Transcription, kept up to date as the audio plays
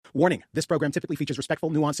Warning, this program typically features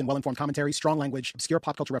respectful, nuanced, and well-informed commentary, strong language, obscure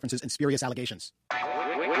pop culture references, and spurious allegations.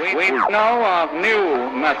 We know of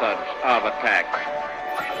new methods of attack.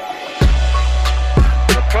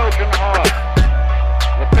 The Trojan horse,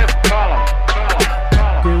 the fifth column.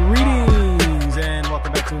 Greetings, and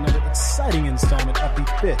welcome back to another exciting installment of the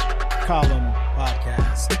Fifth Column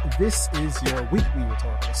Podcast. This is your weekly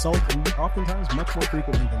rhetorical assault, and oftentimes much more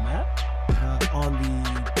frequently than that, on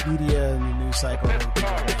the media and the news cycle.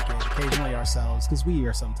 People make it, occasionally ourselves, because we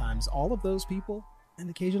are sometimes all of those people, and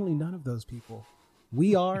occasionally none of those people.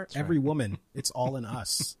 We are every woman. It's all in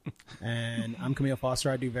us. And I'm Camille Foster.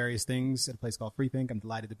 I do various things at a place called Freethink. I'm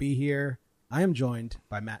delighted to be here. I am joined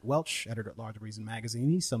by Matt Welch, editor-at-large of Reason Magazine.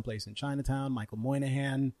 He's someplace in Chinatown. Michael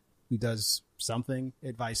Moynihan, who does something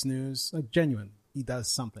at Vice News. Like, genuine. He does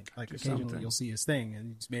something. Like, occasionally you'll see his thing,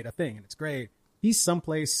 and he's made a thing, and it's great. He's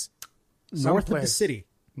someplace north of the city.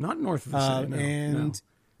 Not north of the city, no.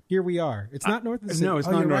 Here we are. It's not north of the city. No, it's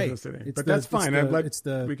not north of the city. But that's fine. It's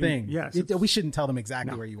the thing. Yes. We shouldn't tell them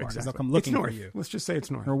exactly where you are, because they'll come looking for you. Let's just say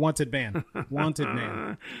it's north. Or wanted man. Wanted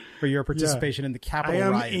man. For your participation in the Capitol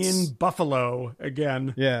riots. I am in Buffalo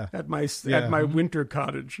again. Yeah. At my winter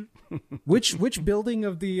cottage. Which building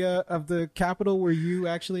of the Capitol were you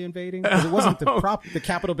actually invading? Because it wasn't the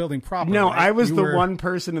Capitol building proper. No, right? I was one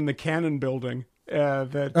person in the Cannon building.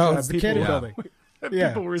 It's the Cannon building.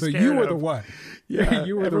 People were scared. So you were the one. Yeah,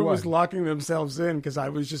 you were everyone the one. was locking themselves in because I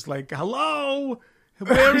was just like, "Hello,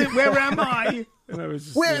 where am I?" And I was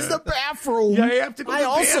just, Where's the bathroom? Yeah, I have to go. I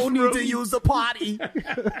also need to use the potty.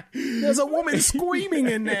 There's a woman screaming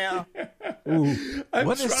in there. Ooh.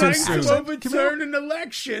 I'm trying to overturn an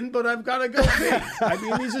election, but I've got to go pee. I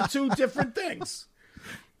mean, these are two different things.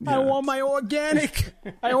 Yeah. I want my organic.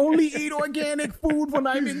 I only eat organic food when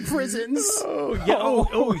I'm in prisons. Oh,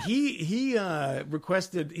 yeah. He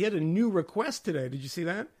requested. He had a new request today. Did you see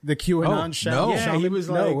that? The QAnon show. No, yeah, he was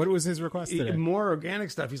like, no. What was his request today? More organic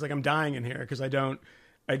stuff. He's like, I'm dying in here because I don't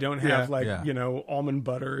have almond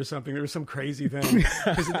butter or something. There was some crazy thing.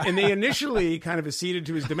 And they initially kind of acceded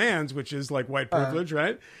to his demands, which is like white privilege,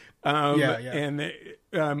 right? And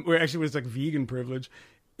or actually it was like vegan privilege.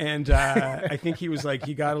 And I think he was like,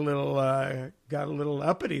 he got a little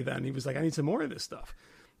uppity then. He was like, I need some more of this stuff.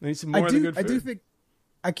 I need some more of the good food. I do think,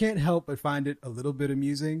 I can't help but find it a little bit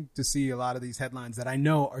amusing to see a lot of these headlines that I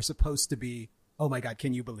know are supposed to be, oh my God,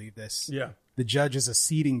 can you believe this? Yeah. The judge is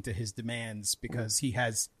acceding to his demands because he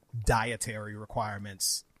has dietary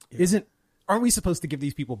requirements. Yeah. Aren't we supposed to give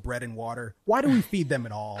these people bread and water? Why do we feed them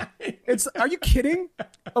at all? Are you kidding?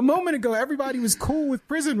 A moment ago, everybody was cool with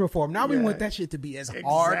prison reform. Now we want that shit to be as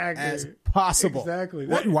hard as possible. Exactly.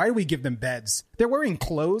 Why do we give them beds? They're wearing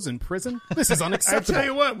clothes in prison? This is unacceptable. I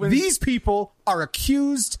tell you what, these people are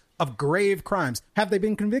accused of grave crimes. Have they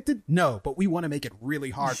been convicted? No, but we want to make it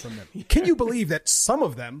really hard for them. Can you believe that some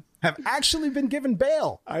of them have actually been given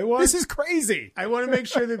bail? This is crazy. I want to make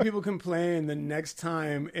sure that people complain the next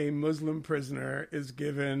time a Muslim prisoner is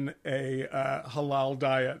given a halal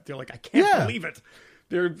diet. They're like, I can't believe it.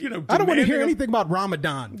 They're, I don't want to hear anything about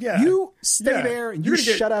Ramadan. Yeah. You stay there and you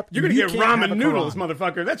shut up. You're going to get ramen noodles,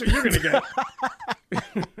 motherfucker. That's what you're going to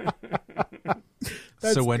get.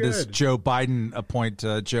 So when does Joe Biden appoint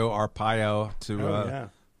Joe Arpaio to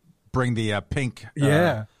bring the pink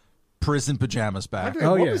prison pajamas back?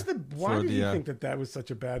 Why did he think that was such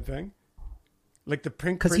a bad thing? Like the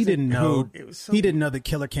pink prison? Because he didn't know. He didn't know that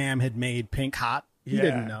Killer Cam had made pink hot. He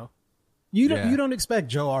didn't know. You don't expect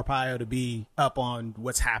Joe Arpaio to be up on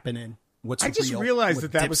what's happening. I just realized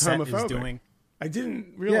that was homophobic. I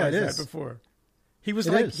didn't realize that before. He was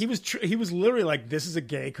he was literally like, this is a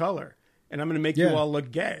gay color. And I'm going to make you all look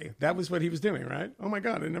gay. That was what he was doing, right? Oh my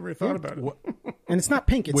God, I never thought about it. And it's not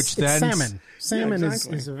pink; it's salmon. Salmon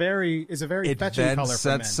is a very fetching color for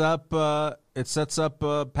men. It sets up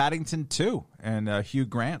Paddington 2 and Hugh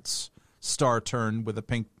Grant's star turn with the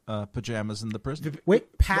pink pajamas in the prison.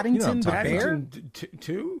 Wait, Paddington the bear?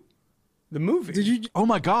 2? The movie? Did you? Oh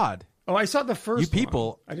my God! Oh, I saw the first. You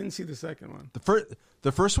people! I didn't see the second one.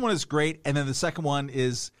 The first one is great, and then the second one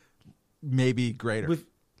is maybe greater.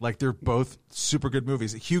 Like, they're both super good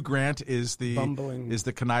movies. Hugh Grant is the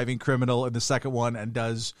conniving criminal in the second one and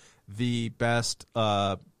does the best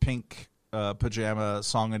pink pajama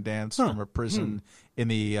song and dance from a prison in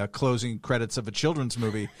the closing credits of a children's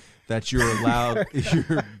movie that you're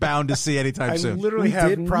bound to see anytime soon. I literally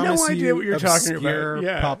have no idea what you're talking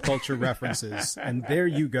about. Pop culture references. And there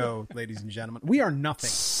you go, ladies and gentlemen. We are nothing.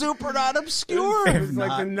 Super not obscure. It was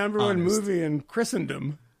like the number one movie in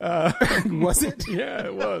Christendom. Was it? Yeah,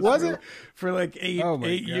 it was. Was it? For like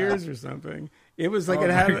eight years or something. It was like it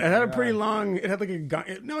had a pretty long. It had like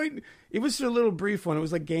it was a little brief one. It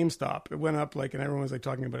was like GameStop. It went up like, and everyone was like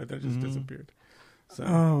talking about it. Then it just disappeared.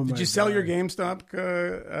 So, did you sell your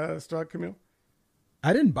GameStop stock, Camille?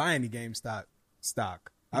 I didn't buy any GameStop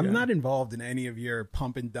stock. I'm not involved in any of your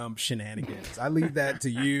pump and dump shenanigans. I leave that to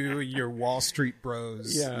you, your Wall Street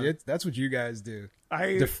bros. Yeah. That's what you guys do.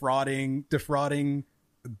 Defrauding,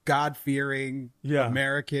 God-fearing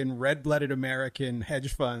American, red-blooded American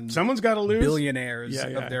hedge funds. Someone's got to lose. Billionaires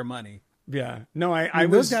of their money. Yeah. No,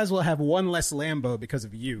 those guys will have one less Lambo because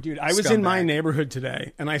of you. Dude, I was in my neighborhood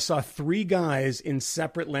today, and I saw 3 guys in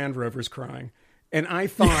separate Land Rovers crying. And I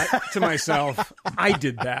thought to myself, I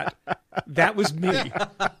did that. That was me.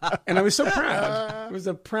 And I was so proud. It was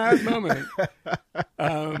a proud moment.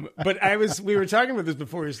 But we were talking about this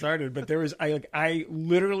before we started, but I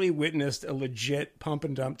literally witnessed a legit pump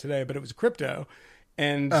and dump today, but it was crypto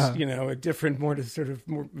and, a different, more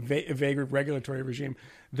vague regulatory regime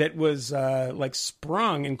that was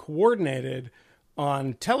sprung and coordinated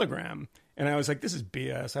on Telegram. And I was like, this is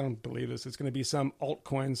BS. I don't believe this. It's going to be some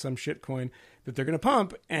altcoin, some shit coin that they're going to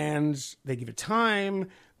pump. And they give it time.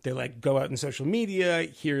 They go out in social media.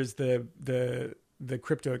 Here's the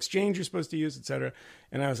crypto exchange you're supposed to use, et cetera.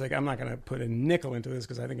 And I was like, I'm not going to put a nickel into this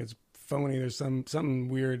because I think it's phony. There's something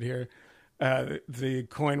weird here. The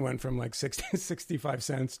coin went from 65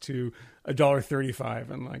 cents to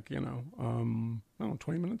 $1.35 in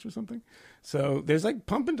 20 minutes or something. So there's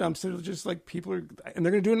pump and dumps. There's just people are, and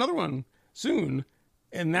they're going to do another one soon.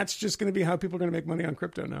 And that's just going to be how people are going to make money on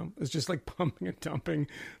crypto now. It's just pumping and dumping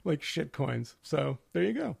shit coins. So there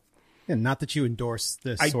you go. Yeah, not that you endorse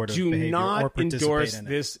this sort of behavior. I do not endorse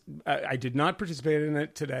this. I did not participate in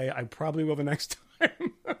it today. I probably will the next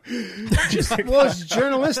time. It's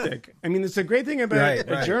journalistic. I mean, it's a great thing about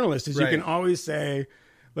a journalist is you can always say,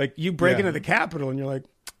 you break into the Capitol and you're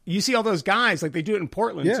you see all those guys, they do it in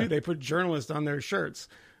Portland too. They put journalists on their shirts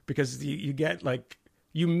because you get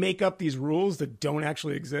you make up these rules that don't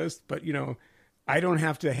actually exist. But, I don't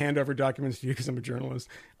have to hand over documents to you because I'm a journalist.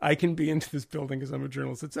 I can be into this building because I'm a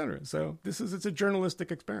journalist, et cetera. So it's a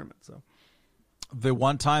journalistic experiment. So the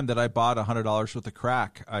one time that I bought $100 worth of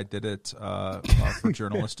crack, I did it for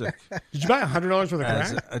journalistic. Did you buy $100 worth of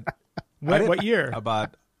crack? What year?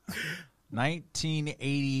 About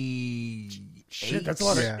 1980. Shit, that's a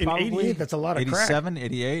lot of. In 88, that's a lot of 87, crack.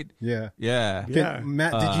 88. Yeah.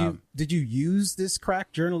 Matt, did you use this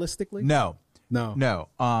crack journalistically? No.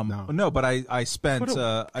 But I spent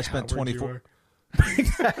 24.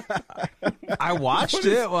 I watched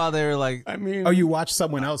it while they were you watched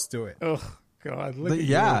someone else do it. Oh God.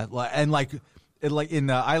 And in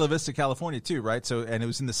Isla Vista, California too, right? So, and it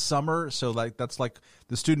was in the summer. So that's the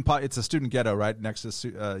student it's a student ghetto right next to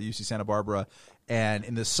UC Santa Barbara. And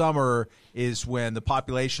in the summer is when the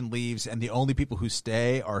population leaves and the only people who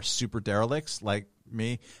stay are super derelicts like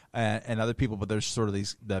me and other people. But there's sort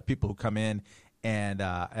of the people who come in and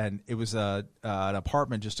it was an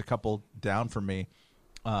apartment just a couple down from me.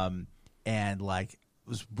 And it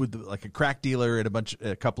was with a crack dealer and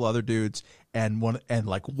a couple other dudes and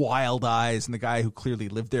wild eyes. And the guy who clearly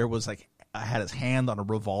lived there was had his hand on a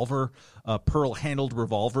revolver, a pearl-handled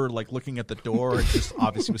revolver, looking at the door, and just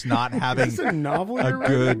obviously was not having a novel.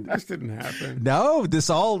 This didn't happen. No, this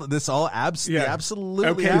all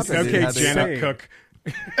absolutely happened. Okay, Janet Cook.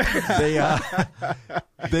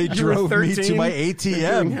 They drove me to my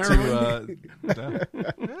ATM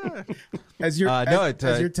as you're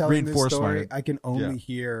telling this story, I can only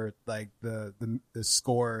hear the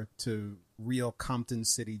score to Real Compton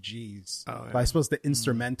City G's. But I suppose the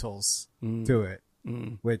instrumentals to it,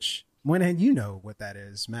 which you know what that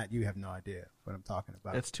is, Matt. You have no idea what I'm talking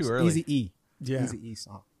about. It's too early. Easy E, yeah. Easy E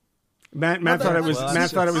song. Matt thought it was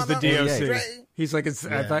the DOC. He's like, I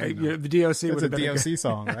thought the DOC would have been a DOC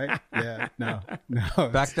song, right? Yeah, no.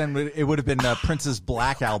 Back then, it would have been Prince's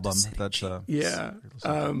Black album. That's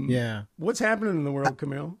What's happening in the world,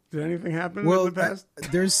 Camille? Did anything happen in the past?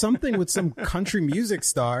 There's something with some country music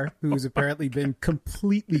star who's apparently been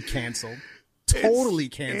completely canceled. Totally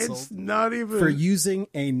canceled. It's not even for using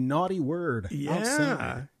a naughty word. Yeah.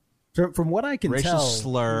 Outside. From what I can racial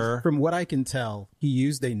slur. From what I can tell, he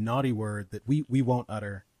used a naughty word that we won't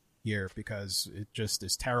utter here because it just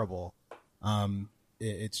is terrible.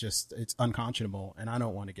 It's unconscionable, and I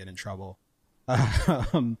don't want to get in trouble.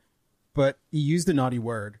 But he used a naughty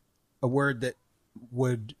word, a word that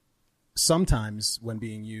would sometimes, when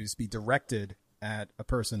being used, be directed at a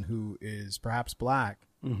person who is perhaps black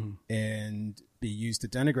and be used to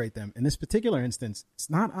denigrate them. In this particular instance, it's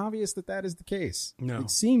not obvious that is the case. No.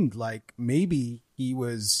 It seemed like maybe he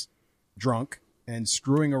was drunk and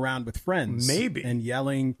screwing around with friends. Maybe. And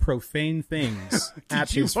yelling profane things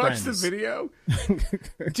at his friends. Did you watch the video?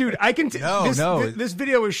 Dude, I can this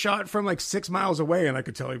video was shot from like 6 miles away, and I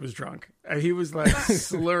could tell he was drunk. He was like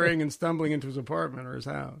slurring and stumbling into his apartment or his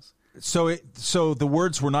house. So the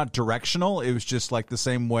words were not directional. It was just like the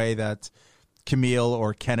same way that Camille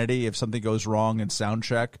or Kennedy, if something goes wrong in sound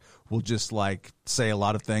check, will just like say a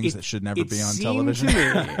lot of things that should never be on television.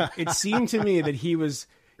 It seemed to me that he was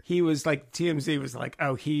like, TMZ was like,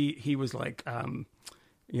 oh, he was like,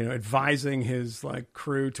 advising his like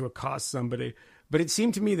crew to accost somebody. But it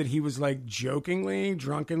seemed to me that he was like jokingly,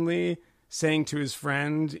 drunkenly saying to his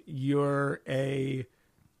friend, "You're a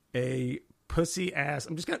pussy ass."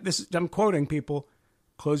 I'm quoting people.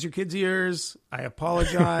 Close your kids' ears. I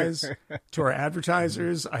apologize to our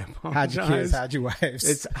advertisers. I apologize. Hide your kids, hide your wives.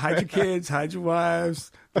 It's hide your kids, hide your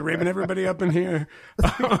wives. They're raping everybody up in here.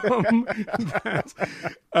 That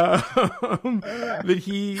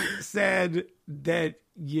he said that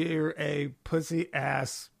you're a pussy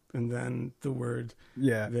ass, and then the word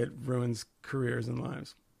that ruins careers and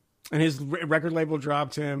lives. And his record label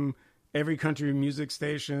dropped him. Every country music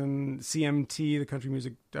station, CMT, the country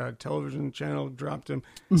music television channel, dropped him.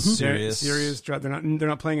 Sirius dropped. They're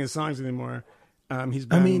not playing his songs anymore. He's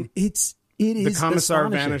been. It is the commissar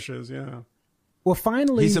astonishing. vanishes. Yeah. Well,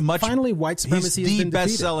 finally, white supremacy has been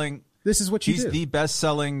best-selling. This is what you do. He's the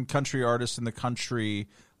best-selling country artist in the country,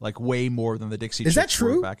 like way more than the Dixie Is Chicks that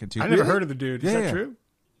true? were back in 2000. I never heard of the dude. Is that true?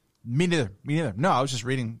 Me neither. No, I was just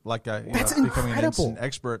reading like That's becoming an incredible. instant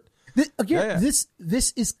expert.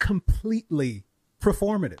 This is completely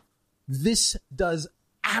performative. This does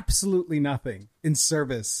absolutely nothing in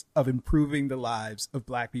service of improving the lives of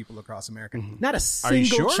black people across America. Mm-hmm. Not a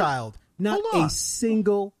single child,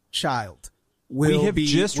 single child will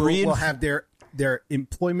have their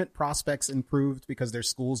employment prospects improved because their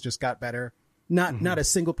schools just got better. Not a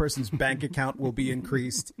single person's bank account will be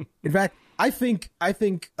increased. In fact, I think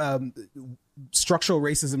structural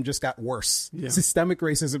racism just got worse. Yeah. Systemic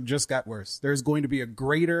racism just got worse. There's going to be a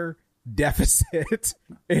greater deficit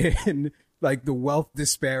in like the wealth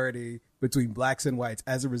disparity between blacks and whites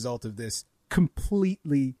as a result of this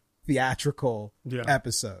completely theatrical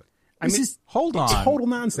episode. Hold on. Total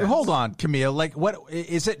nonsense. Hold on, Camille. Like, what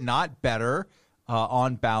is it not better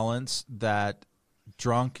on balance that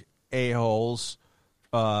drunk a-holes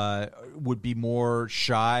would be more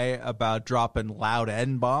shy about dropping loud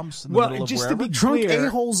N-bombs in the middle of just wherever? to be drunk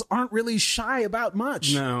a-holes aren't really shy about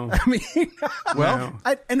much. No. I mean,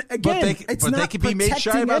 they could be made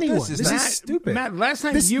shy about anyone. This is stupid. Matt, last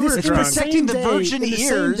time you were drunk. Protecting the virgin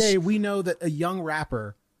ears. In the same day, we know that a young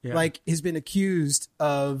rapper has been accused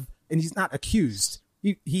of, and he's not accused.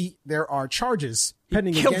 There are charges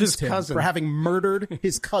pending against him for having murdered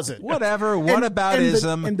his cousin. Whatever.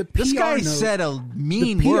 Whataboutism. This guy said a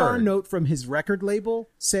mean word. The PR note from his record label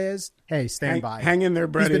says, "Hey, stand by. Hang in there,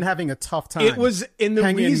 Brady. He's been having a tough time." It was in the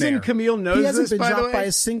reason Camille knows he hasn't this, been dropped by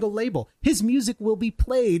a single label. His music will be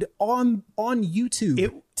played on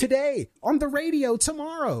YouTube today, on the radio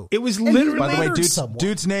tomorrow. It was literally. By the way,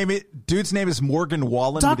 dude's name is Morgan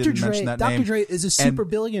Wallen. Dr. Dre is a super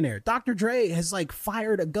billionaire. Dr. Dre has like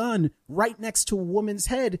fired a gun right next to a woman's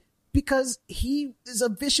head because he is a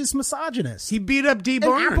vicious misogynist. He beat up D.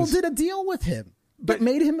 Barnes. And Apple did a deal with him that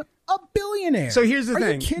made him a billionaire. So here's the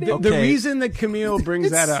thing. The reason that Camille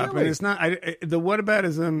brings that up, silly. and it's not the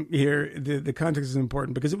whataboutism here, the context is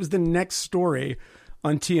important because it was the next story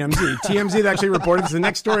on TMZ. TMZ actually reported this. The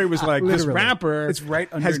next story was like, this rapper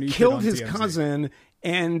has killed his cousin.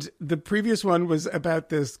 And the previous one was about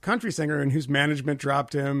this country singer and whose management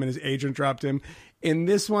dropped him and his agent dropped him. And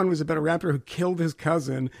this one was about a rapper who killed his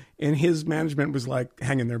cousin, and his management was like,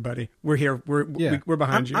 hang in there, buddy. We're here. We're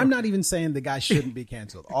behind you. I'm not even saying the guy shouldn't be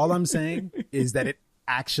canceled. All I'm saying is that it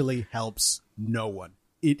actually helps no one.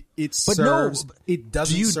 It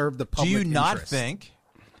doesn't serve the public interest. Do you not think,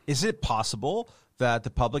 is it possible that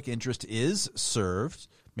the public interest is served?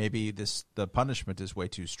 Maybe the punishment is way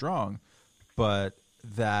too strong, but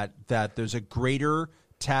that there's a greater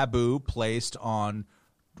taboo placed on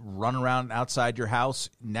run around outside your house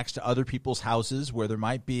next to other people's houses where there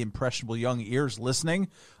might be impressionable young ears listening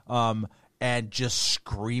and just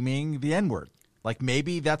screaming the N-word. Like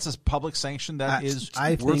maybe that's a public sanction that is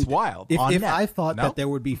worthwhile. If I thought that there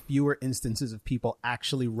would be fewer instances of people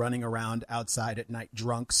actually running around outside at night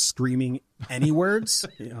drunk screaming any words,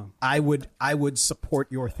 I would support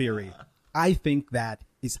your theory. I think that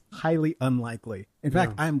is highly unlikely. In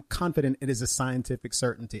fact, I'm confident it is a scientific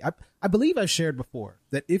certainty. I believe I shared before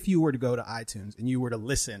that if you were to go to iTunes and you were to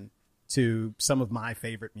listen to some of my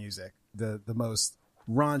favorite music, the most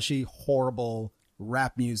raunchy, horrible,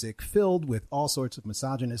 rap music filled with all sorts of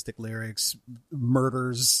misogynistic lyrics,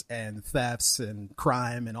 murders and thefts and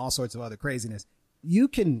crime and all sorts of other craziness. You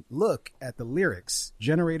can look at the lyrics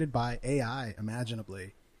generated by AI,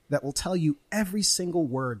 imaginably, that will tell you every single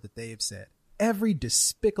word that they've said, every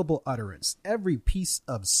despicable utterance, every piece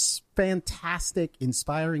of fantastic,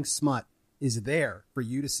 inspiring smut is there for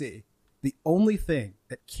you to see. The only thing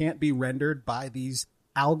that can't be rendered by these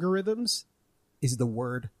algorithms is the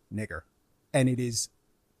word nigger. And it is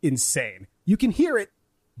insane. You can hear it,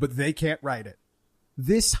 but they can't write it.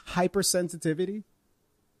 This hypersensitivity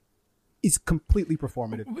is completely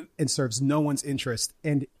performative and serves no one's interest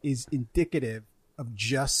and is indicative of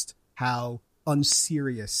just how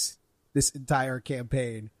unserious this entire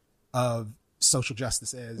campaign of social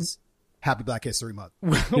justice is. Happy Black History Month.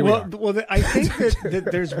 Well, I think that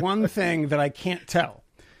there's one thing that I can't tell.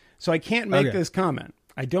 So I can't make this comment.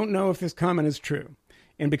 I don't know if this comment is true.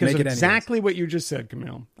 And because of exactly what you just said,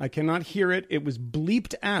 Camille, I cannot hear it. It was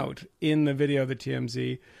bleeped out in the video that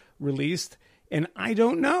TMZ released. And I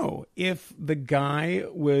don't know if the guy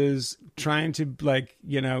was trying to, like,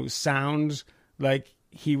 you know, sound like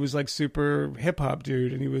he was like super hip hop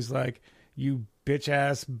dude. And he was like, you bitch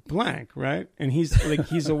ass blank, right? And he's like,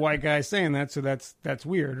 he's a white guy saying that. So that's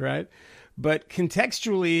weird, right? But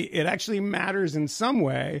contextually, it actually matters in some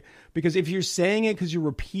way, because if you're saying it because you're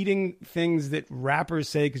repeating things that rappers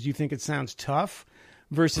say because you think it sounds tough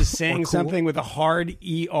versus saying something with a hard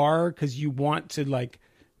ER because you want to, like,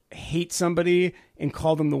 hate somebody and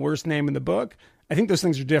call them the worst name in the book, I think those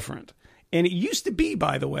things are different. And it used to be,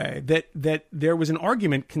 by the way, that there was an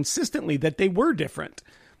argument consistently that they were different.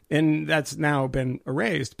 And that's now been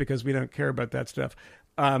erased because we don't care about that stuff.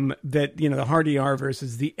 That, you know, the hard ER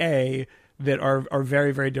versus the A that are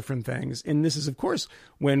very, very different things. And this is, of course,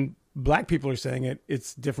 when black people are saying it,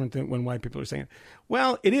 it's different than when white people are saying it.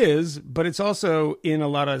 Well, it is, but it's also in a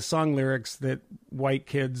lot of song lyrics that white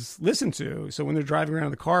kids listen to. So when they're driving around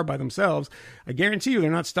in the car by themselves, I guarantee you they're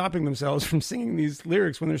not stopping themselves from singing these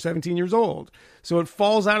lyrics when they're 17 years old. So it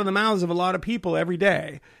falls out of the mouths of a lot of people every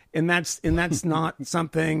day. And that's not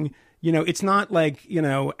something, you know, it's not like, you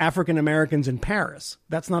know, African Americans in Paris.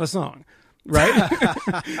 That's not a song. Right?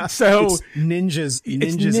 So it's ninjas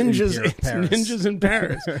in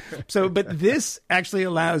Paris. So, but this actually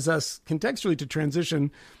allows us contextually to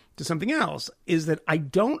transition to something else, is that I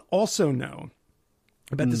don't also know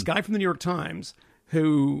about this guy from the New York Times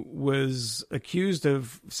who was accused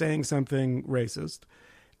of saying something racist.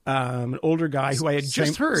 An older guy who I had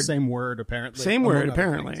just heard. Same word,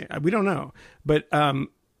 apparently. We don't know. But,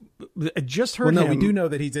 I just heard him. We do know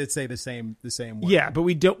that he did say the same word. Yeah, but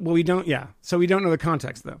we don't. Yeah, so we don't know the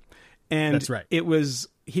context though. And that's right. He was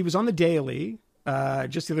on the Daily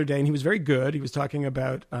just the other day, and he was very good. He was talking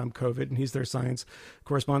about COVID, and he's their science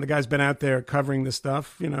correspondent. The guy's been out there covering this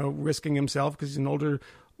stuff, you know, risking himself because he's an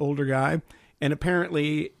older guy. And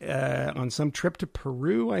apparently, on some trip to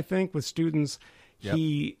Peru, I think, with students,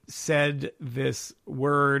 he said this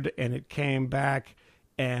word, and it came back.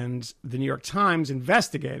 And the New York Times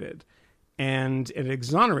investigated, and it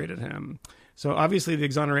exonerated him. So obviously the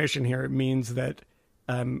exoneration here means that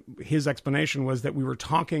his explanation was that we were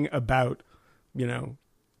talking about, you know,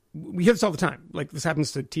 we hear this all the time. Like, this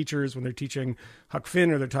happens to teachers when they're teaching Huck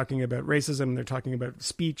Finn, or they're talking about racism, they're talking about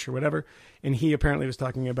speech or whatever. And he apparently was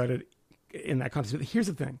talking about it in that context. But here's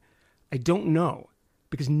the thing. I don't know,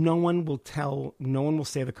 because no one will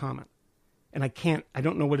say the comment. And I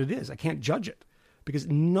don't know what it is. I can't judge it. Because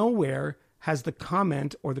nowhere has the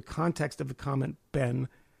comment or the context of the comment been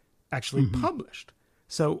actually published.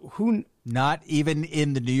 So not even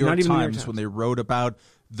in the New York Times, when they wrote about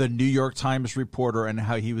the New York Times reporter and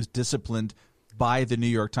how he was disciplined by the New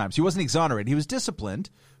York Times. He wasn't exonerated. He was disciplined,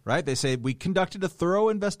 right? They say, we conducted a thorough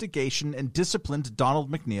investigation and disciplined Donald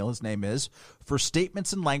McNeil, his name is, for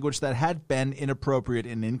statements and language that had been inappropriate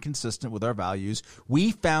and inconsistent with our values.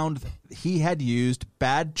 We found he had used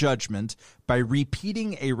bad judgment by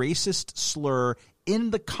repeating a racist slur in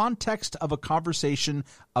the context of a conversation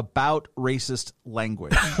about racist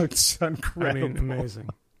language. It's incredible. I mean, amazing.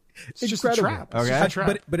 It's just a trap. Okay. It's a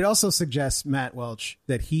trap. But it also suggests, Matt Welch,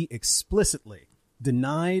 that he explicitly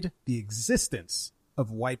denied the existence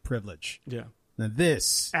of white privilege. Yeah. Now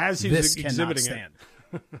this, as he was exhibiting stand.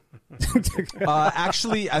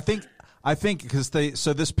 Actually, I think because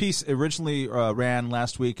this piece originally ran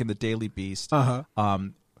last week in the Daily Beast,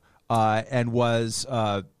 and was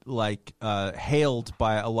hailed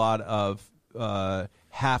by a lot of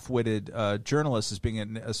half-witted journalists as being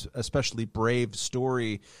an especially brave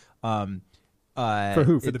story. For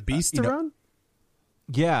who? For the Beast to run?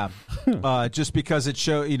 Yeah, just because it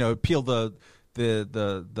peeled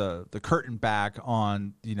the curtain back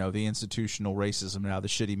on the institutional racism. Now the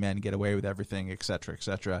shitty men get away with everything, et cetera, et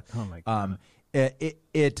cetera. Oh my God. I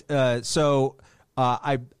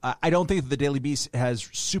don't think that the Daily Beast has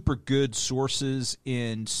super good sources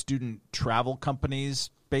in student travel companies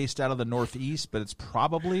based out of the Northeast, but it's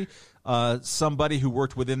probably somebody who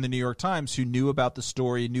worked within the New York Times who knew about the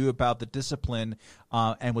story, knew about the discipline,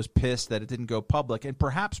 and was pissed that it didn't go public, and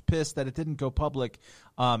perhaps pissed that it didn't go public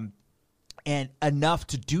and enough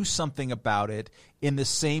to do something about it in the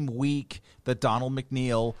same week that Donald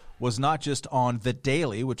McNeil was not just on The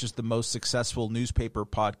Daily, which is the most successful newspaper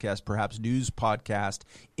podcast, perhaps news podcast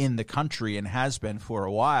in the country and has been for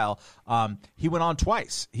a while. He went on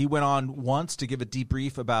twice. He went on once to give a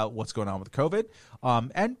debrief about what's going on with COVID.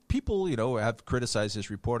 And people, have criticized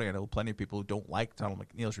his reporting. I know plenty of people who don't like Donald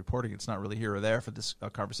McNeil's reporting. It's not really here or there for this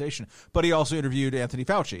conversation. But he also interviewed Anthony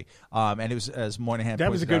Fauci. And it was, as Moynihan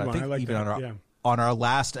that was a good out, one. I like even that. On our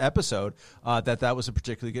last episode, that was a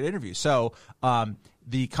particularly good interview. So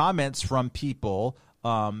the comments from people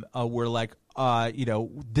were like,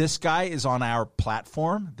 this guy is on our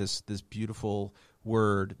platform, this beautiful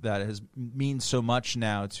word that means so much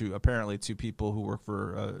now to people who work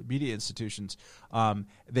for media institutions.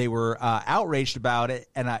 They were outraged about it,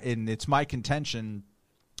 and it's my contention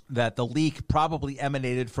that the leak probably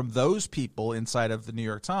emanated from those people inside of the New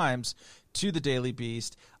York Times to the Daily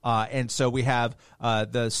Beast, and so we have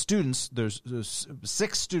the students. There's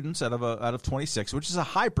 6 students out of 26, which is a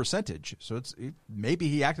high percentage. So maybe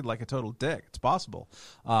he acted like a total dick. It's possible.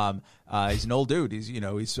 He's an old dude. He's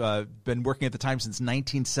been working at the Times since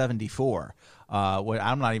 1974.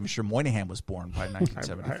 I'm not even sure Moynihan was born by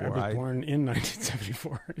 1974. I was born in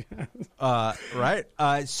 1974. Right.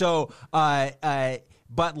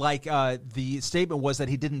 But the statement was that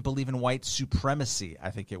he didn't believe in white supremacy. I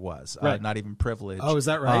think it was not even privilege. Oh, is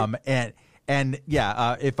that right?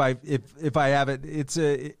 If I have it, it's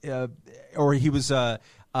or he was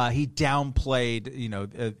he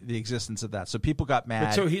downplayed the existence of that. So people got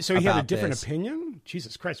mad. But so he had a different opinion.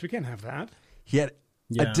 Jesus Christ, we can't have that. He had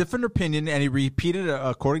a different opinion, and he repeated it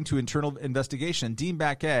according to internal investigation. Dean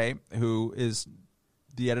Baquet, who is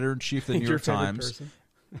the editor-in-chief of the New York Times. Person.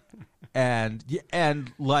 And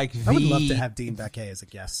like I would love to have Dean Baquet as a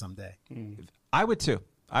guest someday. I would too.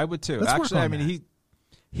 Let's Actually, work I on mean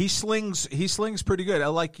he slings pretty good.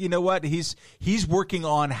 What he's working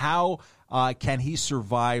on how can he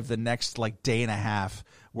survive the next day and a half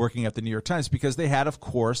working at the New York Times, because they had, of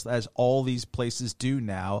course, as all these places do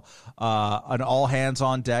now, an all hands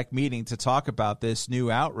on deck meeting to talk about this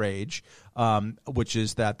new outrage, which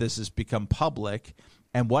is that this has become public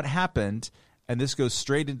and what happened. And this goes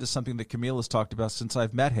straight into something that Camille has talked about since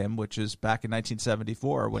I've met him, which is back in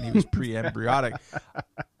 1974 when he was pre-embryonic.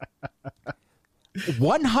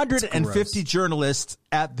 150 journalists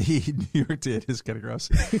at the New York Times. It is kind of gross,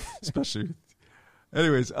 especially.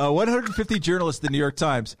 Anyways, 150 journalists at the New York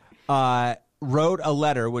Times wrote a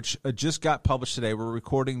letter, which just got published today. We're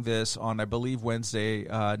recording this on, I believe, Wednesday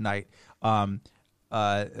night. Just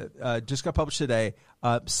got published today,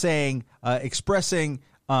 expressing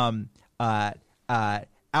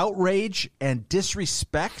outrage and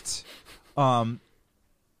disrespect, and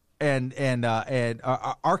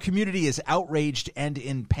our community is outraged and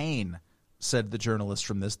in pain, said the journalist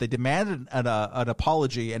from this. They demanded an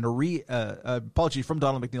apology and apology from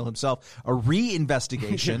Donald McNeil himself, a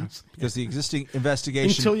re-investigation, because the existing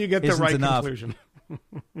investigation until you get the right enough. Conclusion.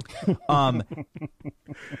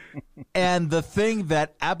 And the thing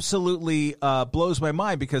that absolutely blows my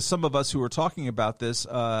mind, because some of us who are talking about this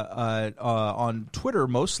on Twitter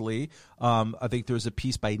mostly, I think there was a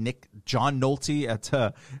piece by John Nolte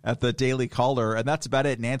at the Daily Caller, and that's about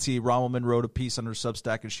it. Nancy Rommelman wrote a piece on her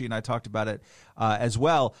Substack, and she and I talked about it as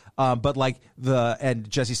well. And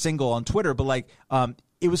Jesse Singal on Twitter, but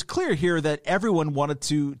it was clear here that everyone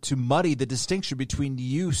wanted to muddy the distinction between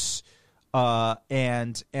use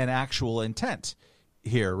and actual intent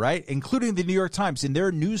here, right? Including the New York Times in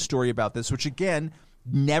their news story about this, which again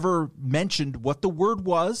never mentioned what the word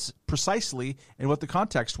was precisely and what the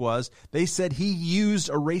context was. They said he used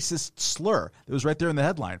a racist slur. It was right there in the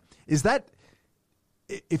headline. Is that,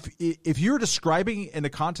 if you're describing in the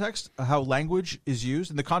context how language is used,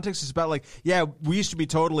 and the context is about we used to be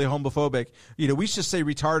totally homophobic. We used to say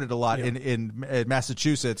retarded a lot in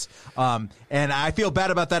Massachusetts, and I feel bad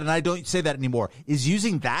about that, and I don't say that anymore. Is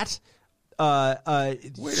using that? Wait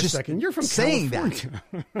a second, you're from saying California.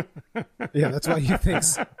 That. Yeah, that's why he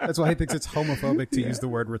thinks it's homophobic to use the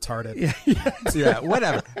word retarded. Yeah,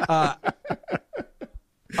 whatever.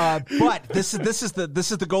 But this is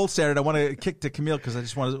the gold standard. I want to kick to Camille because I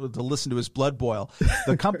just wanted to listen to his blood boil.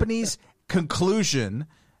 The company's conclusion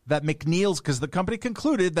that McNeil's, because the company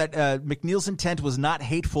concluded that McNeil's intent was not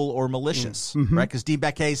hateful or malicious, right? Because Dean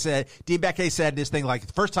Baquet said this thing like,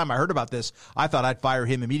 the first time I heard about this, I thought I'd fire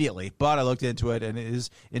him immediately, but I looked into it and his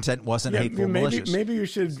intent wasn't hateful or malicious. Maybe you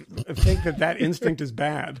should think that instinct is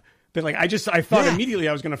bad. That like I thought immediately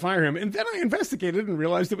I was going to fire him, and then I investigated and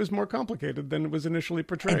realized it was more complicated than it was initially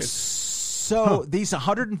portrayed. And so these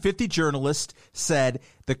 150 journalists said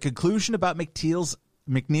the conclusion about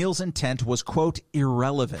McNeil's intent was, quote,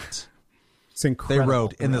 irrelevant. It's incredible. They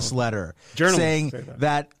wrote in this letter, saying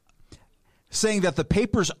that the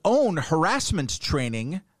paper's own harassment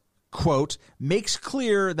training, quote, makes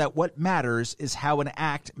clear that what matters is how an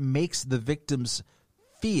act makes the victims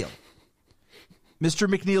feel. Mr.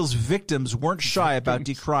 McNeil's victims weren't shy about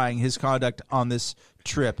decrying his conduct on this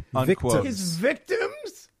trip, unquote. His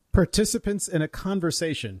victims? Participants in a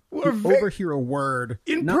conversation who overhear a word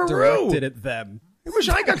in not Peru. directed at them. I wish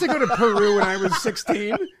I got to go to Peru when I was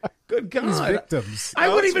 16. Good God. These victims. I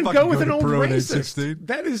would even go with an old Peru racist.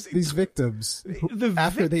 That is these victims.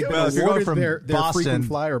 After they've been if you're going awarded from their Boston, frequent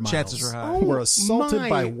flyer miles, chances are high. were assaulted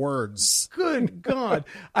by words. Good God.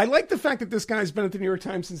 I like the fact that this guy's been at the New York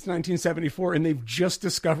Times since 1974 and they've just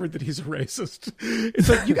discovered that he's a racist. It's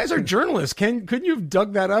like, you guys are journalists. Couldn't you have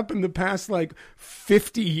dug that up in the past,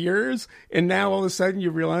 50 years? And now all of a sudden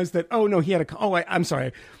you realize that, oh, no, he had I'm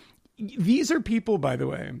sorry. These are people, by the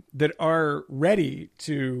way, that are ready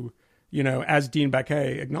to, as Dean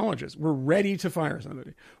Baquet acknowledges, we're ready to fire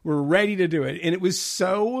somebody. We're ready to do it. And it was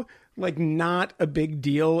so not a big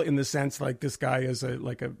deal in the sense this guy is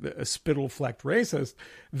a spittle-flecked racist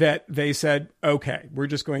that they said, okay, we're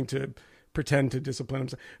just going to pretend to discipline him.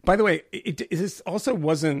 By the way, this also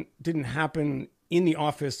didn't happen in the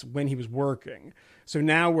office when he was working. So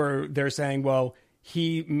now they're saying, well,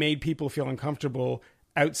 he made people feel uncomfortable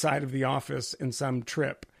outside of the office in some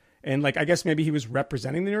trip. And I guess maybe he was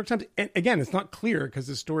representing the New York Times. And again, it's not clear because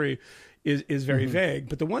the story is very vague.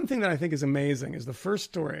 But the one thing that I think is amazing is the first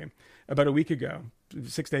story about a week ago,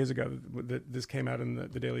 6 days ago, that this came out in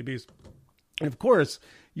the Daily Beast. And of course,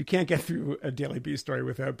 you can't get through a Daily Beast story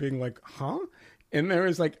without being like, huh? And there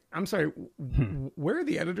is I'm sorry, where are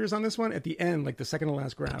the editors on this one? At the end, the second to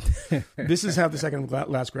last graph. This is how the second to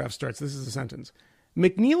last graph starts. This is a sentence.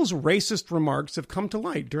 McNeil's racist remarks have come to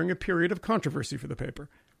light during a period of controversy for the paper.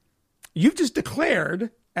 You've just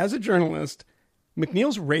declared, as a journalist,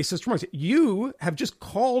 McNeil's racist remarks. You have just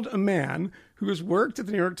called a man who has worked at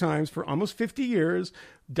the New York Times for almost 50 years,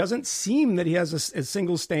 doesn't seem that he has a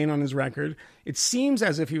single stain on his record. It seems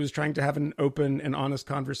as if he was trying to have an open and honest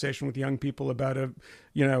conversation with young people about a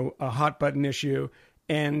hot button issue.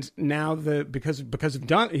 And now because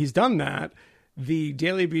he's done that, the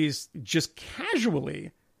Daily Beast just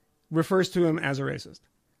casually refers to him as a racist.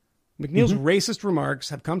 McNeil's racist remarks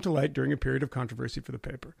have come to light during a period of controversy for the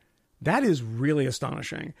paper. That is really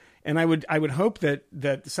astonishing. And I would hope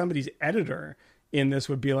that somebody's editor in this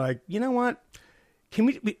would be like, you know what?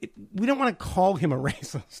 We don't want to call him a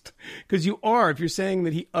racist because if you're saying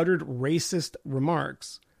that he uttered racist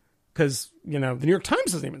remarks, because, the New York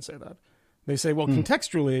Times doesn't even say that. They say, well,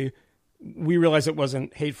 contextually, we realize it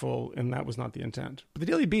wasn't hateful and that was not the intent. But the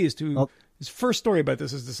Daily Beast, his first story about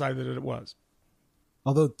this has decided that it was.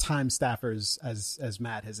 Although Time staffers, as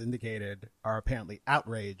Matt has indicated, are apparently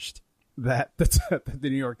outraged that the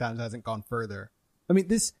New York Times hasn't gone further. I mean,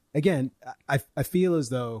 this, again, I feel as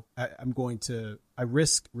though I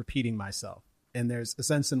risk repeating myself. And there's a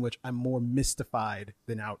sense in which I'm more mystified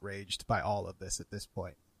than outraged by all of this at this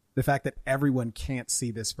point. The fact that everyone can't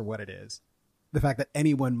see this for what it is. The fact that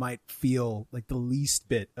anyone might feel the least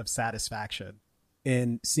bit of satisfaction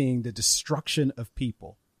in seeing the destruction of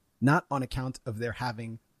people, not on account of their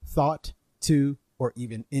having thought to or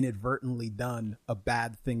even inadvertently done a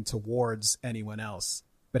bad thing towards anyone else,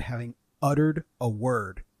 but having uttered a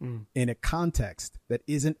word in a context that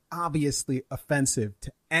isn't obviously offensive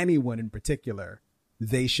to anyone in particular,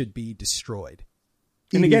 they should be destroyed.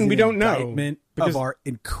 And again, we don't know. Of our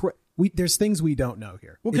there's things we don't know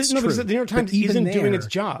here. Well, because the New York Times isn't doing its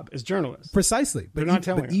job as journalists. Precisely. They're not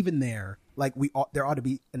telling But even there, there ought to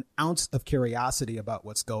be an ounce of curiosity about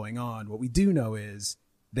what's going on. What we do know is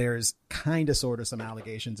there's kind of sort of some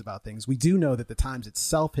allegations about things. We do know that the Times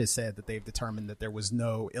itself has said that they've determined that there was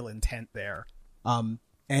no ill intent there.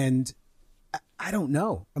 And I don't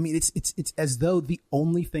know. I mean, it's as though the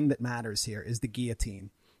only thing that matters here is the guillotine.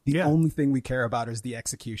 The only thing we care about is the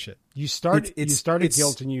execution. You start at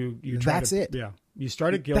guilt and you try that's to, it. Yeah. You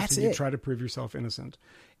start at guilt That's and you it. try to prove yourself innocent.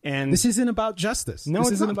 And this isn't about justice. No, this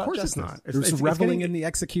it's isn't not. about Of course justice. it's not. There's reveling in the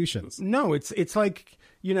executions. No, it's like,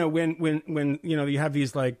 you know, when you know, you have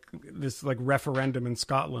these this referendum in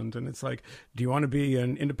Scotland, and it's like, do you want to be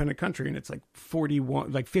an independent country? And it's like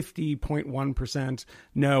 50.1%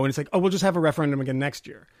 no, and it's like, oh, we'll just have a referendum again next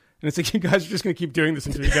year. And it's like, you guys are just going to keep doing this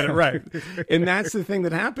until you get it right. And that's the thing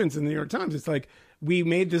that happens in the New York Times. It's like, we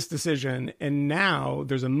made this decision and now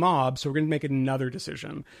there's a mob, so we're going to make another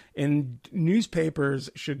decision. And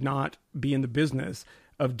newspapers should not be in the business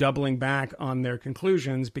of doubling back on their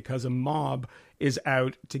conclusions because a mob is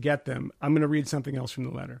out to get them. I'm going to read something else from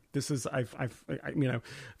the letter. This is, you know,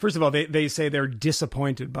 first of all, they say they're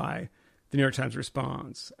disappointed by the New York Times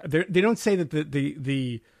response. They don't say that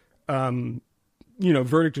the you know,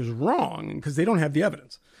 verdict is wrong because they don't have the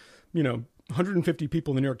evidence. You know, 150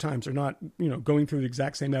 people in the New York Times are not, you know, going through the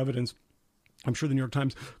exact same evidence. I'm sure the New York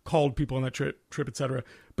Times called people on that trip, et cetera.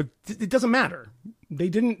 But it doesn't matter. They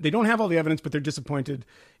don't have all the evidence, but they're disappointed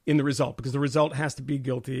in the result because the result has to be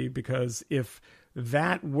guilty, because if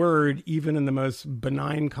that word, even in the most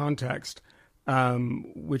benign context,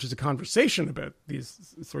 which is a conversation about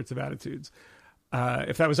these sorts of attitudes,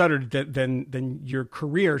 if that was uttered, then your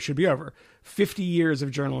career should be over. 50 years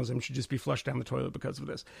of journalism should just be flushed down the toilet because of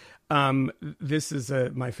this. This is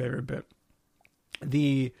my favorite bit.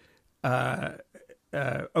 The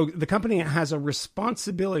company has a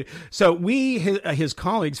responsibility. So his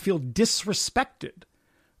colleagues feel disrespected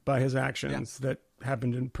by his actions that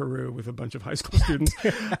happened in Peru with a bunch of high school students.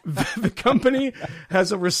 The company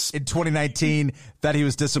has a in 2019 that he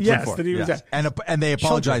was disciplined for. That he was and they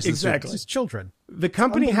apologized. Exactly. His children. The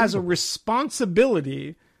company has a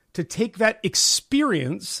responsibility to take that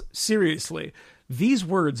experience seriously. These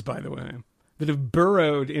words, by the way, that have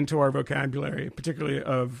burrowed into our vocabulary, particularly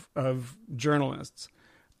of journalists,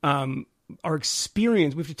 our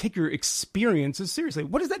experience. We have to take your experiences seriously.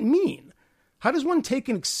 What does that mean? How does one take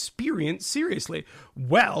an experience seriously?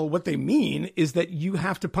 Well, what they mean is that you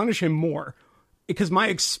have to punish him more because my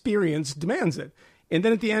experience demands it. And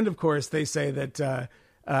then at the end, of course, they say that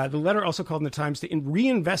the letter also called in the Times to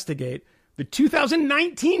reinvestigate the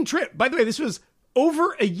 2019 trip. By the way, this was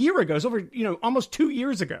over a year ago. It's over, almost 2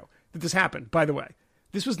 years ago that this happened, by the way.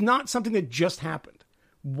 This was not something that just happened.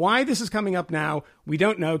 Why this is coming up now, we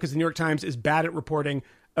don't know, because the New York Times is bad at reporting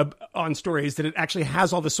on stories that it actually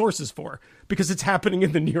has all the sources for, because it's happening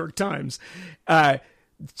in the New York Times. To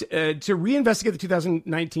reinvestigate the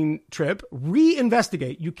 2019 trip,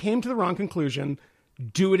 reinvestigate. You came to the wrong conclusion.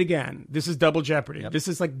 Do it again. This is double jeopardy. Yep. This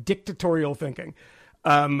is like dictatorial thinking.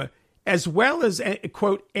 As well as,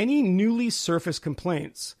 quote, any newly surfaced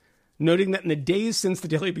complaints, noting that in the days since the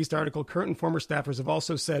Daily Beast article, current and former staffers have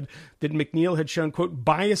also said that McNeil had shown, quote,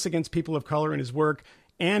 bias against people of color in his work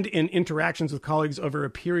and in interactions with colleagues over a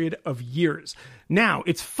period of years. Now,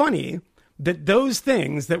 it's funny that those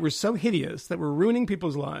things that were so hideous, that were ruining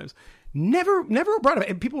people's lives, never brought up.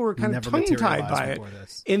 And people were kind of tongue-tied by it.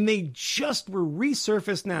 And they just were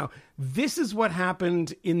resurfaced now. This is what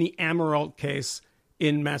happened in the Amherst case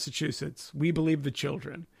in Massachusetts. We believe the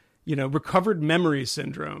children. Recovered memory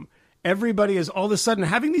syndrome. Everybody is all of a sudden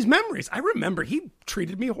having these memories. I remember he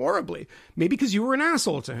treated me horribly. Maybe because you were an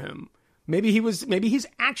asshole to him. Maybe he's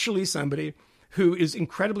actually somebody who is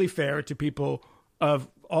incredibly fair to people of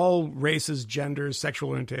all races, genders,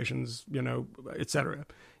 sexual orientations, etc.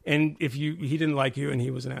 And if he didn't like you and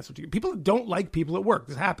he was an asshole to you. People don't like people at work.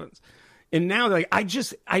 This happens. And now they're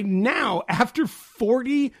like, after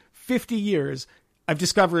 40, 50 years, I've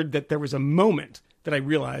discovered that there was a moment that I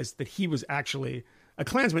realized that he was actually a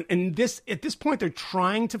Klansman. And at this point, they're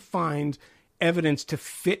trying to find evidence to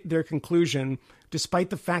fit their conclusion,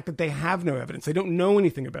 despite the fact that they have no evidence. They don't know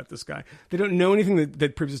anything about this guy. They don't know anything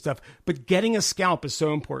that proves this stuff. But getting a scalp is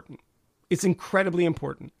so important. It's incredibly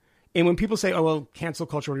important. And when people say, oh, well, cancel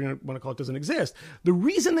culture, whatever you want to call it, doesn't exist, the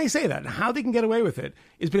reason they say that and how they can get away with it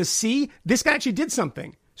is because, see, this guy actually did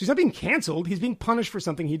something. So he's not being canceled. He's being punished for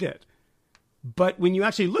something he did. But when you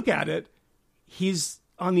actually look at it, he's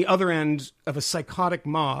on the other end of a psychotic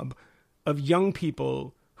mob of young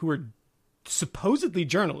people who are supposedly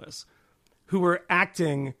journalists, who were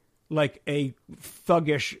acting like a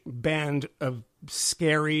thuggish band of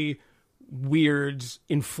scary, weird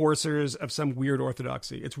enforcers of some weird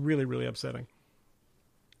orthodoxy. It's really, really upsetting.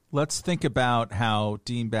 Let's think about how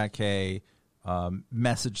Dean Baquet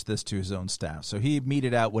messaged this to his own staff. So he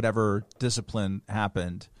meted out whatever discipline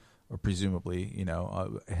happened, or presumably,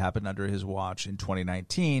 happened under his watch in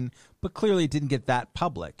 2019, but clearly didn't get that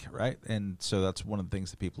public, right? And so that's one of the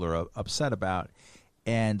things that people are upset about.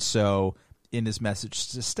 And so in his message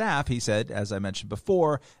to staff, he said, as I mentioned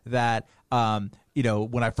before, that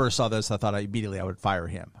when I first saw this, I thought immediately I would fire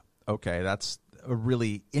him. Okay, that's a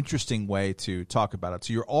really interesting way to talk about it.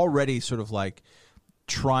 So you're already sort of like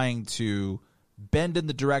trying to bend in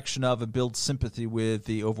the direction of and build sympathy with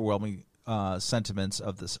the overwhelming sentiments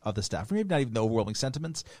of the staff. Maybe not even the overwhelming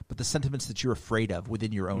sentiments, but the sentiments that you're afraid of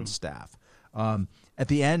within your own staff. At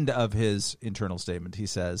the end of his internal statement, he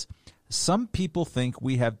says, "Some people think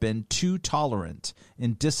we have been too tolerant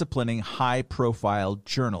in disciplining high-profile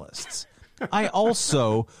journalists. I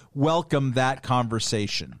also welcome that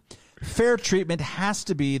conversation. Fair treatment has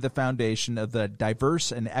to be the foundation of the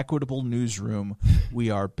diverse and equitable newsroom we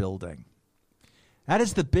are building." That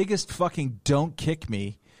is the biggest fucking "don't kick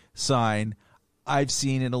me" sign I've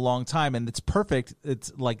seen in a long time, and it's perfect.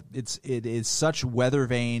 It is such weather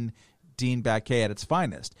vane Dean Baquet at its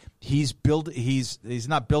finest. He's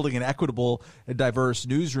not building an equitable and diverse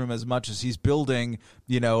newsroom as much as he's building,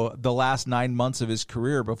 the last 9 months of his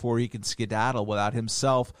career before he can skedaddle without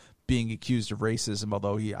himself being accused of racism.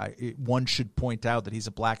 Although one should point out that he's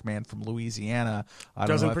a black man from Louisiana. I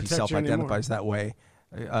don't know if he self-identifies that way.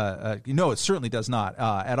 No, it certainly does not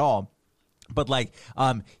at all. But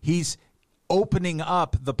he's opening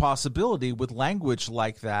up the possibility with language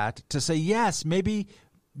like that to say, yes, maybe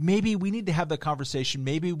we need to have that conversation.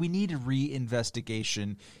 Maybe we need a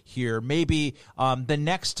reinvestigation here. Maybe the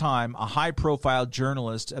next time a high-profile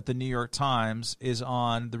journalist at the New York Times is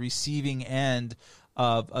on the receiving end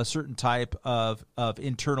of a certain type of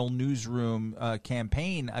internal newsroom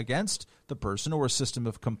campaign against the person or a system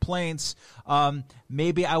of complaints,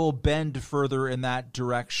 maybe I will bend further in that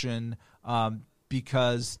direction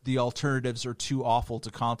because the alternatives are too awful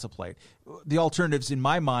to contemplate. The alternatives in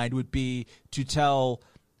my mind would be to tell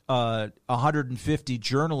 150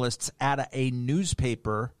 journalists at a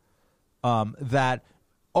newspaper that,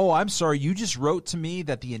 oh, I'm sorry, you just wrote to me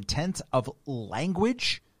that the intent of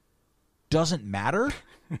language doesn't matter?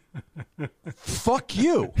 Fuck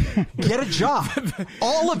you. Get a job.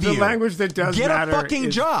 All of you. The language that does get matter a fucking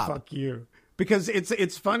is job. Fuck you. Because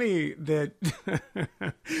it's funny that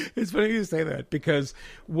it's funny you say that, because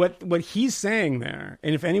what he's saying there,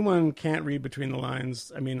 and if anyone can't read between the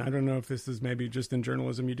lines, I mean, I don't know if this is maybe just in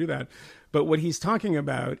journalism you do that, but what he's talking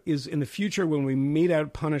about is in the future when we mete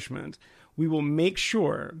out punishment, we will make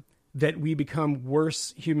sure that we become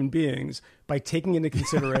worse human beings by taking into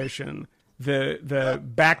consideration the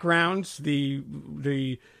backgrounds, the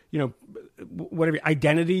whatever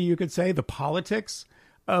identity you could say, the politics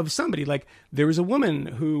of somebody. Like there was a woman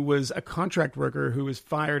who was a contract worker who was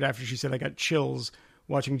fired after she said, "I got chills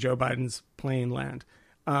watching Joe Biden's plane land,"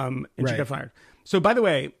 and she got fired. So, by the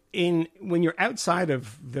way, when you're outside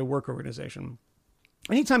of the work organization,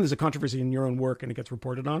 anytime there's a controversy in your own work and it gets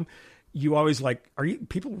reported on, you always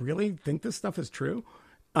people really think this stuff is true?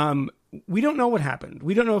 We don't know what happened.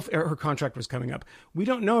 We don't know if her contract was coming up. We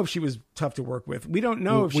don't know if she was tough to work with. We don't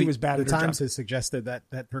know if she was bad at her job. The Times has suggested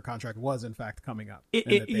that her contract was in fact coming up. And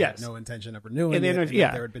that they had no intention of renewing it. And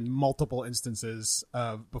there had been multiple instances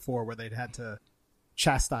before where they'd had to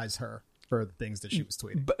chastise her for the things that she was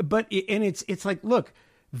tweeting. But it's like, look,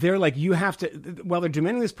 they're like, you have to, while they're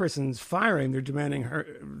demanding this person's firing, they're demanding her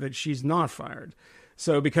that she's not fired.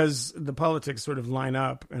 So because the politics sort of line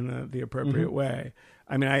up in the appropriate way.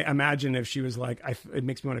 I mean, I imagine if she was like, it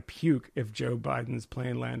makes me want to puke if Joe Biden's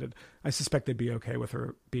plane landed, I suspect they'd be okay with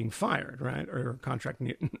her being fired, right? Or her contract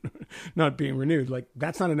not being renewed. Like,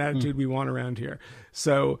 that's not an attitude we want around here.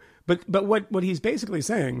 So, but what he's basically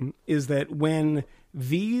saying is that when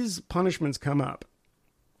these punishments come up,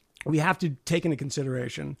 we have to take into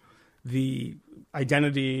consideration the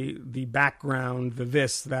identity, the background,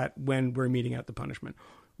 that when we're meting out the punishment,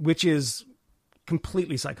 which is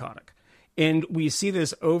completely psychotic. And we see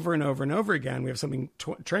this over and over and over again. We have something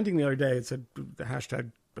trending the other day. It said the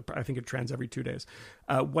hashtag, I think it trends every 2 days,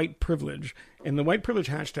 white privilege. And the white privilege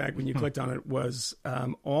hashtag, when you clicked on it, was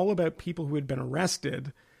all about people who had been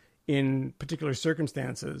arrested in particular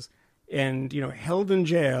circumstances and, held in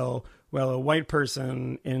jail while a white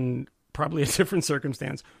person in probably a different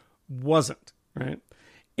circumstance wasn't, right?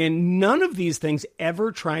 And none of these things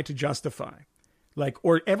ever try to justify,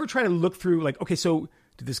 or ever try to look through, okay, so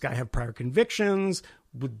did this guy have prior convictions?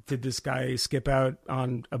 Did this guy skip out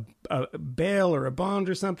on a bail or a bond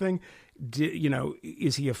or something?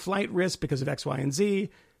 Is he a flight risk because of X, Y, and Z?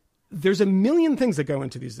 There's a million things that go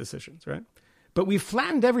into these decisions, right? But we've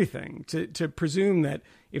flattened everything to presume that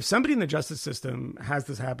if somebody in the justice system has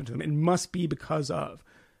this happen to them, it must be because of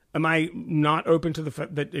Am I not open to the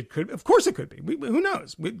fact that it could? Of course it could be. Who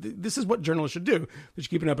knows? This is what journalists should do. But you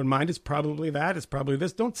keep an open mind. It's probably that. It's probably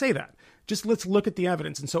this. Don't say that. Just let's look at the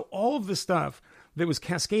evidence. And so all of the stuff that was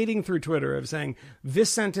cascading through Twitter of saying this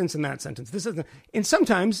sentence and that sentence, this isn't. And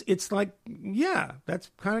sometimes it's like, yeah,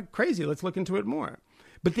 that's kind of crazy. Let's look into it more.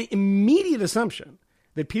 But the immediate assumption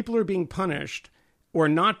that people are being punished or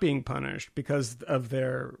not being punished because of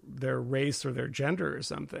their race or their gender or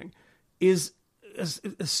something is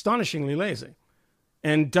astonishingly lazy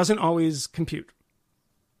and doesn't always compute.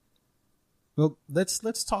 Well,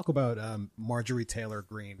 let's talk about Marjorie Taylor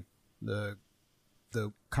Greene, the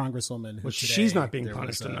congresswoman who she's not being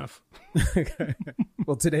punished enough.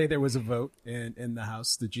 Well, today there was a vote in the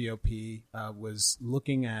House. The GOP was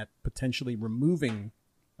looking at potentially removing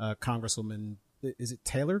Congresswoman, is it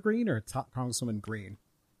Taylor Greene or Congresswoman Greene?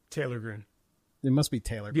 Taylor Greene. It must be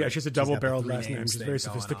Taylor Greene. Yeah, she's a double-barreled last name. She's very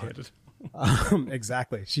sophisticated.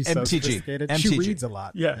 Exactly. She's MTG. so sophisticated. MTG. She reads a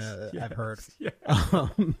lot. Yes, I've heard. Yeah.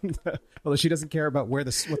 Although she doesn't care about what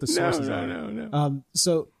the sources are. No.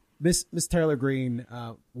 So Miss Taylor Greene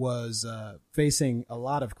was facing a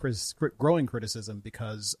lot of growing criticism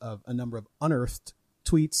because of a number of unearthed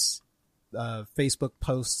tweets, Facebook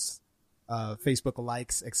posts, Facebook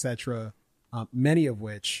likes, etc., many of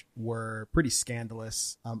which were pretty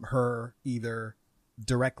scandalous. Her either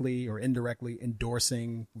directly or indirectly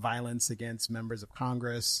endorsing violence against members of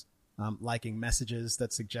Congress, liking messages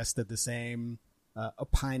that suggested the same,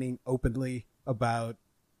 opining openly about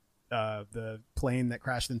the plane that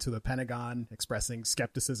crashed into the Pentagon, expressing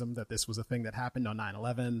skepticism that this was a thing that happened on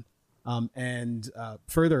 9/11, and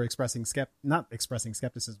further expressing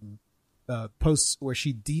skepticism. Posts where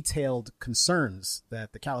she detailed concerns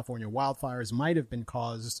that the California wildfires might have been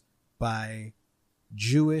caused by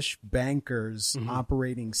Jewish bankers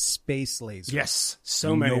operating space lasers. Yes,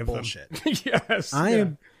 so many of bullshit. them. Yes, I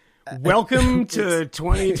am. Welcome to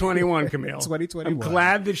 2021, Camille. 2021. I'm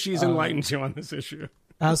glad that she's enlightened you on this issue.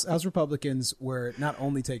 House Republicans were not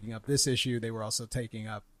only taking up this issue, they were also taking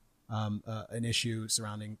up an issue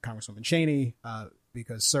surrounding Congresswoman Cheney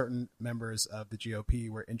because certain members of the GOP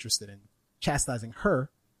were interested in chastising her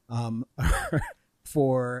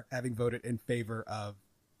for having voted in favor of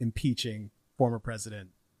impeaching former President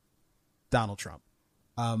Donald Trump.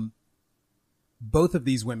 Both of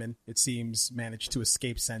these women, it seems, managed to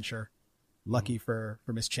escape censure. Lucky for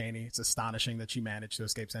Miss Cheney. It's astonishing that she managed to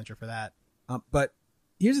escape censure for that. But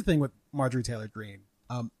here's the thing with Marjorie Taylor Greene.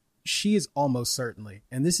 She is almost certainly,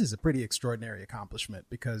 and this is a pretty extraordinary accomplishment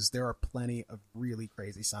because there are plenty of really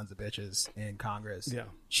crazy sons of bitches in Congress. Yeah.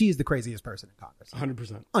 She is the craziest person in Congress.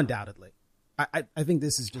 100%. Undoubtedly. I think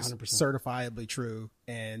this is just 100%. Certifiably true,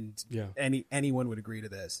 and Yeah. anyone would agree to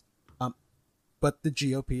this. But the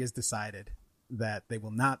GOP has decided that they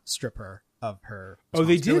will not strip her of her Oh,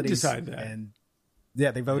 they did responsibilities, decide that. and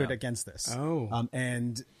yeah, they voted against this. Oh.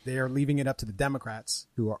 And they are leaving it up to the Democrats,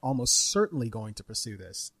 who are almost certainly going to pursue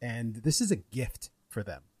this. And this is a gift for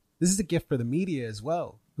them. This is a gift for the media as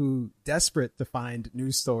well, who desperate to find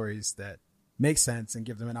news stories that make sense and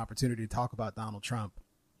give them an opportunity to talk about Donald Trump.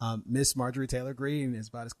 Miss Marjorie Taylor Greene is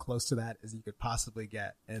about as close to that as you could possibly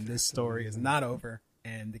get. And this story is not over.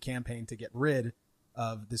 And the campaign to get rid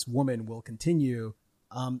of this woman will continue.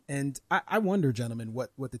 And I wonder, gentlemen, what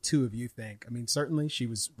the two of you think. I mean, certainly she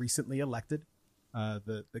was recently elected.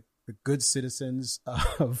 The good citizens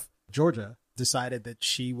of Georgia decided that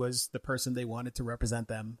she was the person they wanted to represent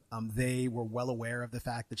them. They were well aware of the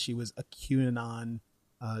fact that she was a QAnon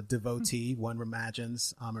devotee, one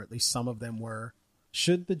imagines, or at least some of them were.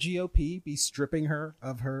 Should the GOP be stripping her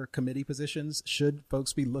of her committee positions? Should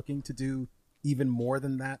folks be looking to do even more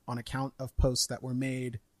than that on account of posts that were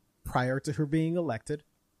made prior to her being elected,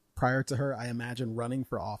 prior to her, I imagine, running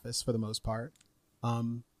for office for the most part?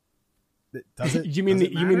 Does it? You mean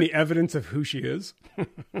the evidence of who she is?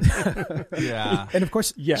 Yeah. And of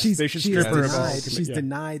course, yes, they should strip her of all. She's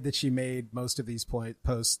denied that she made most of these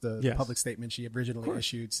posts. The public statement she originally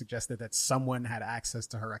issued suggested that someone had access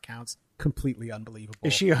to her accounts. Completely unbelievable.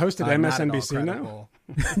 Is she a host at MSNBC now?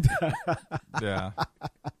 Yeah.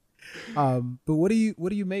 But what do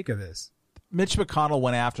you make of this? Mitch McConnell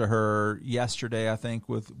went after her yesterday, I think,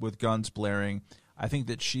 with guns blaring. I think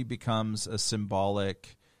that she becomes a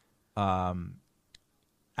symbolic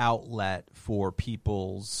outlet for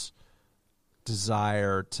people's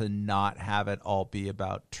desire to not have it all be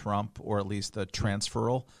about Trump, or at least the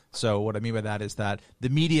transferal. So what I mean by that is that the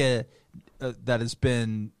media that has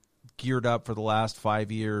been geared up for the last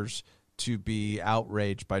 5 years to be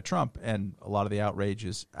outraged by Trump, and a lot of the outrage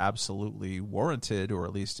is absolutely warranted, or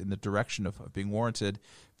at least in the direction of being warranted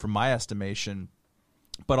from my estimation,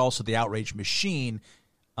 but also the outrage machine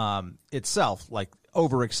itself like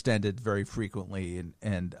overextended very frequently,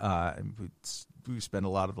 and we spend a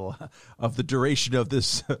lot of the duration of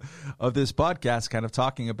this podcast kind of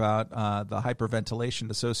talking about the hyperventilation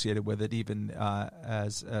associated with it, even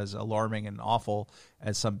as alarming and awful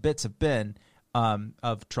as some bits have been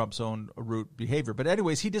of Trump's own root behavior. But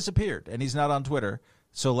anyways, he disappeared, and he's not on Twitter.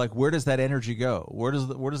 So like, where does that energy go? Where does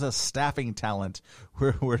the staffing talent?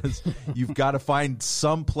 Where does you've got to find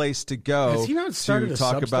some place to go? Has he not started to a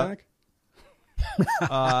talk Substack?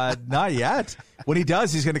 About? Not yet. When he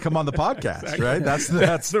does, he's going to come on the podcast, exactly. Right?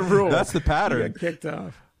 That's the rule. That's the pattern. He got kicked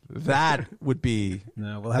off. That would be.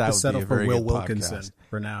 No, we'll have to settle for Will Wilkinson podcast.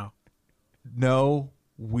 For now. No,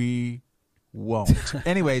 we won't.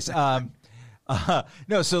 Anyways, no.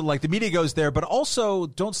 So like the media goes there, but also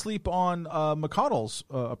don't sleep on McConnell's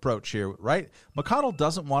approach here, right? McConnell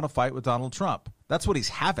doesn't want to fight with Donald Trump. That's what he's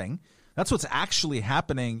having. That's what's actually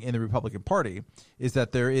happening in the Republican Party, is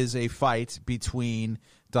that there is a fight between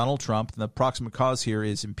Donald Trump, and the proximate cause here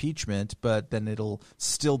is impeachment, but then it'll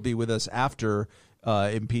still be with us after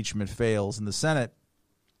impeachment fails in the Senate,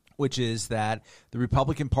 which is that the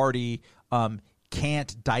Republican Party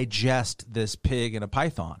can't digest this pig in a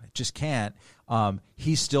python. It just can't.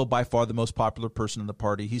 He's still by far the most popular person in the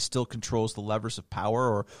party. He still controls the levers of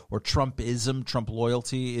power, or Trumpism. Trump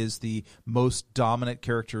loyalty is the most dominant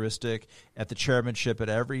characteristic at the chairmanship at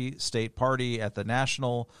every state party, at the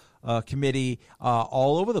national committee,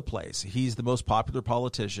 all over the place. He's the most popular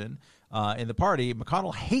politician in the party.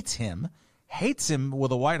 McConnell hates him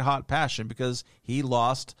with a white-hot passion because he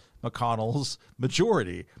lost McConnell's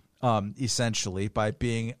majority, essentially, by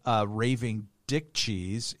being a raving dick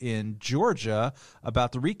cheese in Georgia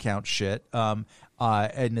about the recount shit in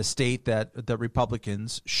a state that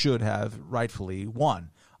Republicans should have rightfully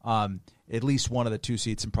won. At least one of the two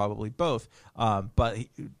seats and probably both. But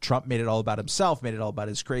Trump made it all about himself, made it all about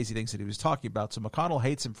his crazy things that he was talking about. So McConnell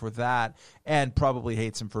hates him for that, and probably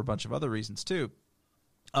hates him for a bunch of other reasons too.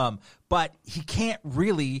 But he can't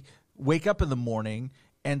really wake up in the morning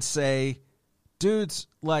and say, dudes,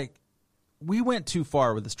 like, we went too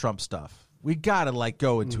far with this Trump stuff. We got to like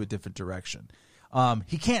go into a different direction.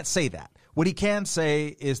 He can't say that. What he can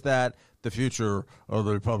say is that the future of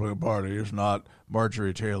the Republican Party is not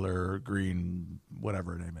Marjorie Taylor Greene,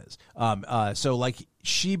 whatever her name is. So like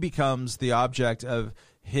she becomes the object of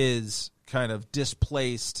his kind of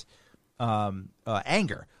displaced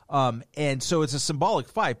anger. And so it's a symbolic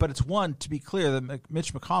fight, but it's one, to be clear, that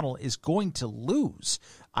Mitch McConnell is going to lose,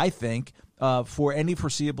 I think, for any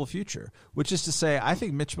foreseeable future, which is to say, I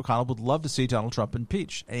think Mitch McConnell would love to see Donald Trump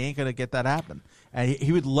impeached, and he ain't going to get that happen. And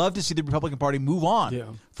he would love to see the Republican Party move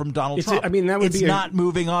on from Donald Trump. It's not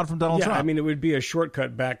moving on from Donald Trump. I mean, it would be a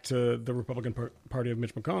shortcut back to the Republican Party of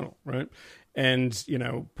Mitch McConnell, right? And,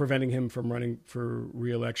 preventing him from running for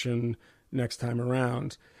re-election next time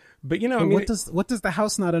around. But what does the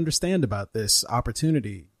House not understand about this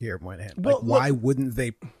opportunity here, Moynihan? Why wouldn't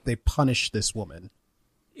they punish this woman?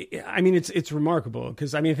 I mean, it's remarkable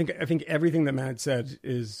because I think everything that Matt said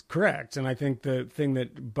is correct, and I think the thing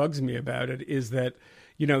that bugs me about it is that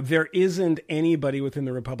there isn't anybody within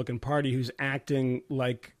the Republican Party who's acting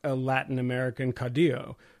like a Latin American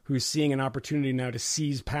caudillo, who's seeing an opportunity now to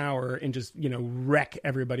seize power and just, wreck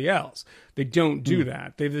everybody else. They don't do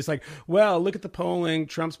that. They're just like, well, look at the polling.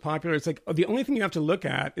 Trump's popular. It's like, the only thing you have to look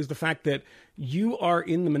at is the fact that you are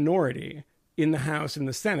in the minority in the House and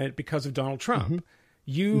the Senate because of Donald Trump. Mm-hmm.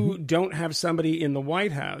 You don't have somebody in the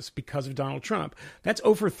White House because of Donald Trump. That's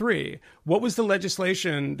 0 for 3. What was the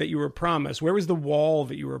legislation that you were promised? Where was the wall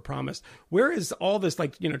that you were promised? Where is all this,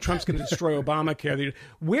 Trump's going to destroy Obamacare?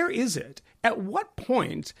 Where is it? At what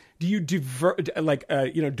point do you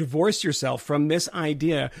divorce yourself from this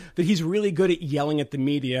idea that he's really good at yelling at the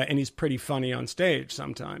media and he's pretty funny on stage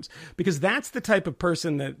sometimes? Because that's the type of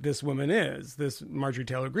person that this woman is, this Marjorie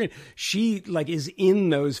Taylor Greene. She is in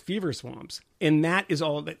those fever swamps. And that is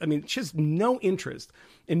all. She has no interest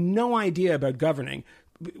and no idea about governing.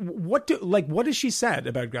 What has she said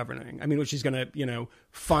about governing? I mean, what she's going to,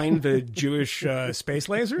 find the Jewish space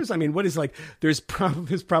lasers? I mean, what is there's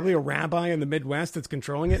probably a rabbi in the Midwest that's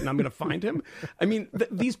controlling it, and I'm going to find him. I mean,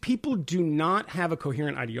 these people do not have a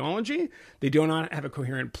coherent ideology. They do not have a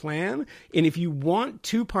coherent plan. And if you want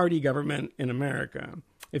two-party government in America,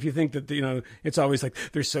 if you think that, it's always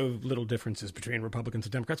there's so little differences between Republicans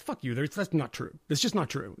and Democrats, fuck you. That's not true. That's just not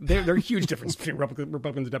true. There are huge differences between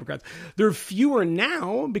Republicans and Democrats. There are fewer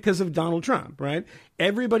now because of Donald Trump, right?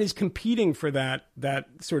 Everybody's competing for that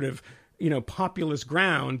sort of, populist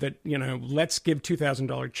ground that, let's give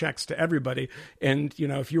 $2,000 checks to everybody. And,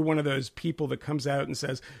 if you're one of those people that comes out and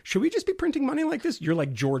says, should we just be printing money like this? You're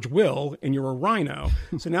like George Will and you're a rhino.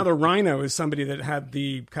 So now the rhino is somebody that had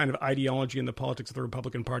the kind of ideology and the politics of the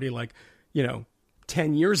Republican Party,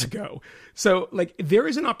 10 years ago. So there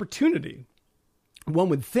is an opportunity, one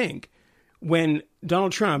would think, when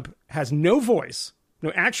Donald Trump has no voice,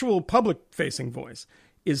 no actual public-facing voice,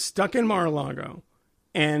 is stuck in Mar-a-Lago,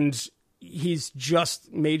 and he's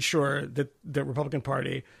just made sure that the Republican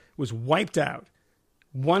Party was wiped out.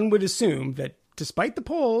 One would assume that despite the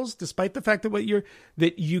polls, despite the fact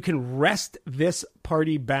that you can wrest this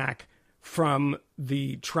party back from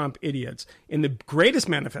the Trump idiots. And the greatest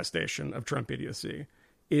manifestation of Trump idiocy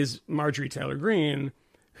is Marjorie Taylor Greene,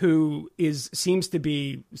 who seems to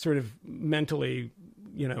be sort of mentally,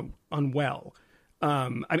 unwell.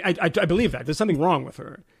 I believe that there's something wrong with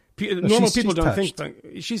her. Normal people don't think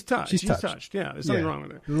she's touched. She's touched. Yeah, there's something wrong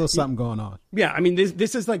with her. A little something going on. Yeah,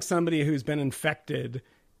 this is like somebody who's been infected.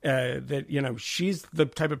 That she's the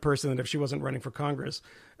type of person that if she wasn't running for Congress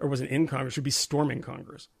or wasn't in Congress, she'd be storming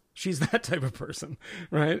Congress. She's that type of person,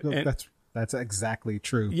 right? No, that's exactly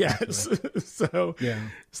true. Yes. So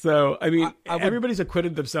everybody's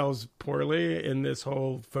acquitted themselves poorly in this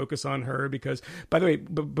whole focus on her because, by the way,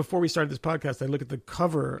 before we started this podcast, I looked at the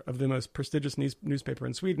cover of the most prestigious newspaper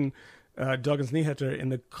in Sweden, Dagens Nyheter,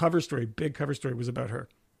 and the cover story, big cover story, was about her.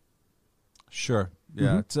 Sure.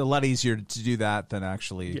 Yeah. It's a lot easier to do that than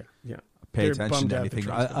actually pay attention to anything.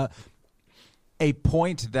 A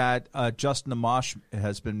point that Justin Amash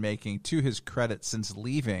has been making to his credit since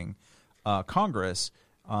leaving Congress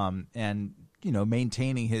and,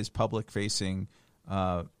 maintaining his public-facing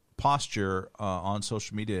posture on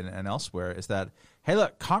social media and elsewhere is that, hey,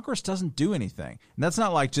 look, Congress doesn't do anything. And that's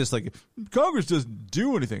not just Congress doesn't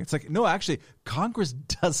do anything. It's no, actually, Congress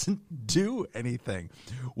doesn't do anything.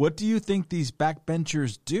 What do you think these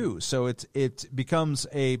backbenchers do? So it becomes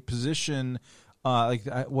a position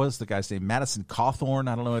what was the guy's name? Madison Cawthorn.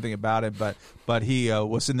 I don't know anything about it, but he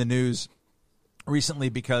was in the news recently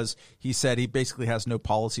because he said he basically has no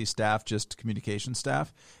policy staff, just communication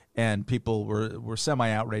staff. And people were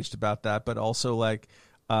semi-outraged about that, but also why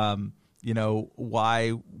not?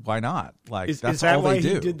 Is that's that all why they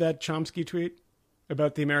do. He did that Chomsky tweet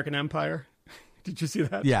about the American Empire? Did you see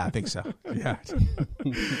that? Yeah, I think so. Yeah.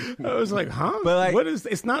 I was like, huh? But what is?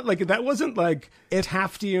 It's not that wasn't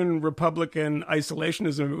Taftian Republican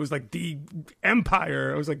isolationism. It was the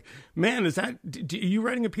empire. I was like, man, is that? Are you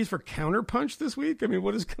writing a piece for Counterpunch this week?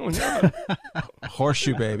 What is going on?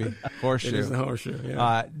 Horseshoe, baby. Horseshoe. It is the horseshoe.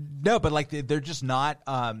 Yeah. No, but they're just not.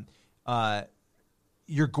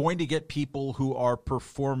 You're going to get people who are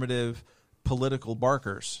performative political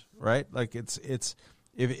barkers, right?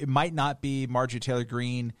 It might not be Marjorie Taylor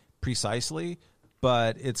Greene precisely,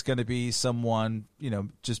 but it's going to be someone,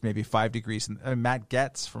 just maybe 5 degrees. Matt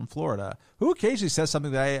Gaetz from Florida, who occasionally says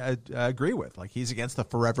something that I agree with. He's against the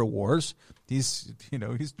forever wars. He's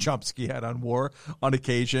Chomsky out on war on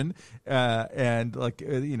occasion. And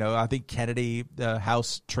I think Kennedy, the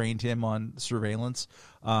House trained him on surveillance,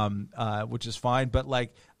 which is fine. But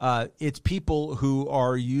it's people who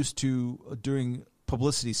are used to doing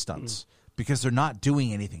publicity stunts. Because they're not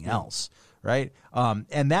doing anything else, right?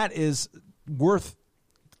 And that is worth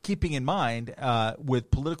keeping in mind with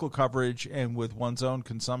political coverage and with one's own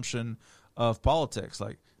consumption of politics.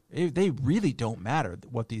 They really don't matter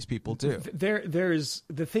what these people do. There's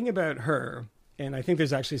the thing about her, and I think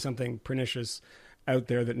there's actually something pernicious out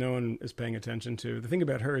there that no one is paying attention to. The thing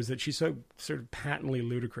about her is that she's so sort of patently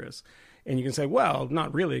ludicrous. And you can say, well,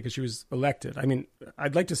 not really, because she was elected.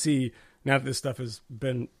 I'd like to see, now that this stuff has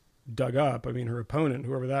been dug up, her opponent,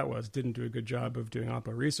 whoever that was, didn't do a good job of doing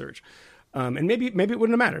oppo research, and maybe it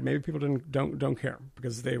wouldn't have mattered. Maybe people don't care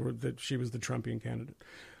because she was the Trumpian candidate.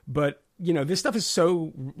 But this stuff is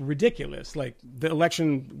so ridiculous. The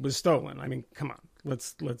election was stolen. Come on,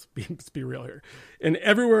 let's be real here. And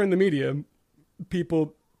everywhere in the media,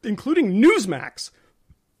 people, including Newsmax,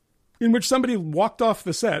 in which somebody walked off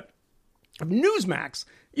the set of Newsmax.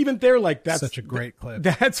 Even they're that's such a great clip.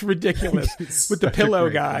 That's ridiculous. With the pillow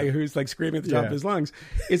guy clip. Who's screaming at the top of his lungs.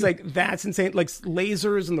 It's that's insane.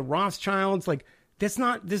 Lasers and the Rothschilds. That's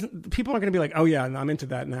not this. People aren't going to be like, oh yeah, I'm into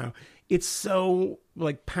that now. It's so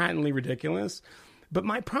patently ridiculous. But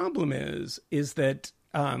my problem is that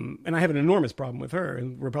and I have an enormous problem with her,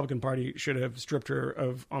 and the Republican Party should have stripped her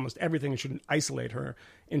of almost everything and should isolate her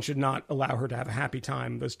and should not allow her to have a happy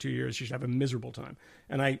time those 2 years. She should have a miserable time.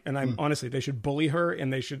 And I'm honestly, they should bully her,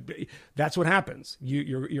 and that's what happens.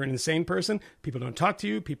 You're an insane person. People don't talk to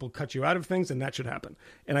you. People cut you out of things, and that should happen.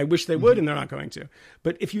 And I wish they would, and they're not going to.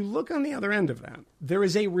 But if you look on the other end of that, there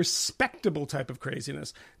is a respectable type of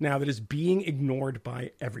craziness now that is being ignored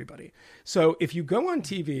by everybody. So if you go on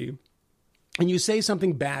TV and you say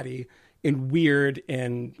something batty and weird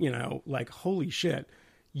and, like, holy shit,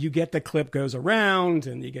 you get the clip goes around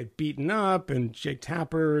and you get beaten up and Jake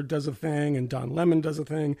Tapper does a thing and Don Lemon does a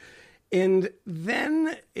thing. And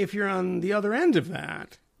then if you're on the other end of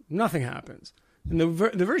that, nothing happens. And the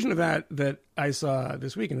version of that I saw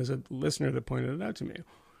this week, and there's a listener that pointed it out to me,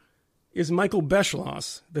 is Michael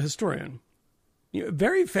Beschloss, the historian.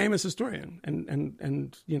 Very famous historian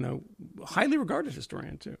and highly regarded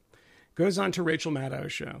historian too. Goes on to Rachel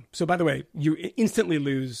Maddow's show. So, by the way, you instantly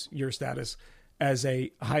lose your status as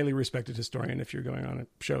a highly respected historian if you're going on a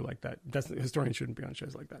show like that. Historians shouldn't be on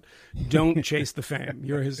shows like that. Don't chase the fame.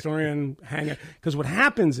 You're a historian, hang it. Because what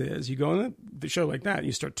happens is you go on the show like that and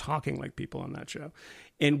you start talking like people on that show.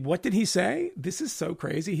 And what did he say? This is so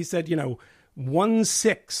crazy. He said,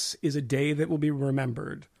 1/6 is a day that will be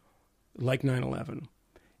remembered like 9/11.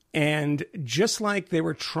 And just like they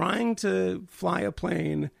were trying to fly a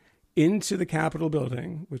plane into the Capitol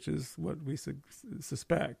building, which is what we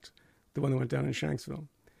suspect, the one that went down in Shanksville,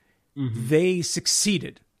 they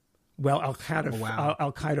succeeded. Well,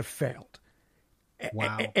 Al-Qaeda failed.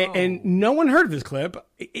 Wow. And no one heard of this clip.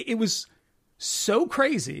 It was so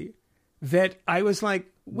crazy that I was like,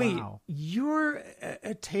 wait, you're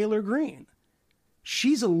a Taylor Greene.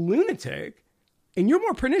 She's a lunatic, and you're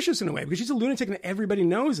more pernicious in a way because she's a lunatic and everybody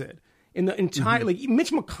knows it. In the entire, like,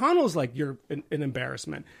 Mitch McConnell's like, you're an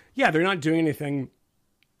embarrassment. Yeah, they're not doing anything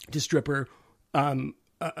to strip her, of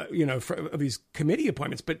these committee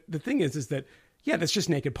appointments. But the thing is that, yeah, that's just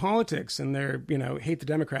naked politics, and they're, hate the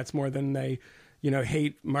Democrats more than they,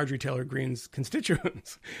 hate Marjorie Taylor Greene's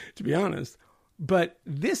constituents, to be honest. But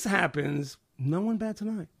this happens, no one bats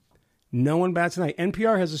an eye. No one bats an eye.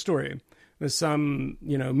 NPR has a story. There's some,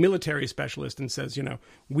 military specialist and says,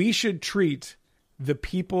 we should treat the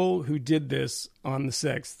people who did this on the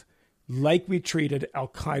 6th like we treated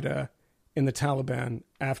Al-Qaeda and the Taliban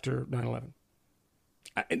after 9/11.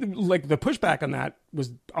 Like, the pushback on that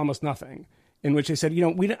was almost nothing, in which they said, I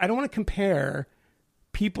don't want to compare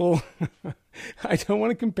people. I don't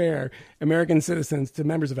want to compare American citizens to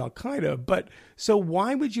members of Al-Qaeda. But so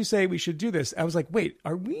why would you say we should do this? I was like, wait,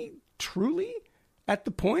 are we truly at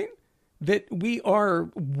the point that we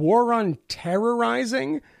are war on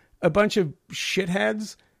terrorizing a bunch of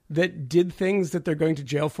shitheads that did things that they're going to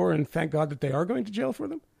jail for, and thank God that they are going to jail for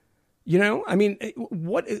them? I mean,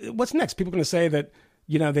 what's next? People are going to say that,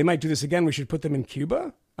 they might do this again. We should put them in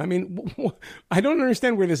Cuba. I mean, I don't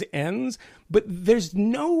understand where this ends, but there's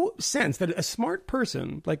no sense that a smart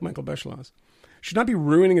person like Michael Beschloss should not be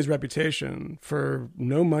ruining his reputation for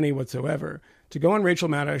no money whatsoever to go on Rachel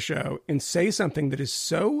Maddow's show and say something that is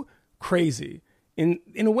so crazy, in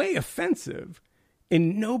a way offensive,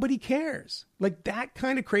 and nobody cares. Like, that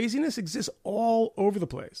kind of craziness exists all over the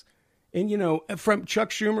place. And, from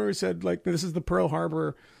Chuck Schumer, who said, like, this is the Pearl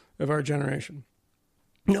Harbor of our generation.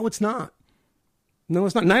 No, it's not. No,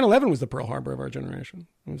 it's not. 9/11 was the Pearl Harbor of our generation.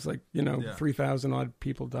 It was like, 3,000 odd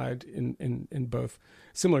people died in both,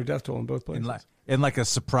 similar death toll in both places. In like a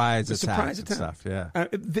surprise attack and stuff. Yeah.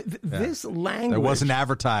 This language. It wasn't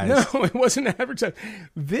advertised. No, it wasn't advertised.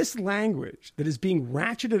 This language that is being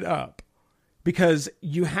ratcheted up because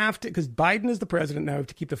because Biden is the president now,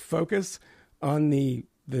 to keep the focus on the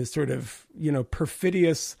sort of,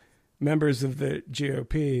 perfidious members of the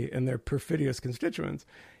GOP and their perfidious constituents,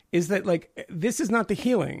 is that, like, this is not the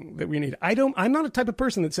healing that we need. I'm not a type of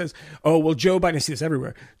person that says, oh, well, Joe Biden, I see this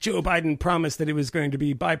everywhere. Joe Biden promised that it was going to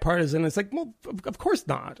be bipartisan. It's like, well, of course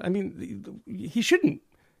not. I mean, he shouldn't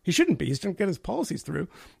be. He's trying to get his policies through.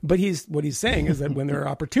 But what he's saying is that when there are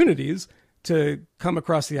opportunities to come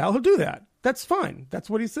across the aisle, he'll do that. That's fine. That's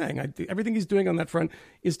what he's saying. Everything he's doing on that front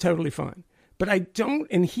is totally fine. But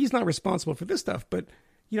and he's not responsible for this stuff. But,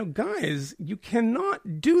 guys, you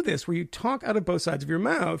cannot do this where you talk out of both sides of your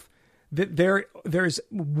mouth that there's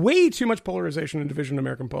way too much polarization and division in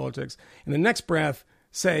American politics. In the next breath,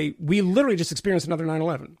 say, we literally just experienced another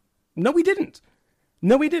 9/11. No, we didn't.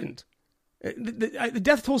 The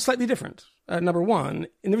death toll is slightly different, number one.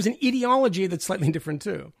 And there was an ideology that's slightly different,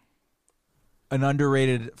 too. An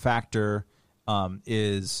underrated factor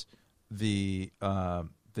is the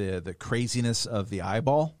craziness of the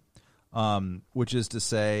eyeball, which is to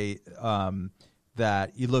say,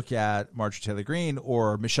 that you look at Marjorie Taylor Greene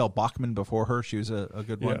or Michelle Bachmann before her. She was a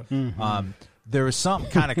good one. Yeah. Mm-hmm. There was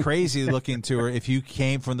something kind of crazy looking to her if you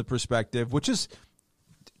came from the perspective, which is,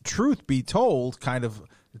 truth be told, kind of,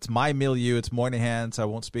 it's my milieu, it's Moynihan's. I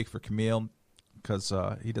won't speak for Camille because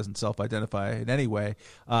he doesn't self-identify in any way.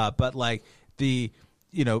 But like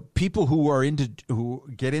people who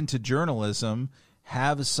get into journalism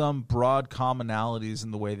have some broad commonalities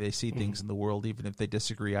in the way they see things in the world, even if they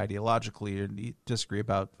disagree ideologically or disagree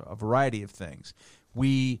about a variety of things.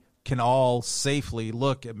 We can all safely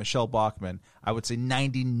look at Michelle Bachmann. I would say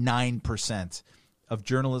 99% of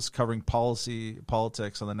journalists covering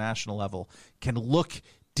politics on the national level can look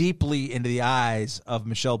deeply into the eyes of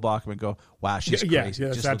Michelle Bachmann and go, wow, she's crazy.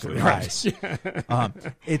 Yeah, just that's look at her eyes.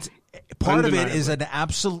 It's part of it is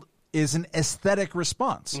an aesthetic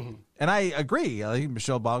response. Mm-hmm. And I agree. I think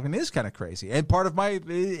Michelle Bachmann is kind of crazy. And part of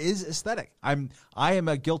is aesthetic. I am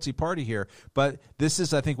a guilty party here. But this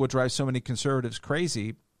is, I think, what drives so many conservatives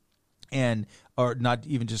crazy. Or not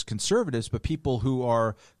even just conservatives, but people who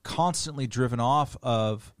are constantly driven off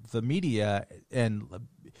of the media and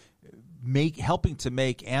helping to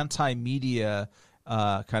make anti-media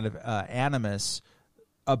animus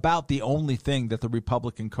about the only thing that the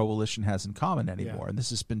Republican coalition has in common anymore. Yeah. And this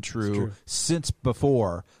has been true since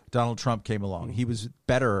before Donald Trump came along. Mm-hmm. He was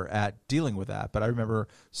better at dealing with that. But I remember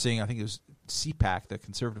seeing, I think it was CPAC, the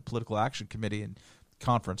Conservative Political Action Committee, and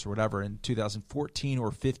conference or whatever in 2014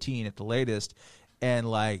 or 15 at the latest, and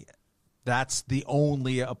like that's the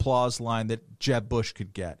only applause line that Jeb Bush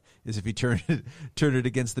could get is if he turned it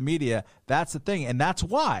against the media. That's the thing, and that's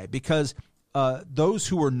why, because those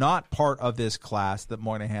who are not part of this class that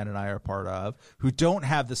Moynihan and I are part of, who don't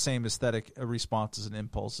have the same aesthetic responses and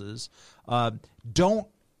impulses, don't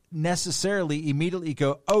necessarily immediately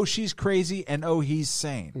go, oh, she's crazy, and oh, he's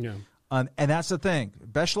sane. Yeah. And that's the thing.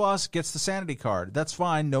 Beschloss gets the sanity card. That's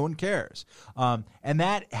fine. No one cares. And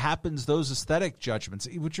that happens, those aesthetic judgments,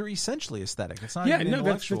 which are essentially aesthetic. It's not even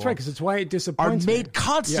intellectual. That's right, because it's why it disappoints me. Are made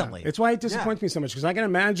constantly. Yeah, it's why it disappoints me so much, because I can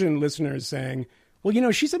imagine listeners saying,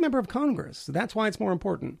 well, she's a member of Congress, so that's why it's more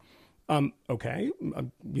important. Okay,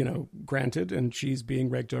 granted, and she's being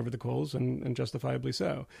raked over the coals, and justifiably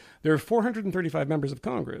so. There are 435 members of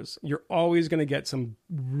Congress. You're always going to get some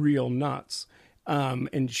real nuts.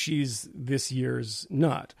 And she's this year's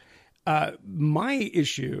nut. My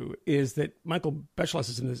issue is that Michael Beschloss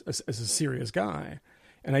is a serious guy.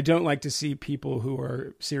 And I don't like to see people who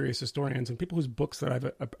are serious historians and people whose books that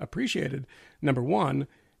I've appreciated, number one,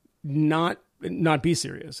 not be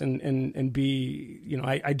serious and be,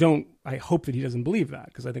 I hope that he doesn't believe that,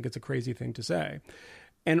 because I think it's a crazy thing to say.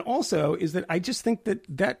 And also is that I just think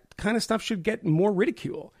that kind of stuff should get more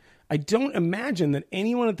ridicule. I don't imagine that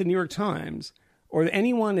anyone at the New York Times or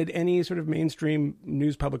anyone at any sort of mainstream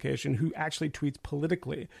news publication who actually tweets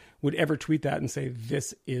politically would ever tweet that and say,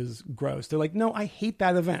 this is gross. They're like, no, I hate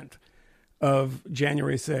that event of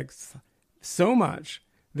January 6th so much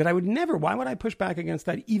that I would never, why would I push back against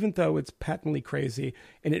that, even though it's patently crazy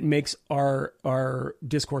and it makes our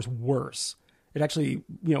discourse worse? It actually,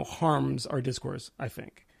 harms our discourse, I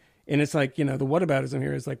think. And it's like, the whataboutism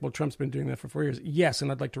here is like, well, Trump's been doing that for 4 years. Yes,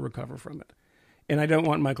 and I'd like to recover from it. And I don't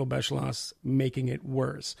want Michael Beschloss making it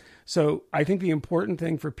worse. So I think the important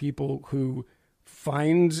thing for people who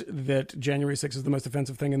find that January 6th is the most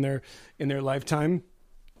offensive thing in their lifetime,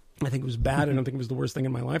 I think it was bad. I don't think it was the worst thing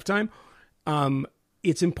in my lifetime.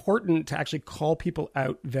 It's important to actually call people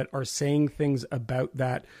out that are saying things about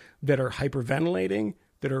that are hyperventilating,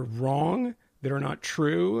 that are wrong, that are not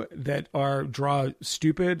true, that draw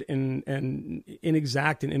stupid and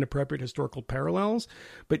inexact and inappropriate historical parallels.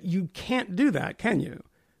 But you can't do that, can you?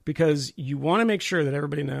 Because you want to make sure that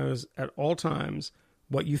everybody knows at all times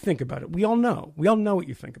what you think about it. We all know what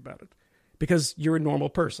you think about it, because you're a normal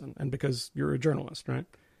person and because you're a journalist, right?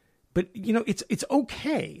 But, it's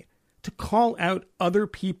okay to call out other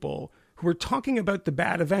people who are talking about the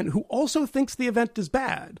bad event, who also thinks the event is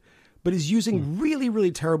bad, but is using really,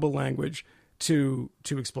 really terrible language to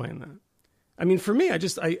explain that. I mean, for me,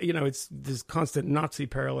 it's this constant Nazi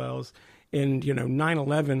parallels and,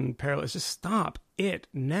 9/11 parallels. Just stop it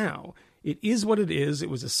now. It is what it is.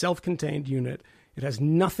 It was a self-contained unit. It has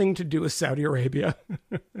nothing to do with Saudi Arabia.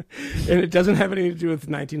 And it doesn't have anything to do with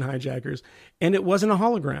 19 hijackers. And it wasn't a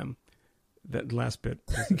hologram. That last bit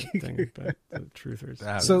was the thing about the truthers.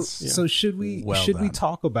 So should we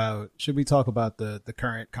talk about the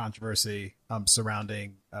current controversy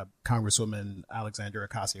surrounding Congresswoman Alexandria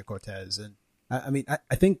Ocasio-Cortez? And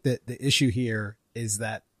I think that the issue here is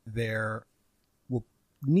that there will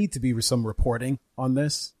need to be some reporting on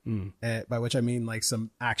this, by which I mean like some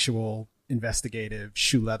actual investigative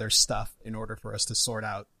shoe leather stuff in order for us to sort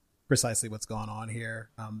out precisely what's going on here.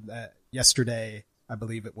 Yesterday, I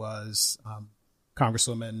believe it was,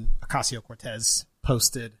 Congresswoman Ocasio-Cortez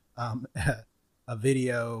posted a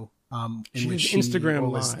video in which she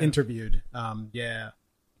was interviewed.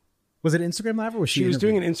 Was it Instagram Live or was she? She was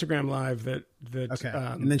doing an Instagram Live that okay,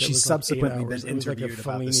 and then she subsequently been interviewed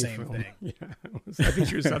about the same thing. Yeah, I think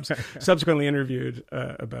she was subsequently interviewed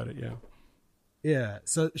about it. Yeah, yeah.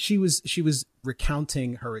 So she was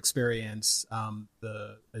recounting her experience,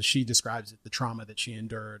 as she describes it, the trauma that she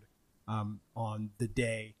endured on the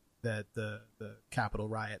day that the Capitol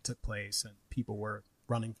riot took place and people were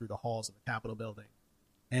running through the halls of the Capitol building,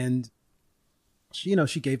 and she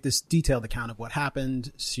gave this detailed account of what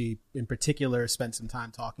happened. She, in particular, spent some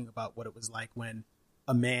time talking about what it was like when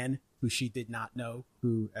a man who she did not know,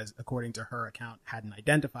 who, as according to her account, hadn't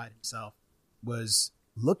identified himself, was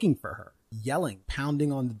looking for her, yelling,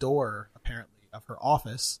 pounding on the door, apparently, of her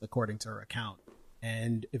office, according to her account,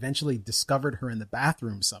 and eventually discovered her in the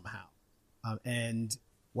bathroom somehow. And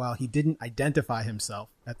while he didn't identify himself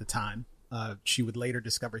at the time, she would later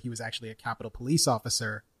discover he was actually a Capitol Police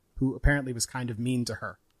officer who apparently was kind of mean to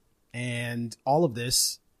her. And all of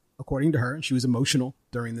this, according to her, and she was emotional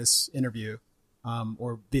during this interview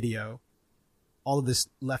or video, all of this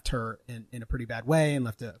left her in a pretty bad way and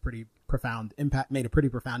left a pretty profound impact, made a pretty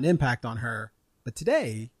profound impact on her. But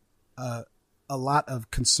today, a lot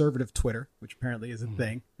of conservative Twitter, which apparently is a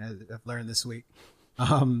thing, as I've learned this week,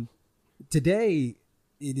 today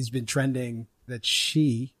it has been trending that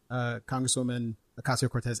she, Congresswoman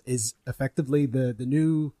Ocasio-Cortez, is effectively the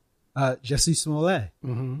new Jussie Smollett,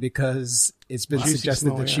 because it's been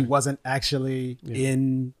suggested that she wasn't actually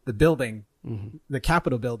in the building, the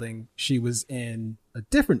Capitol building. She was in a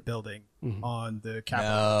different building on the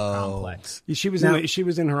Capitol complex. She was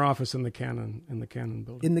in her office in the Cannon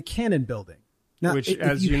building. In the Cannon building. Now, which,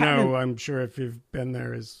 as you know, I'm sure if you've been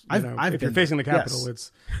there, if you're facing the Capitol,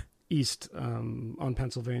 it's east on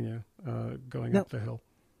Pennsylvania, going up the hill.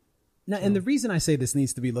 Now, and the reason I say this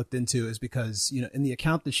needs to be looked into is because, in the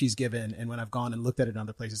account that she's given, and when I've gone and looked at it in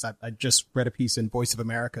other places, I just read a piece in Voice of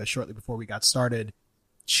America shortly before we got started.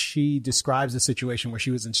 She describes a situation where she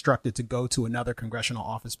was instructed to go to another congressional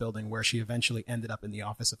office building, where she eventually ended up in the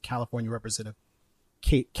office of California Representative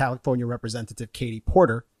Katie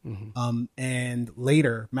Porter, and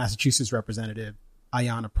later Massachusetts Representative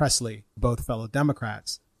Ayanna Pressley, both fellow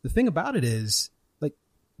Democrats. The thing about it is,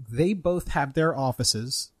 they both have their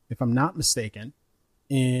offices, if I'm not mistaken,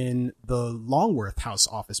 in the Longworth House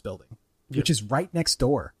office building, which is right next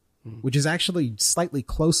door, which is actually slightly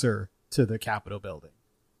closer to the Capitol building,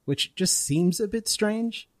 which just seems a bit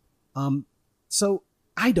strange. So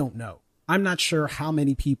I don't know. I'm not sure how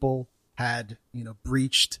many people had,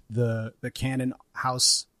 breached the Cannon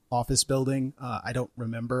House office building. I don't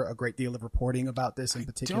remember a great deal of reporting about this in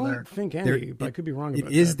particular. I don't think any, but I could be wrong about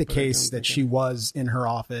that. It is the case that she was in her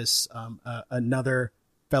office. Another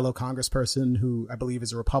fellow congressperson who I believe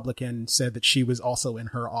is a Republican said that she was also in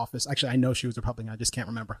her office. Actually, I know she was Republican. I just can't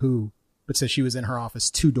remember who, but said she was in her office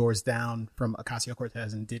 2 doors down from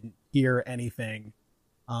Ocasio-Cortez and didn't hear anything.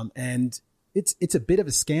 And it's a bit of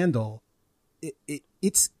a scandal.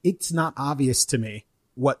 It's not obvious to me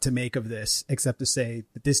what to make of this, except to say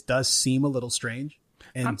that this does seem a little strange,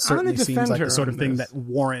 and certainly seems like the sort of thing that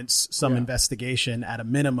warrants some investigation at a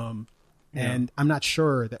minimum. And I'm not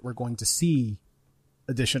sure that we're going to see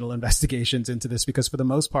additional investigations into this, because for the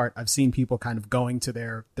most part, I've seen people kind of going to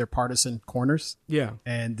their partisan corners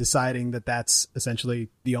and deciding that that's essentially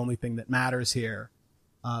the only thing that matters here.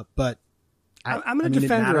 But I'm going to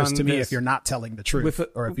defend her on to me this if you're not telling the truth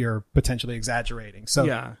or if you're potentially exaggerating.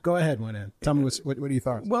 So go ahead, Winan. Tell me what do you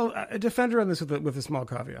thought? Well, a defender on this with a small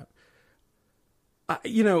caveat.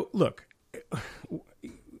 Look,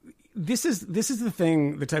 this is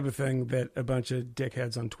the type of thing that a bunch of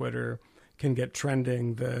dickheads on Twitter can get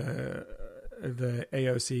trending, the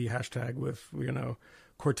AOC hashtag with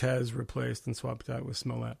Cortez replaced and swapped out with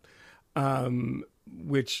Smollett.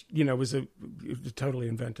 Which, was a totally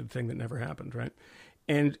invented thing that never happened, right?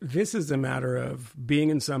 And this is a matter of being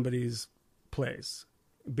in somebody's place,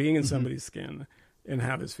 being in somebody's skin, and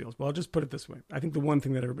how this feels. Well, I'll just put it this way. I think the one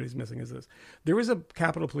thing that everybody's missing is this. There was a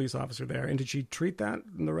Capitol Police officer there, and did she treat that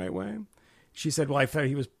in the right way? She said, well, I thought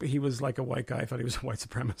he was like a white guy. I thought he was a white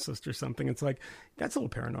supremacist or something. It's like, that's a little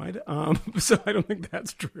paranoid. So I don't think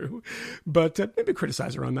that's true. But maybe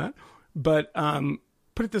criticize her on that. But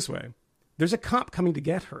put it this way. There's a cop coming to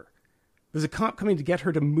get her. There's a cop coming to get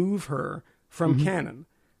her to move her from Cannon.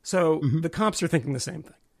 So the cops are thinking the same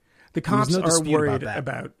thing. The cops are worried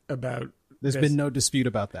about There's been no dispute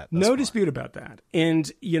about that. No dispute about that.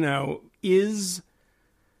 And,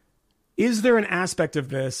 is there an aspect of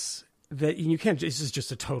this that you can't, this is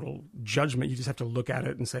just a total judgment. You just have to look at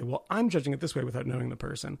it and say, well, I'm judging it this way without knowing the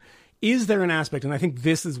person. Is there an aspect, and I think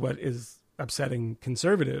this is what is upsetting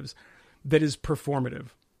conservatives, that is performative,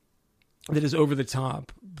 that is over the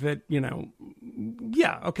top, that,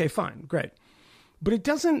 yeah, okay, fine, great. But it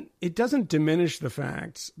doesn't diminish the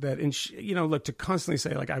fact that, look, to constantly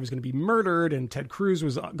say, like, I was going to be murdered and Ted Cruz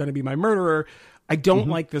was going to be my murderer. I don't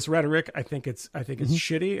like this rhetoric. I think it's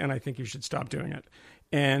shitty, and I think you should stop doing it.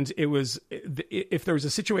 And if there was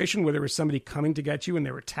a situation where there was somebody coming to get you and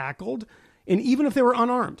they were tackled, and even if they were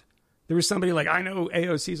unarmed, there was somebody like, I know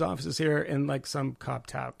AOC's office is here, and like some cop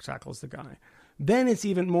tackles the guy, then it's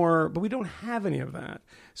even more, but we don't have any of that.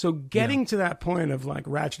 So getting to that point of like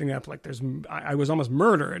ratcheting up, like I was almost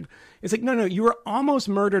murdered. It's like, no, you were almost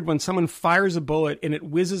murdered when someone fires a bullet and it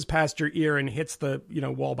whizzes past your ear and hits the,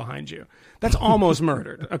 wall behind you. That's almost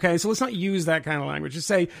murdered. Okay. So let's not use that kind of language. Just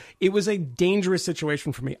say it was a dangerous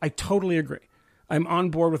situation for me. I totally agree. I'm on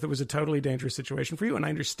board with it was a totally dangerous situation for you. And I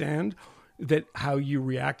understand that how you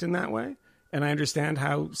react in that way. And I understand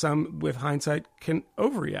how some with hindsight can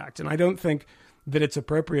overreact. And I don't think that it's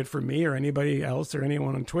appropriate for me or anybody else or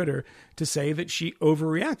anyone on Twitter to say that she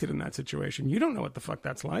overreacted in that situation. You don't know what the fuck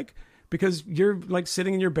that's like, because you're like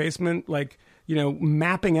sitting in your basement, like,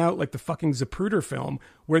 mapping out like the fucking Zapruder film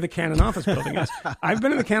where the Cannon office building is. I've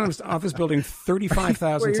been in the Cannon office building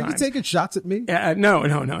 35,000 times. Are you taking shots at me? No.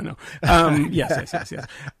 Yes.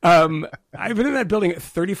 I've been in that building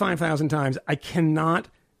 35,000 times. I cannot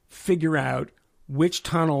figure out which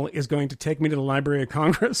tunnel is going to take me to the Library of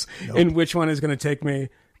Congress and which one is going to take me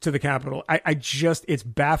to the Capitol. It's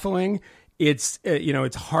baffling. It's,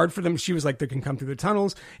 it's hard for them. She was like, they can come through the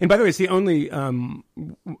tunnels. And by the way, it's the only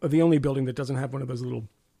building that doesn't have one of those little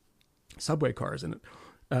subway cars in it.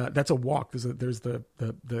 That's a walk. There's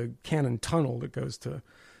the Cannon tunnel that goes to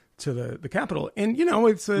the Capitol. And,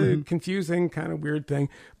 it's a confusing kind of weird thing,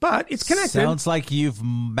 but it's connected. Sounds like you've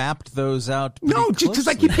mapped those out. No, just because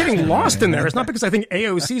I keep getting lost in there. It's not because I think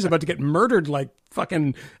AOC is about to get murdered like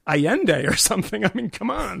fucking Allende or something. I mean,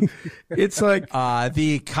 come on. It's like...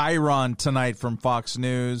 the Chiron tonight from Fox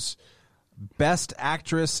News. Best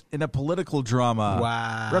actress in a political drama.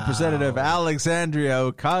 Wow. Representative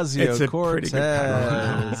Alexandria Ocasio-Cortez.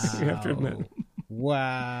 You have to admit.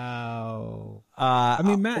 Wow.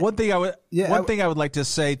 Matt, one thing I would like to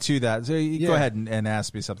say to that. So go ahead and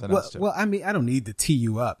ask me something else too. Well, I don't need to tee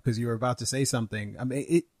you up because you were about to say something.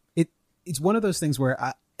 It's one of those things where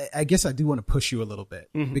I guess I do want to push you a little bit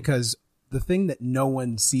because the thing that no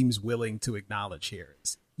one seems willing to acknowledge here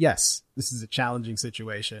is, yes, this is a challenging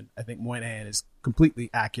situation. I think Moynihan is completely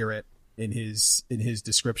accurate in his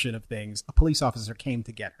description of things. A police officer came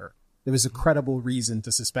to get her. There was a credible reason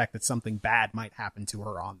to suspect that something bad might happen to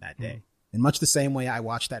her on that day. In much the same way I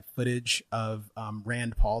watched that footage of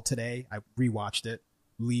Rand Paul today, I rewatched it,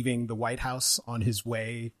 leaving the White House on his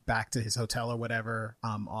way back to his hotel or whatever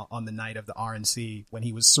on the night of the RNC when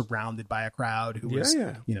he was surrounded by a crowd who was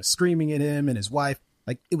screaming at him and his wife.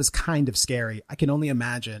 Like, it was kind of scary. I can only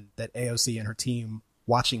imagine that AOC and her team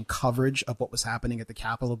watching coverage of what was happening at the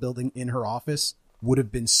Capitol building in her office would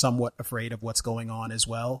have been somewhat afraid of what's going on as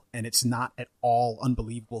well. And it's not at all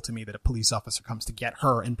unbelievable to me that a police officer comes to get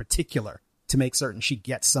her in particular to make certain she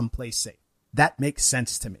gets someplace safe. That makes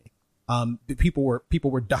sense to me. People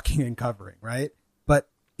were ducking and covering, right? But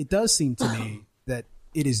it does seem to me that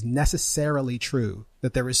it is necessarily true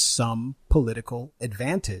that there is some political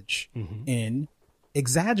advantage in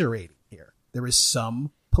exaggerating here. There is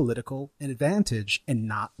some political advantage in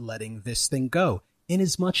not letting this thing go. In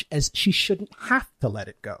as much as she shouldn't have to let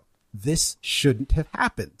it go. This shouldn't have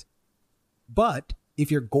happened. But if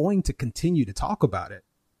you're going to continue to talk about it,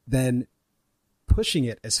 then pushing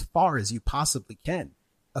it as far as you possibly can,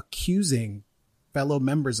 accusing fellow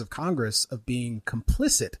members of Congress of being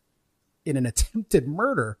complicit in an attempted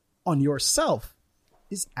murder on yourself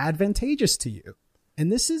is advantageous to you.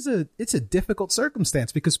 And it's a difficult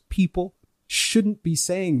circumstance because people shouldn't be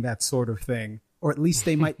saying that sort of thing. Or at least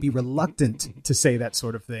they might be reluctant to say that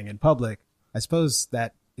sort of thing in public. I suppose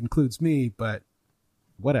that includes me, but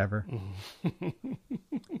whatever.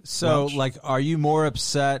 So, are you more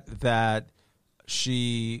upset that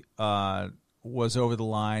she was over the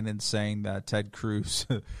line and saying that Ted Cruz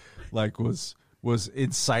was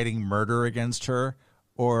inciting murder against her?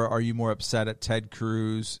 Or are you more upset at Ted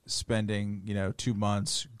Cruz spending, 2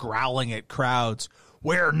 months growling at crowds?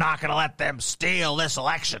 We're not going to let them steal this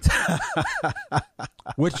election.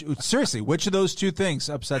 Which of those two things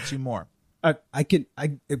upsets you more? I'm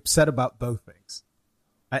upset about both things.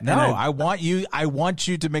 I want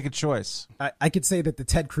you to make a choice. I could say that the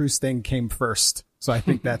Ted Cruz thing came first, so I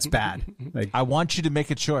think that's bad. Like, I want you to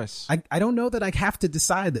make a choice. I don't know that I have to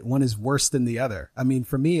decide that one is worse than the other. I mean,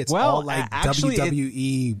 for me, it's all like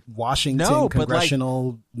WWE Washington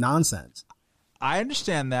congressional nonsense. I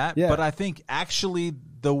understand that, but I think actually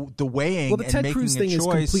the weighing the Ted Cruz thing is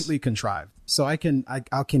completely contrived. So I can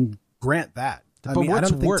grant that. I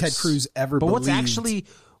don't think Ted Cruz ever believed. What's actually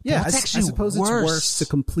I suppose it's worse to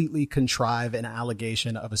completely contrive an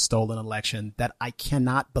allegation of a stolen election that I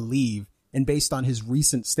cannot believe. And based on his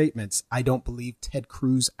recent statements, I don't believe Ted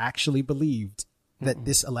Cruz actually believed that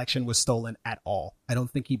this election was stolen at all. I don't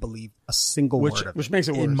think he believed a single word of it. Which makes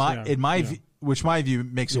it worse. Which my view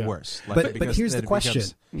makes it worse. But here's the question.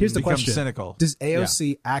 Here's the question. Cynical. Does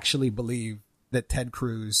AOC actually believe that Ted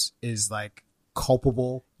Cruz is like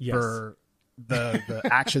culpable for the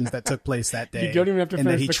actions that took place that day? You don't even have to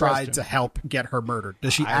finish and that he the tried question. to help get her murdered?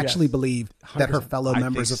 Does she actually believe that her fellow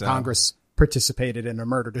members of Congress participated in her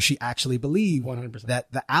murder? Does she actually believe 100%.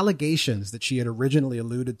 that the allegations that she had originally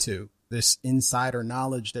alluded to, this insider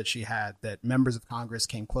knowledge that she had that members of Congress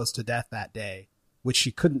came close to death that day, which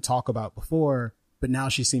she couldn't talk about before, but now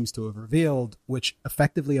she seems to have revealed, which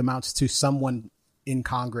effectively amounts to someone in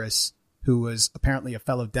Congress who was apparently a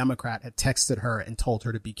fellow Democrat had texted her and told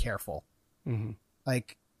her to be careful. Mm-hmm.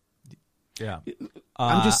 Like,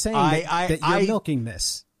 I'm just saying that you're milking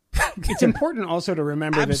this. It's important also to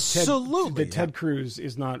remember that Ted Cruz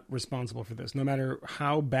is not responsible for this. No matter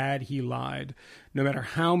how bad he lied, no matter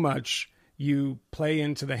how much you play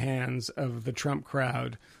into the hands of the Trump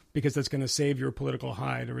crowd, because that's going to save your political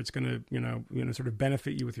hide, or it's going to sort of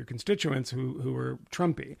benefit you with your constituents who are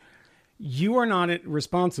Trumpy. You are not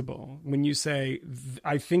responsible when you say,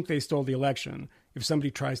 I think they stole the election, if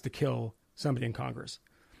somebody tries to kill somebody in Congress.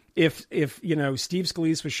 If Steve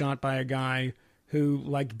Scalise was shot by a guy who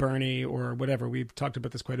liked Bernie or whatever, we've talked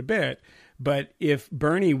about this quite a bit, but if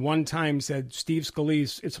Bernie one time said Steve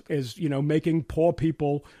Scalise is making poor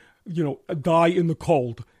people, die in the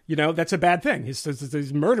cold, that's a bad thing.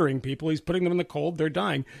 He's murdering people. He's putting them in the cold. They're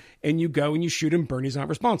dying. And you go and you shoot him. Bernie's not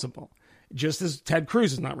responsible. Just as Ted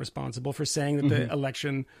Cruz is not responsible for saying that the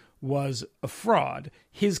election was a fraud.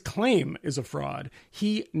 His claim is a fraud.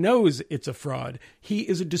 He knows it's a fraud. He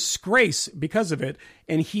is a disgrace because of it,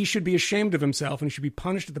 and he should be ashamed of himself, and he should be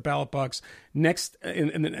punished at the ballot box next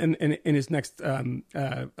in his next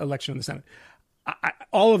election in the Senate.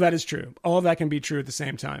 All of that is true. All of that can be true at the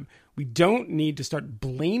same time. We don't need to start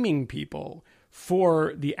blaming people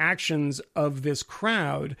for the actions of this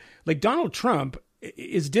crowd. Like, Donald Trump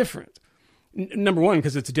is different. Number one,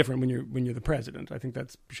 because it's different when you're the president. I think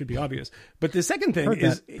that should be obvious. But the second thing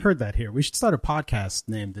heard that here. We should start a podcast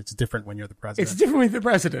named "It's Different When You're the President." It's different when you're the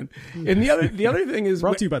president. And the other thing is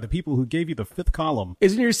brought to you by the people who gave you the fifth column.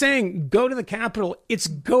 Is when you're saying go to the Capitol, it's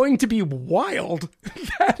going to be wild.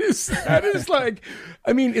 That is like,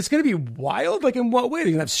 I mean, it's going to be wild. Like, in what way? They're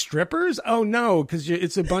going to have strippers? Oh no, because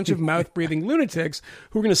it's a bunch of mouth breathing lunatics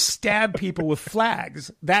who are going to stab people with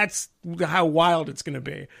flags. That's how wild it's going to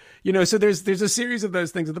be. So there's a series of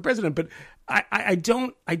those things with the president, but I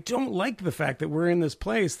don't like the fact that we're in this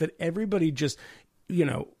place that everybody just,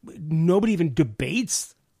 nobody even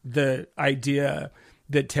debates the idea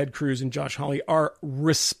that Ted Cruz and Josh Hawley are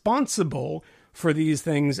responsible for these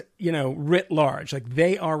things, writ large. Like,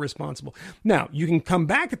 they are responsible. Now, you can come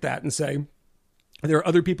back at that and say there are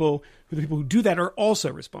other people, the people who do that are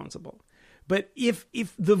also responsible. But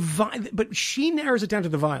but she narrows it down to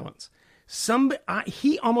the violence.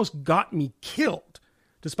 He almost got me killed,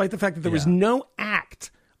 despite the fact that there was no act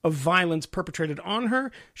of violence perpetrated on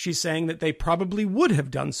her. She's saying that they probably would have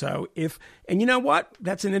done so if, and you know what?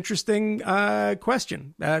 That's an interesting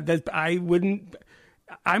question.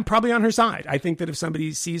 I'm probably on her side. I think that if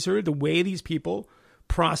somebody sees her, the way these people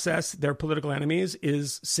process their political enemies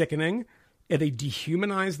is sickening. They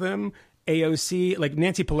dehumanize them. AOC, like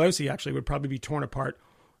Nancy Pelosi, actually would probably be torn apart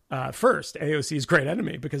first, AOC's great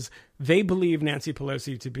enemy, because they believe Nancy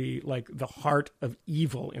Pelosi to be like the heart of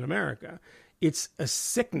evil in America. It's a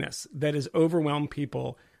sickness that has overwhelmed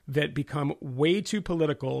people that become way too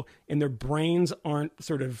political, and their brains aren't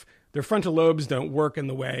their frontal lobes don't work in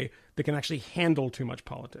the way that can actually handle too much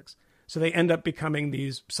politics. So they end up becoming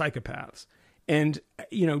these psychopaths. And,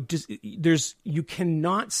 you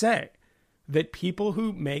cannot say that people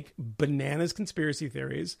who make bananas conspiracy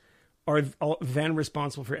theories are then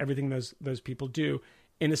responsible for everything those people do,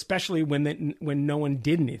 and especially when no one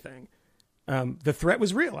did anything. The threat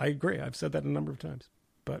was real. I agree. I've said that a number of times.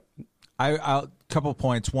 But a couple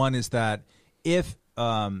points. One is that if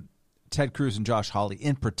Ted Cruz and Josh Hawley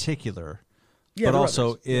in particular, but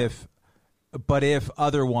also if but if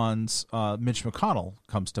other ones, Mitch McConnell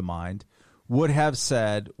comes to mind, would have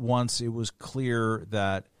said once it was clear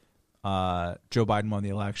that Joe Biden won the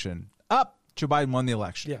election, Joe Biden won the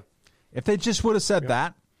election. Yeah. If they just would have said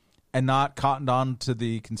that and not cottoned on to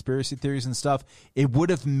the conspiracy theories and stuff, it would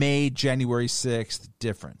have made January 6th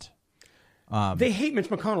different. They hate Mitch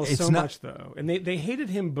McConnell so much, though. And they hated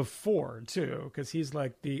him before, too, because he's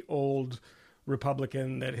like the old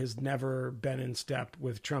Republican that has never been in step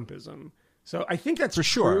with Trumpism. So I think that's for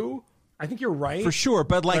sure. True. I think you're right. For sure.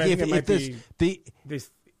 But like if as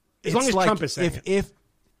long as Trump is saying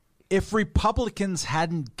if Republicans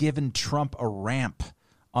hadn't given Trump a ramp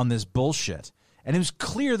on this bullshit, and it was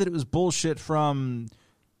clear that it was bullshit from,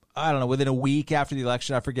 I don't know, within a week after the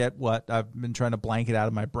election, I forget what, I've been trying to blank it out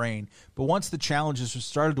of my brain. But once the challenges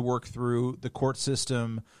started to work through the court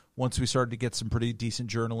system, once we started to get some pretty decent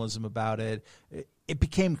journalism about it, it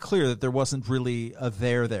became clear that there wasn't really a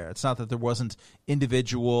there. It's not that there wasn't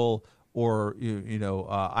individual or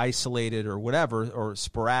isolated or whatever or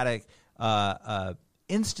sporadic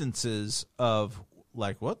instances of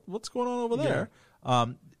like what's going on over there.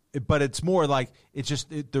 But it's more like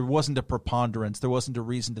there wasn't a preponderance. There wasn't a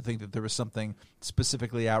reason to think that there was something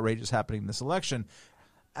specifically outrageous happening in this election.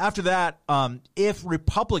 After that, if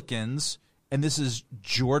Republicans, and this is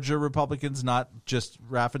Georgia Republicans, not just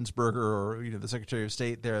Raffensperger or the Secretary of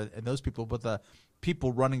State there and those people, but the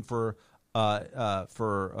people running for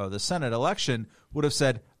the Senate election would have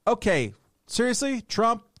said, okay, seriously,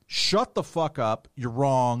 Trump, shut the fuck up. You're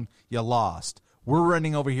wrong. You lost. We're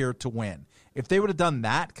running over here to win. If they would have done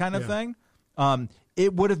that kind of thing,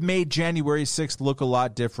 it would have made January 6th look a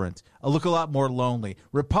lot different, look a lot more lonely.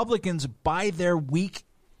 Republicans, by their weak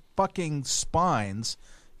fucking spines,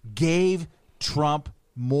 gave Trump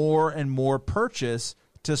more and more purchase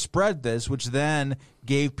to spread this, which then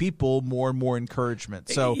gave people more and more encouragement.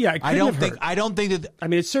 So I don't think that. I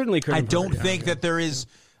mean, it certainly could. I don't think that there is,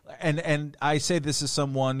 and I say this as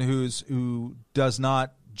someone who does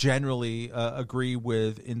not generally agree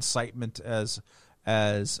with incitement as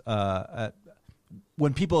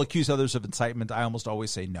when people accuse others of incitement, I almost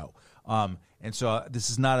always say no. And so this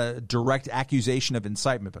is not a direct accusation of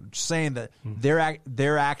incitement, but I'm just saying that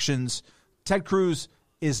their actions. Ted Cruz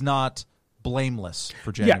is not blameless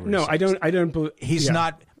for January. Yeah, no, 6th. I don't. He's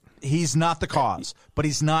not. He's not the cause, but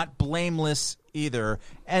he's not blameless either.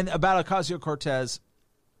 And about Ocasio-Cortez,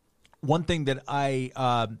 one thing that I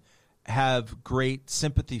have great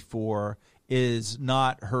sympathy for is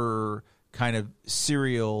not her kind of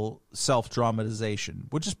serial self-dramatization,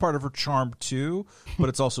 which is part of her charm too, but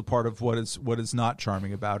it's also part of what is not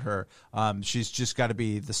charming about her. She's just got to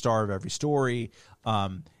be the star of every story,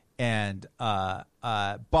 but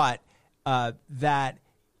that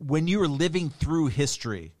when you are living through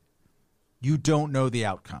history, you don't know the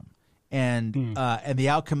outcome. And the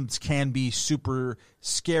outcomes can be super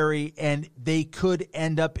scary, and they could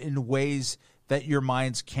end up in ways that your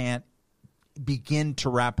minds can't begin to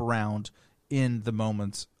wrap around in the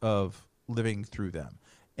moments of living through them.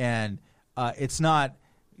 And it's not,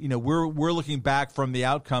 we're looking back from the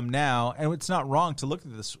outcome now, and it's not wrong to look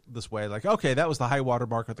at this way. Like, okay, that was the high water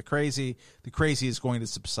mark of the crazy. The crazy is going to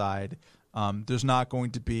subside. There's not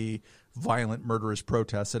going to be violent, murderous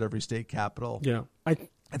protests at every state capitol. Yeah,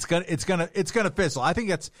 It's gonna fizzle. I think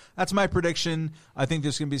that's my prediction. I think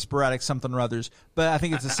there's gonna be sporadic something or others, but I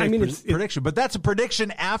think it's a safe prediction. But that's a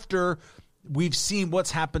prediction after we've seen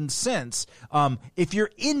what's happened since. If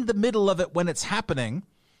you're in the middle of it when it's happening,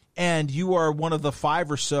 and you are one of the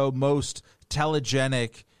 5 or so most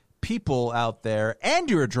telegenic people out there, and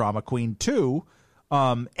you're a drama queen too,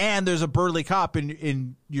 and there's a burly cop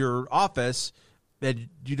in your office that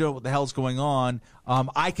you don't know what the hell's going on,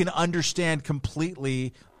 I can understand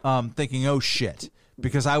completely thinking, oh, shit,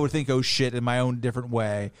 because I would think, oh, shit, in my own different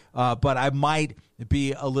way. But I might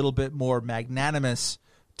be a little bit more magnanimous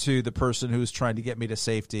to the person who's trying to get me to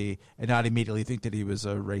safety and not immediately think that he was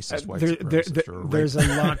a racist white supremacist. There's a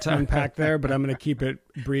lot to unpack there, but I'm going to keep it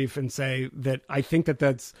brief and say that I think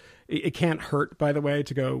that's it can't hurt, by the way,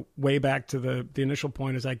 to go way back to the initial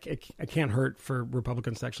point is it can't hurt for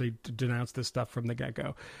Republicans to actually denounce this stuff from the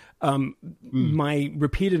get-go. My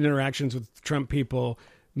repeated interactions with Trump people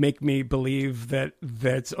make me believe that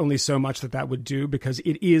that's only so much that would do, because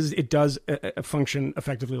it does function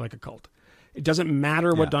effectively like a cult. It doesn't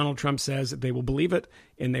matter what Donald Trump says; they will believe it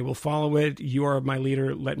and they will follow it. You are my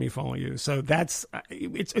leader; let me follow you. So it's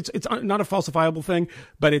not a falsifiable thing,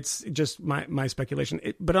 but it's just my speculation.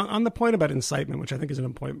 But on the point about incitement, which I think is an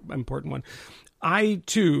important one, I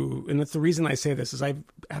too, and that's the reason I say this, is I've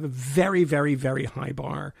have a very, very, very high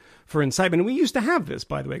bar for incitement. And we used to have this,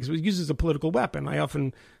 by the way, because it was used as a political weapon. I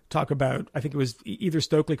often talk about, I think it was either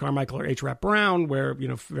Stokely Carmichael or H. Rap Brown, where,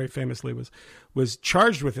 very famously was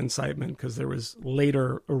charged with incitement because there was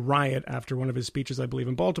later a riot after one of his speeches, I believe,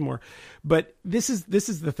 in Baltimore. But this is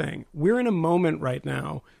the thing. We're in a moment right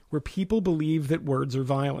now where people believe that words are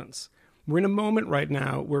violence. We're in a moment right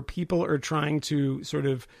now where people are trying to sort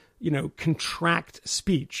of, contract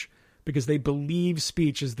speech because they believe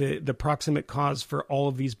speech is the proximate cause for all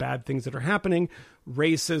of these bad things that are happening.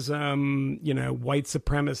 Racism, white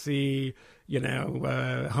supremacy,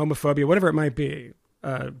 homophobia, whatever it might be,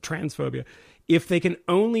 transphobia. If they can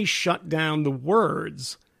only shut down the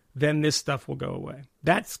words, then this stuff will go away.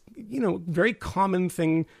 That's, very common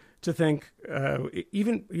thing to think,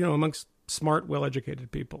 even, amongst smart,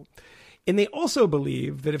 well-educated people. And they also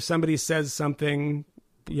believe that if somebody says something,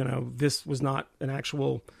 this was not an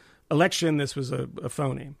actual election, this was a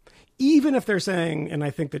phony. Even if they're saying, and I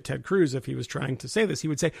think that Ted Cruz, if he was trying to say this, he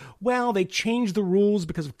would say, well, they changed the rules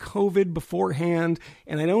because of COVID beforehand,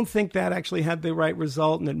 and I don't think that actually had the right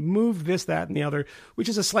result, and it moved this, that, and the other, which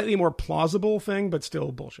is a slightly more plausible thing, but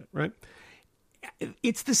still bullshit, right?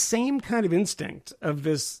 It's the same kind of instinct of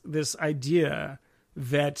this idea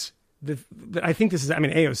that I think this is,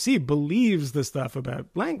 AOC believes the stuff about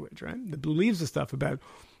language, right? It believes the stuff about,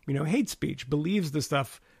 hate speech, believes the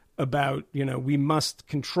stuff about, we must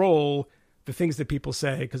control the things that people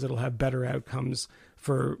say because it'll have better outcomes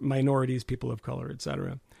for minorities, people of color, et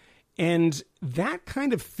cetera. And that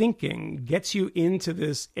kind of thinking gets you into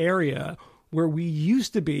this area where we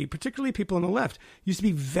used to be, particularly people on the left, used to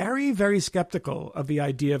be very, very skeptical of the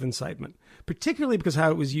idea of incitement, particularly because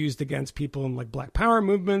how it was used against people in like Black Power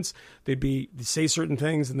movements. They'd say certain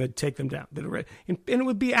things and they'd take them down. And it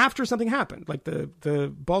would be after something happened. Like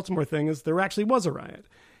the Baltimore thing is there actually was a riot.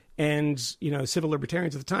 And, civil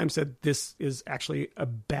libertarians at the time said this is actually a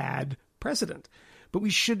bad precedent. But we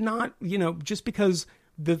should not, just because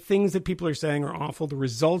the things that people are saying are awful, the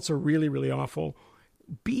results are really, really awful,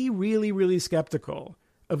 be really, really skeptical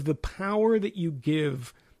of the power that you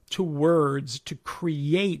give to words to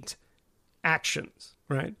create actions,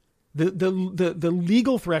 right? The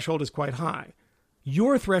legal threshold is quite high.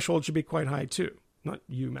 Your threshold should be quite high too. Not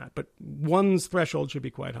you, Matt, but one's threshold should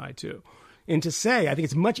be quite high too. And to say, I think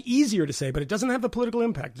it's much easier to say, but it doesn't have the political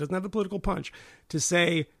impact, it doesn't have the political punch, to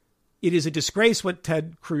say it is a disgrace what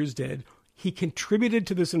Ted Cruz did. He contributed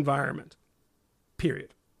to this environment,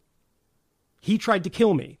 period. He tried to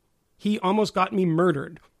kill me. He almost got me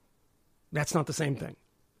murdered. That's not the same thing.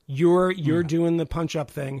 You're doing the punch up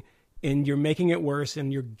thing, and you're making it worse.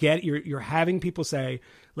 And you're having people say,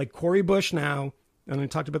 like Cory Bush now, and I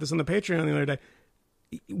talked about this on the Patreon the other day.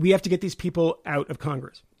 We have to get these people out of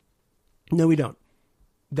Congress. No, we don't.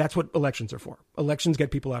 That's what elections are for. Elections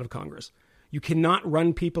get people out of Congress. You cannot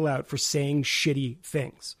run people out for saying shitty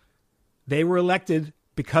things. They were elected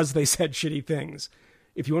because they said shitty things.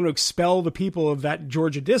 If you want to expel the people of that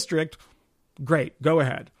Georgia district, great, go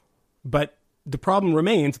ahead. But the problem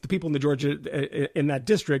remains that the people in the Georgia in that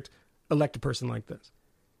district elect a person like this.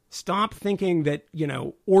 Stop thinking that,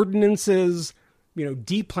 ordinances,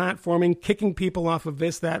 deplatforming, kicking people off of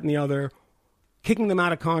this, that, and the other, kicking them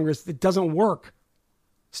out of Congress, it doesn't work.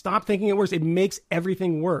 Stop thinking it works. It makes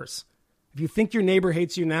everything worse. If you think your neighbor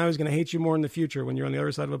hates you now, he's going to hate you more in the future when you're on the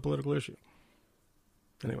other side of a political issue.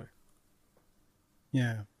 Anyway.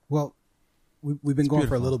 Yeah. Well, we've been going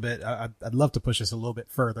for a little bit. I'd love to push this a little bit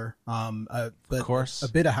further. But of course.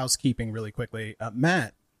 A bit of housekeeping really quickly.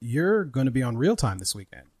 Matt, you're going to be on Real Time this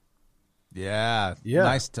weekend. Yeah.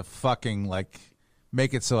 Nice to fucking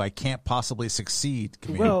make it so I can't possibly succeed.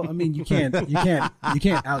 Well, you can't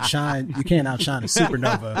outshine a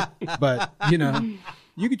supernova, but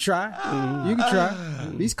you could try. You could try.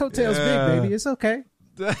 These coattails big, baby. It's okay.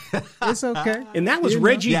 It's okay. And that was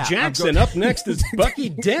Reggie Jackson. Up next is Bucky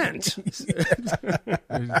Dent. It's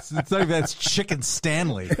not even that's Chicken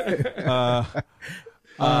Stanley.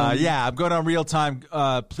 I'm going on Real Time.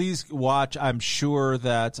 Please watch. I'm sure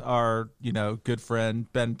that our good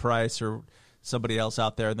friend Ben Price or somebody else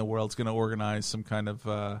out there in the world is going to organize some kind of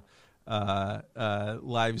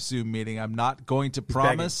live Zoom meeting. I'm not going to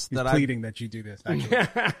promise that I'm pleading that you do this.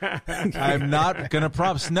 I'm not going to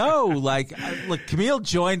promise. No, look, Camille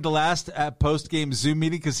joined the last post game Zoom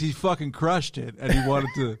meeting because he fucking crushed it, and he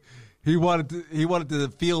wanted to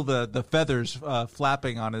feel the feathers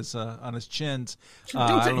flapping on his chins.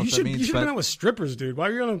 I don't know you should have been out with strippers, dude. Why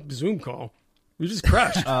are you on a Zoom call? You just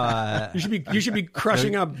crushed. You should be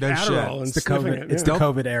crushing up Adderall and sniffing it. It's the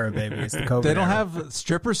COVID era, baby. It's the COVID. They don't era. have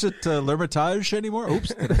strippers at L'Hermitage anymore.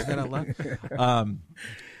 Oops, did I say that out loud?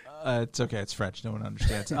 It's okay. It's French. No one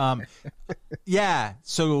understands. Yeah.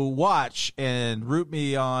 So watch and root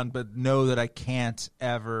me on, but know that I can't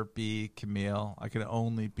ever be Camille. I can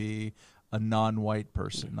only be a non-white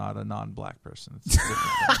person, not a non-black person. It's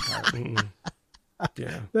different.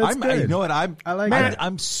 Yeah, you know what?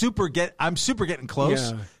 I'm super getting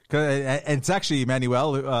close. Yeah. And it's actually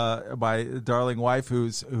Emmanuelle, my darling wife, who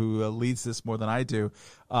leads this more than I do.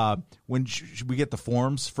 When we get the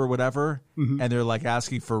forms for whatever, and they're like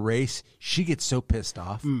asking for race, she gets so pissed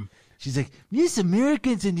off. She's like, "These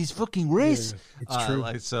Americans and these fucking race." Yeah, it's true.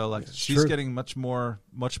 She's true. getting much more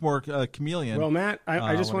chameleon. Well, Matt,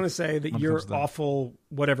 I just want to say that you're awful,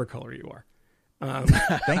 whatever color you are.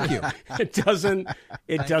 Thank you. It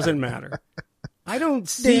doesn't matter. I don't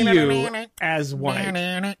see you as white.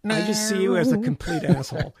 I just see you as a complete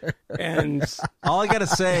asshole. And all I gotta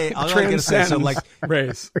say, so like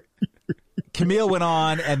race. Camille went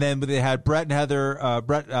on, and then they had Brett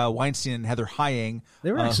Weinstein and Heather Hying.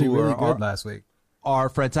 They were actually really good last week. Our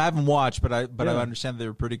friends, I haven't watched, but I understand they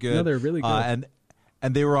were pretty good. No, they're really good.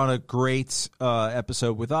 And they were on a great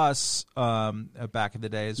episode with us back in the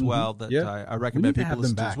day as well. That I recommend people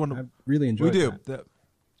listen to. I really enjoyed it. We do.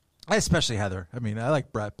 Especially Heather. I mean, I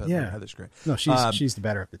like Brett, but Heather's great. No, she's the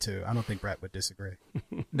better of the two. I don't think Brett would disagree.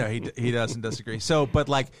 No, he doesn't disagree. So, but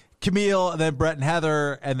like Camille, and then Brett and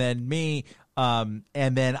Heather, and then me, and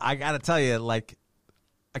then I got to tell you, like,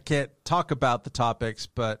 I can't talk about the topics,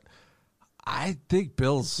 but I think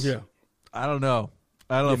Bill's. Yeah. I don't know,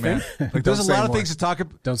 man. Like, there's a lot of things to talk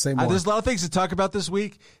about. Don't say more. There's a lot of things to talk about this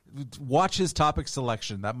week. Watch his topic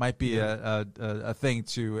selection. That might be a thing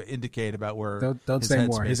to indicate about where. Don't say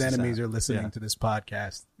more. His enemies are listening to this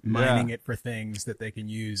podcast, mining it for things that they can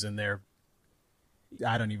use, and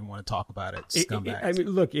I don't even want to talk about it. Scumbags. I mean,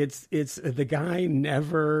 look, it's the guy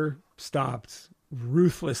never stopped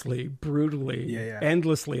ruthlessly, brutally,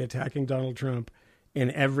 endlessly attacking Donald Trump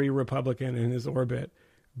and every Republican in his orbit.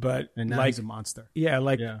 But now he's a monster. Yeah,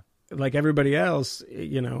 like everybody else,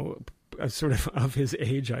 sort of his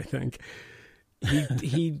age, I think.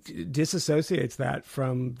 He disassociates that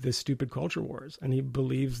from the stupid culture wars, and he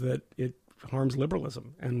believes that it harms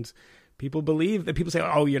liberalism. And people believe that people say,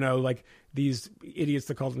 oh, like these idiots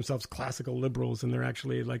that call themselves classical liberals, and they're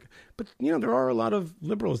actually like, but there are a lot of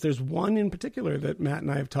liberals. There's one in particular that Matt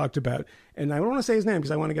and I have talked about, and I don't want to say his name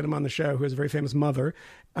because I want to get him on the show, who has a very famous mother,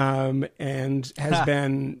 and has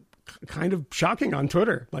been kind of shocking on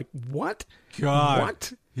Twitter. Like, what? God,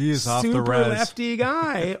 what? He is off the super res. lefty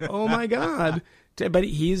guy. Oh my God. But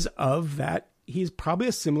he's of that. He's probably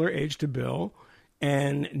a similar age to Bill,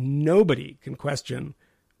 and nobody can question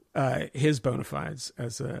his bona fides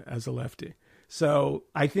as a lefty. So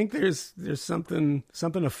I think there's something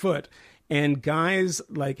afoot, and guys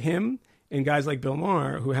like him and guys like Bill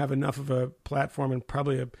Maher, who have enough of a platform and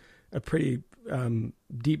probably a pretty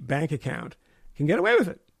deep bank account, can get away with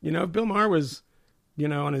it. If Bill Maher was,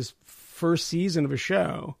 on his first season of a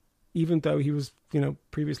show, even though he was,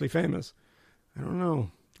 previously famous, I don't know,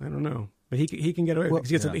 but he can get away with it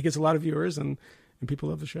because he gets a lot of viewers and people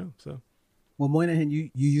love the show. So. Well, Moynihan,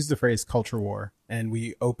 you used the phrase culture war, and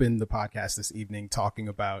we opened the podcast this evening talking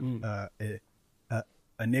about a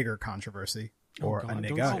nigger controversy or a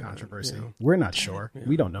nigga controversy. Yeah. We're not sure. Yeah.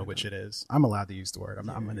 We don't know which it is. I'm allowed to use the word.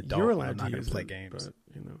 I'm an adult. You're allowed I'm not going to play games.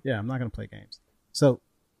 But, Yeah, I'm not going to play games. So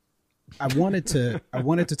I wanted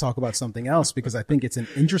to talk about something else because I think it's an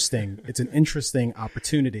interesting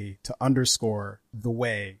opportunity to underscore the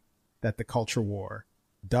way that the culture war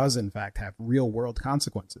does in fact have real world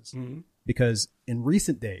consequences. Mm-hmm. Because in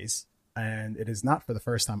recent days, and it is not for the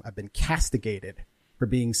first time, I've been castigated for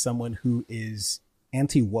being someone who is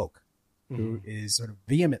anti-woke, who is sort of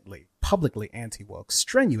vehemently, publicly anti-woke,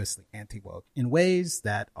 strenuously anti-woke in ways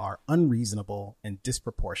that are unreasonable and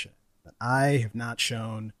disproportionate. And I have not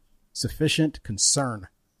shown sufficient concern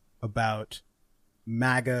about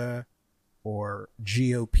MAGA or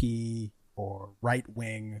GOP or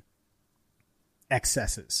right-wing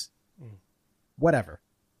excesses. Whatever.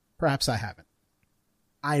 Perhaps I haven't.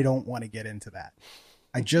 I don't want to get into that.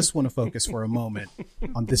 I just want to focus for a moment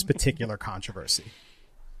on this particular controversy.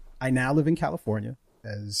 I now live in California,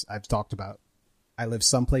 as I've talked about. I live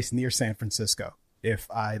someplace near San Francisco. If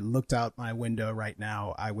I looked out my window right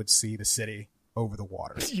now, I would see the city over the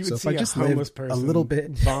water. You so would if see I just a homeless person a little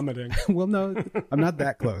bit vomiting. Well, no, I'm not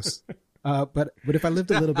that close. But if I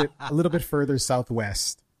lived a little bit further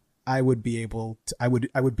southwest, I would be able to. I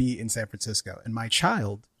would be in San Francisco, and my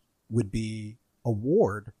child would be a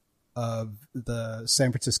ward of the San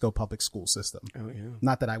Francisco public school system. Oh, yeah.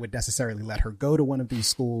 Not that I would necessarily let her go to one of these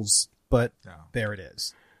schools, but there it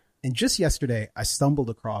is. And just yesterday, I stumbled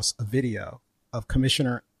across a video of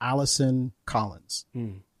Commissioner Allison Collins.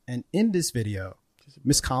 And in this video,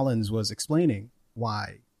 Ms. Collins was explaining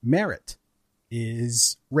why merit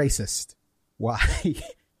is racist, why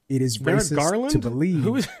it is Merrick racist Garland? to believe.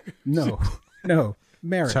 Who is- No,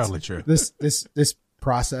 merit. Totally true. This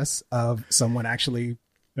process of someone actually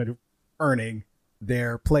earning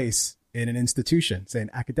their place in an institution, say an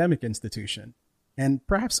academic institution, and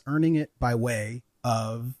perhaps earning it by way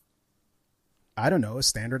of, I don't know, a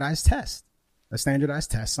standardized test,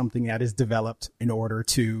 something that is developed in order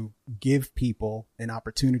to give people an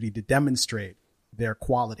opportunity to demonstrate their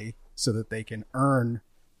quality so that they can earn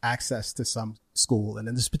access to some school. And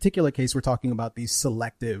in this particular case, we're talking about these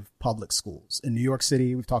selective public schools. In New York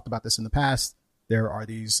City, we've talked about this in the past. There are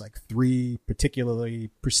these like 3 particularly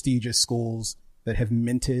prestigious schools that have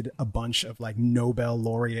minted a bunch of like Nobel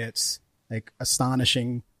laureates, like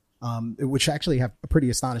astonishing, which actually have a pretty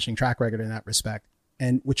astonishing track record in that respect,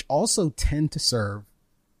 and which also tend to serve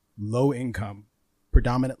low income,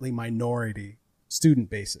 predominantly minority student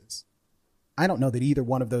bases. I don't know that either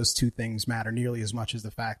one of those two things matter nearly as much as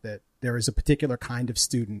the fact that there is a particular kind of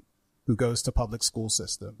student who goes to public school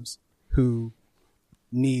systems who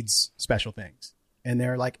needs special things. And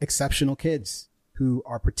they're like exceptional kids who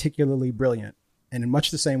are particularly brilliant. And in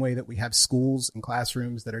much the same way that we have schools and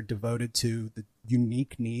classrooms that are devoted to the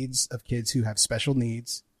unique needs of kids who have special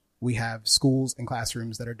needs, we have schools and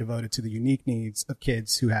classrooms that are devoted to the unique needs of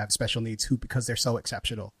kids who have special needs, who, because they're so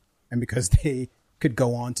exceptional and because they could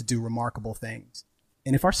go on to do remarkable things.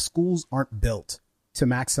 And if our schools aren't built to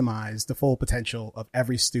maximize the full potential of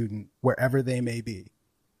every student, wherever they may be,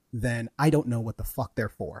 then I don't know what the fuck they're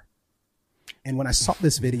for. And when I saw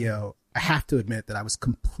this video, I have to admit that I was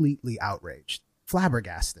completely outraged,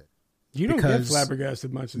 flabbergasted. You don't get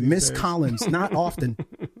flabbergasted much these Miss days. Collins, not often,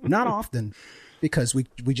 because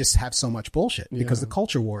we just have so much bullshit, because the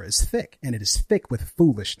culture war is thick, and it is thick with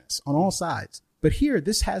foolishness on all sides. But here,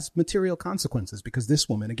 this has material consequences, because this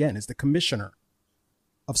woman, again, is the commissioner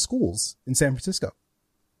of schools in San Francisco.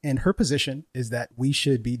 And her position is that we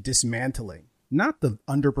should be dismantling not the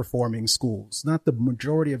underperforming schools, not the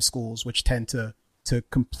majority of schools, which tend to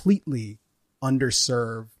completely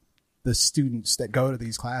underserve the students that go to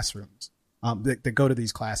these classrooms, that go to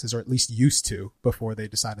these classes, or at least used to before they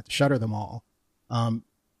decided to shutter them all.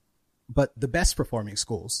 But the best performing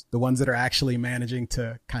schools, the ones that are actually managing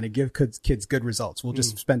to kind of give kids good results, we'll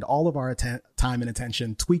just spend all of our time and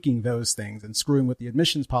attention tweaking those things and screwing with the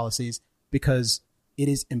admissions policies, because it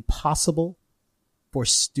is impossible for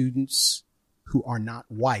students who are not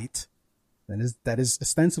white, that is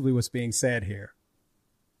ostensibly what's being said here,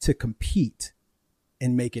 to compete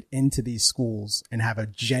and make it into these schools and have a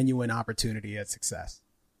genuine opportunity at success.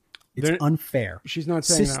 It's unfair. She's not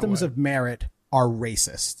saying systems of merit are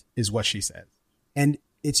racist, is what she said. And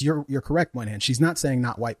it's you're correct, one hand. She's not saying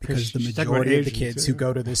not white, because the majority of the kids who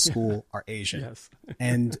go to this school are Asian. Yes.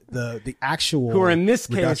 And the actual who are in this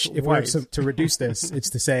case if white. we're to reduce this,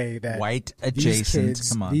 it's to say that white adjacent.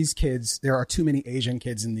 These kids, there are too many Asian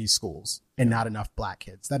kids in these schools and not enough black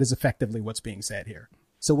kids. That is effectively what's being said here.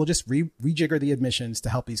 So we'll just rejigger the admissions to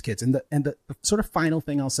help these kids. And the sort of final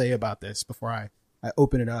thing I'll say about this before I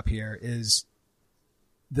open it up here is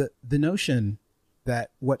the notion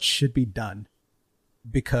that what should be done,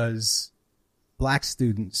 because black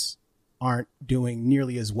students aren't doing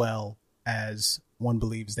nearly as well as one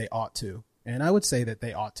believes they ought to. And I would say that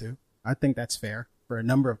they ought to. I think that's fair for a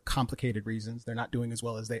number of complicated reasons. They're not doing as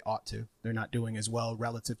well as they ought to. They're not doing as well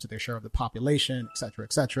relative to their share of the population, et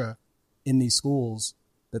cetera, in these schools.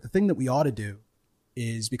 That the thing that we ought to do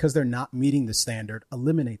is, because they're not meeting the standard,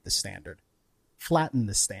 eliminate the standard, flatten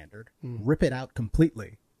the standard, rip it out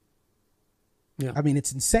completely. Yeah. I mean,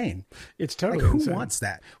 it's insane. It's totally like, who insane. wants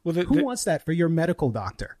that? Well, who wants that for your medical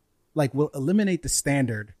doctor? Like, we'll eliminate the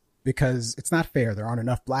standard because it's not fair. There aren't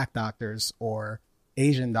enough black doctors or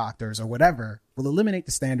Asian doctors or whatever. We'll eliminate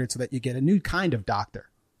the standard so that you get a new kind of doctor.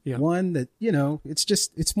 Yeah. One that,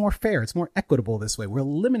 it's more fair. It's more equitable this way. We'll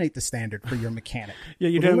eliminate the standard for your mechanic.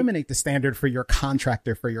 We'll eliminate the standard for your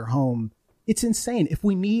contractor, for your home. It's insane. If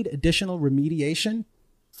we need additional remediation,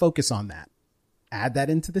 focus on that. Add that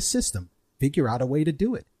into the system. Figure out a way to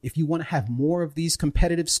do it. If you want to have more of these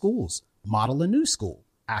competitive schools, model a new school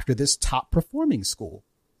after this top performing school.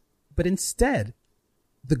 But instead,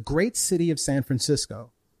 the great city of San Francisco,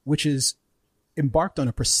 which is embarked on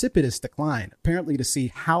a precipitous decline, apparently to see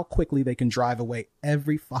how quickly they can drive away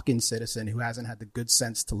every fucking citizen who hasn't had the good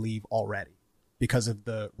sense to leave already because of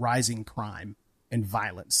the rising crime and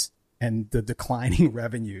violence and the declining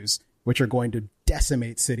revenues, which are going to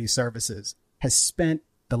decimate city services, has spent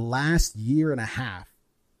the last year and a half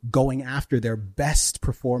going after their best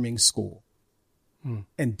performing school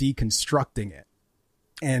and deconstructing it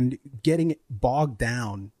and getting bogged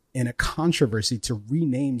down in a controversy to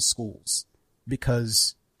rename schools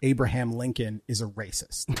because Abraham Lincoln is a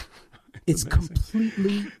racist. It's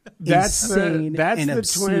completely insane and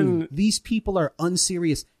obscene. These people are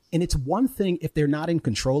unserious. And it's one thing if they're not in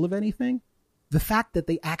control of anything. The fact that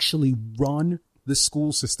they actually run the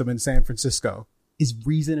school system in San Francisco is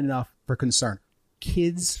reason enough for concern.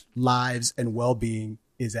 Kids' lives and well-being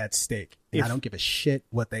is at stake. And I don't give a shit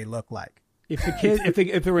what they look like. If the kid,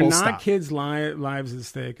 if there were not kids' lives at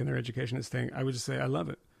stake and their education at stake, I would just say I love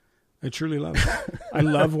it. I truly love it. I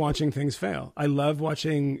love watching things fail. I love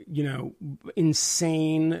watching,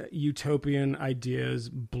 insane utopian ideas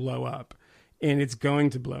blow up, and it's going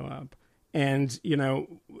to blow up. And,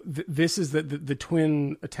 this is the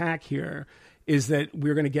twin attack here is that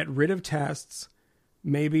we're going to get rid of tests,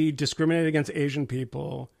 maybe discriminate against Asian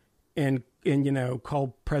people, and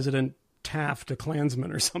call President Taft a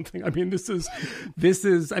Klansman or something. I mean, this is,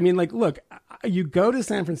 look, you go to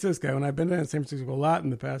San Francisco, and I've been to San Francisco a lot in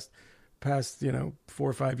the past 4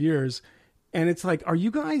 or 5 years. And it's like, are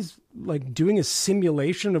you guys like doing a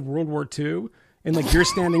simulation of World War II? And like you're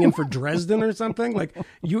standing in for Dresden or something? Like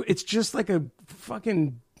it's just like a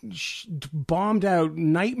fucking bombed out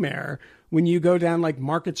nightmare when you go down like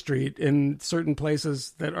Market Street in certain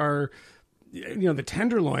places that are, the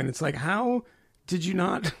Tenderloin. It's like, how did you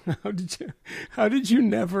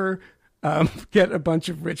never get a bunch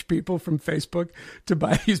of rich people from Facebook to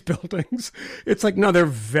buy these buildings? It's like, no, they're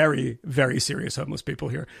very, very serious homeless people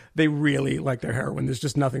here. They really like their heroin. There's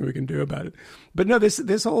just nothing we can do about it. But no,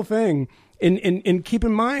 this whole thing, and keep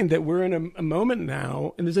in mind that we're in a moment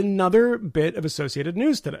now, and there's another bit of Associated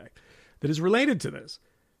News today that is related to this,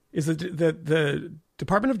 is that the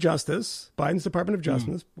Department of Justice, Biden's Department of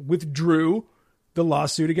Justice, withdrew the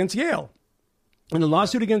lawsuit against Yale. And the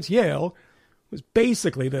lawsuit against Yale was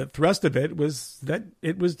basically, the thrust of it was that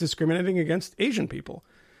it was discriminating against Asian people.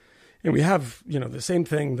 And we have, the same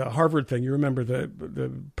thing, the Harvard thing. You remember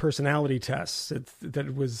the personality tests that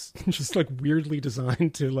it was just like weirdly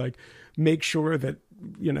designed to like make sure that,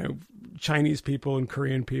 Chinese people and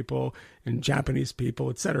Korean people and Japanese people,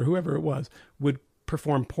 et cetera, whoever it was, would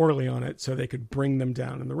perform poorly on it so they could bring them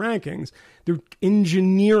down in the rankings. They're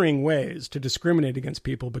engineering ways to discriminate against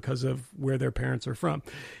people because of where their parents are from.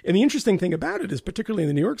 And the interesting thing about it is, particularly in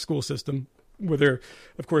the New York school system, where they're,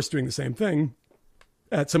 of course, doing the same thing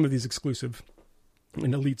at some of these exclusive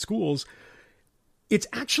and elite schools, it's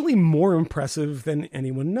actually more impressive than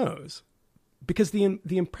anyone knows. Because the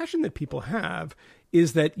impression that people have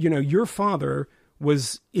is that, your father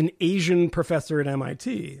was an Asian professor at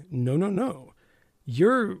MIT. No.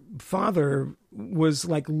 Your father was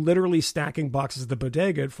like literally stacking boxes at the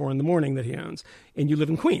bodega at 4 a.m. that he owns, and you live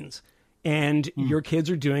in Queens, and your kids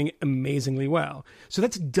are doing amazingly well. So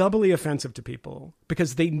that's doubly offensive to people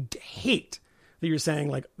because they hate that you're saying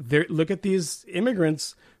like, look at these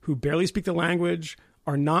immigrants who barely speak the language,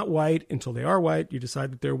 are not white until they are white. You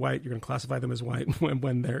decide that they're white. You're going to classify them as white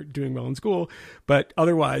when they're doing well in school. But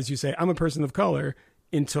otherwise you say, I'm a person of color.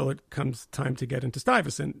 Until it comes time to get into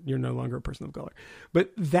Stuyvesant, you're no longer a person of color.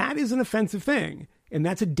 But that is an offensive thing. And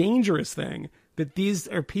that's a dangerous thing, that these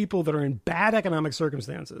are people that are in bad economic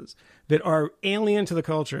circumstances, that are alien to the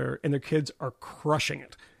culture, and their kids are crushing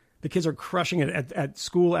it. The kids are crushing it at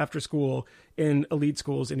school after school, in elite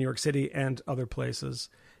schools in New York City and other places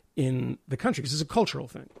in the country. Because it's a cultural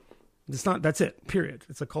thing. That's it, period.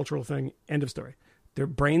 It's a cultural thing, end of story. Their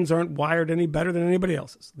brains aren't wired any better than anybody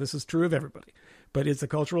else's. This is true of everybody. But it's a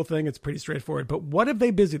cultural thing. It's pretty straightforward. But what have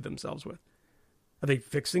they busied themselves with? Are they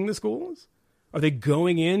fixing the schools? Are they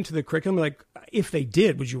going into the curriculum? Like, if they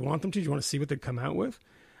did, would you want them to? Do you want to see what they'd come out with?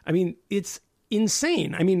 I mean, it's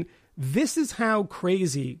insane. I mean, this is how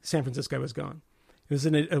crazy San Francisco has gone. It was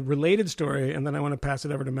a related story, and then I want to pass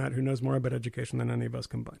it over to Matt, who knows more about education than any of us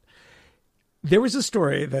combined. There was a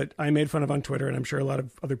story that I made fun of on Twitter, and I'm sure a lot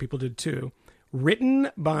of other people did too, written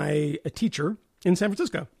by a teacher in San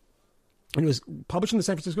Francisco. And it was published in the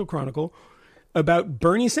San Francisco Chronicle about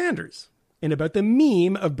Bernie Sanders and about the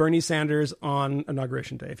meme of Bernie Sanders on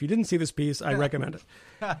Inauguration Day. If you didn't see this piece, I recommend it.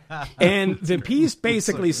 And the piece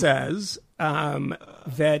basically says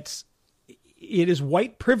that it is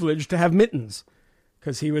white privilege to have mittens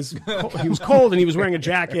because he was cold and he was wearing a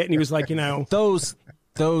jacket and he was like, those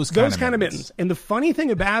kind of mittens. And the funny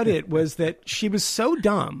thing about it was that she was so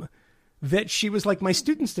dumb that she was like, my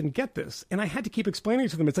students didn't get this. And I had to keep explaining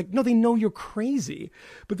to them. It's like, no, they know you're crazy.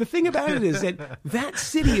 But the thing about it is that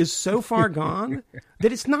city is so far gone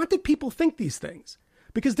that it's not that people think these things.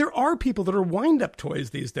 Because there are people that are wind-up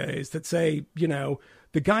toys these days that say,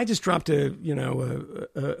 the guy just dropped a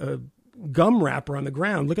gum wrapper on the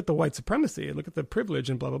ground. Look at the white supremacy, look at the privilege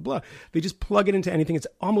and blah, blah, blah. They just plug it into anything. It's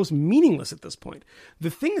almost meaningless at this point. The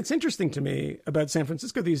thing that's interesting to me about San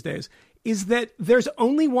Francisco these days is that there's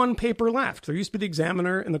only one paper left. There used to be the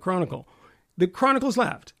Examiner and the Chronicle. The Chronicle's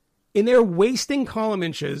left. And they're wasting column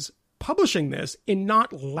inches publishing this and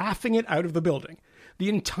not laughing it out of the building. The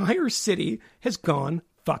entire city has gone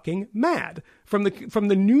fucking mad from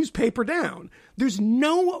the newspaper down. There's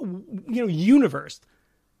no universe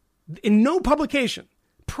in no publication.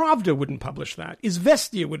 Pravda wouldn't publish that.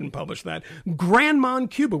 Izvestia wouldn't publish that. Grandma in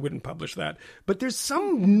Cuba wouldn't publish that. But there's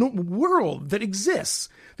some world that exists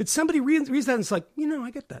that somebody reads that and it's like,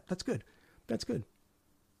 I get that. That's good. That's good.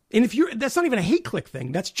 And that's not even a hate click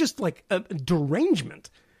thing. That's just like a derangement.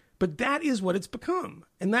 But that is what it's become.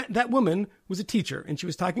 And that woman was a teacher, and she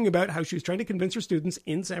was talking about how she was trying to convince her students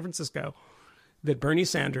in San Francisco that Bernie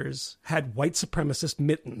Sanders had white supremacist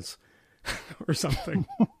mittens or something.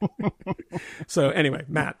 So anyway,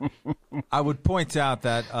 Matt. I would point out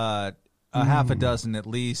that a half a dozen at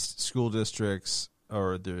least school districts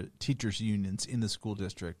or the teachers unions in the school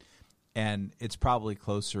district, and it's probably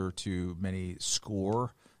closer to many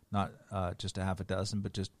score, not just a half a dozen,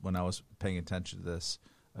 but just when I was paying attention to this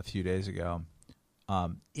a few days ago,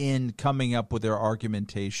 in coming up with their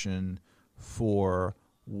argumentation for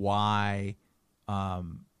why the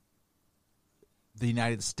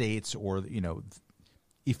United States, or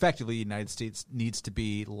effectively the United States, needs to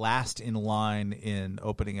be last in line in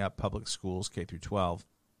opening up public schools K through 12.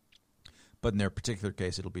 But in their particular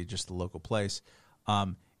case, it'll be just the local place.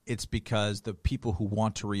 It's because the people who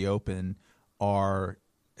want to reopen are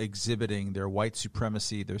exhibiting their white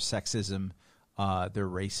supremacy, their sexism, their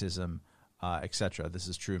racism, etc. This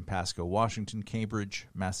is true in Pasco, Washington, Cambridge,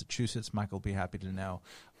 Massachusetts. Michael will be happy to know.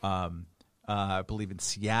 I believe in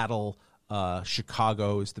Seattle,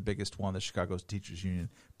 Chicago is the biggest one, the Chicago's Teachers Union.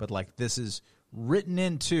 But this is written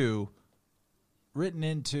into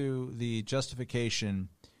the justification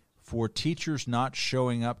for teachers not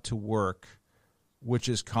showing up to work, which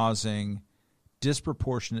is causing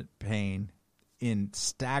disproportionate pain in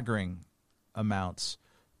staggering amounts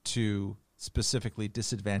to specifically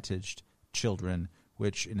disadvantaged children,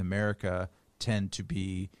 which in America tend to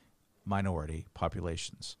be minority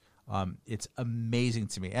populations. It's amazing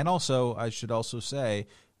to me. And also, I should also say,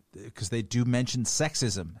 because they do mention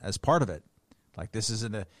sexism as part of it. This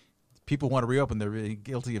isn't people want to reopen, they're really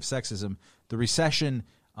guilty of sexism. The recession,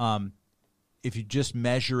 if you just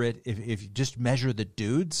measure it, if you just measure the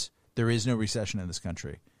dudes, there is no recession in this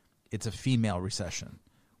country. It's a female recession.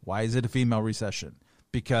 Why is it a female recession?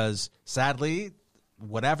 Because sadly,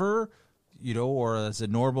 whatever, or as a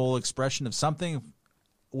normal expression of something,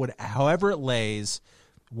 however it lays,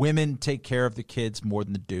 women take care of the kids more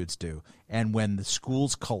than the dudes do. And when the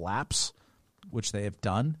schools collapse, which they have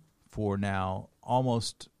done for now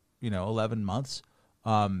almost 11 months,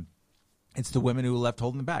 it's the women who are left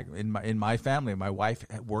holding the bag. In my family, my wife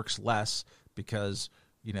works less because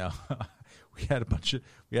we had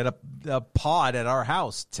a pod at our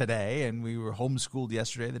house today, and we were homeschooled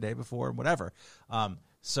yesterday, the day before, and whatever.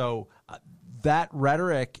 So that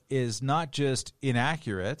rhetoric is not just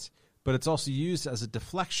inaccurate, but it's also used as a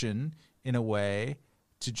deflection in a way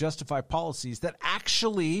to justify policies that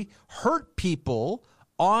actually hurt people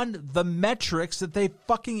on the metrics that they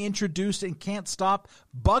fucking introduced and can't stop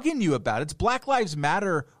bugging you about. It's Black Lives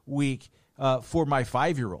Matter week for my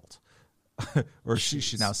 5-year-old. Or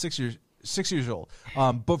she's now 6 years old.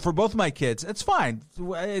 But for both of my kids, it's fine.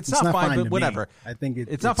 It's not fine, but whatever. I think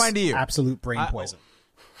it's not fine to you. Absolute brain poison.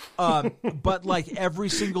 But every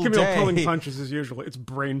single Camille day, pulling punches as usual. It's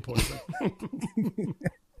brain poison.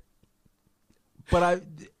 But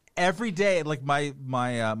every day, my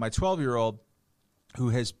 12-year-old, who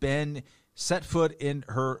has been set foot in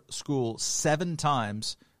her school 7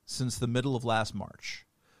 times since the middle of last March,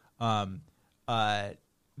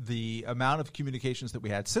 the amount of communications that we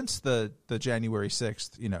had since the January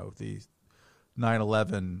 6th, the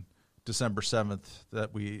 9/11, December 7th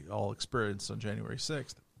that we all experienced on January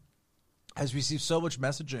 6th, has received so much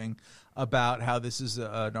messaging about how this is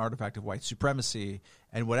an artifact of white supremacy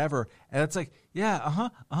and whatever. And it's when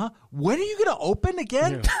are you going to open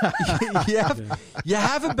again? Yeah. You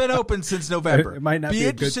haven't been open since November. It might not be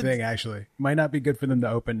a good thing, actually. It might not be good for them to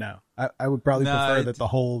open now. I would probably prefer that the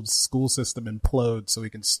whole school system implodes so we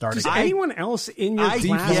can start again. Does anyone else in your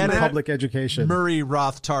class in public education? Murray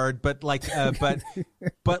Rothbard, but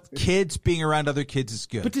but kids being around other kids is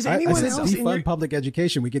good. But does anyone else defund public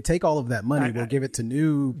education? We could take all of that money. We'll give it to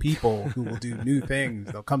new people who will do new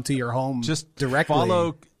things. They'll come to your home just directly.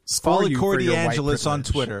 Follow Cordy Angelis on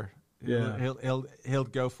Twitter. Yeah, he'll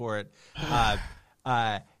go for it.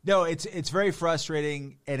 No, it's very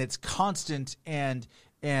frustrating, and it's constant. And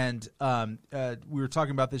we were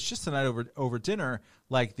talking about this just tonight over dinner.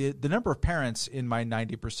 Like the number of parents in my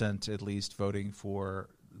 90% at least voting for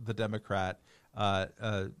the Democrat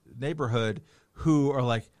neighborhood who are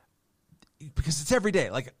like, because it's every day,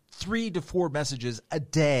 like 3 to 4 messages a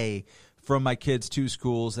day from my kids to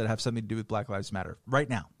schools that have something to do with Black Lives Matter right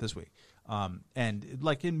now this week. And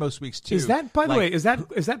like in most weeks too. Is that, by the way, is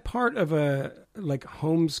that part of a like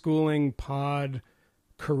homeschooling pod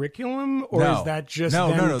curriculum, or is that just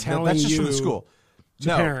no? Telling that's just you from the school.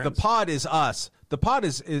 No, parents? The pod is us. The pod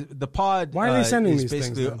is the pod. Why are they sending is these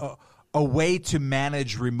basically things? a way to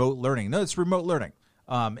manage remote learning. No, it's remote learning.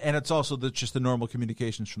 And it's also just the normal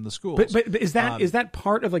communications from the schools. But is that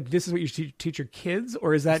part of like this is what you teach your kids,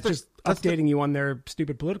 or is that just updating you on their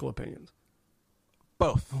stupid political opinions?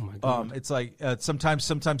 Both. Oh my God. It's like sometimes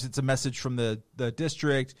it's a message from the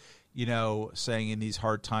district, saying in these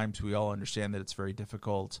hard times we all understand that it's very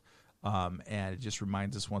difficult, and it just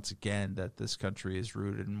reminds us once again that this country is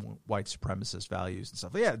rooted in white supremacist values and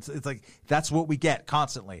stuff. Yeah, it's like that's what we get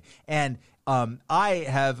constantly. And I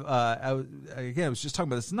was just talking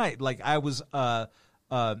about this tonight. Like I was, there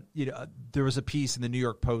was a piece in the New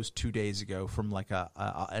York Post 2 days ago from like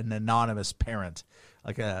an anonymous parent,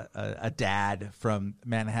 like a dad from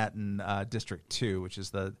Manhattan District 2, which is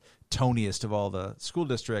the toniest of all the school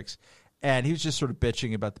districts, and he was just sort of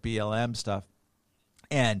bitching about the BLM stuff,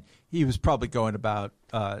 and he was probably going about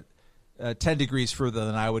 10 degrees further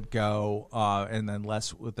than I would go, and then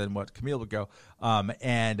less than what Camille would go.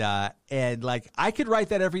 And like I could write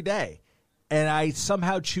that every day, and I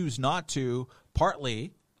somehow choose not to,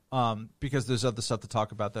 partly because there's other stuff to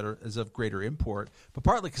talk about that is of greater import, but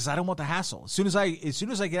partly because I don't want the hassle. As soon as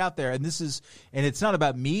I get out there, and it's not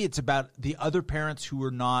about me, it's about the other parents who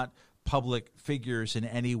are not public figures in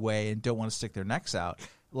any way and don't want to stick their necks out.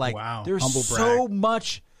 Like there's humble so brag.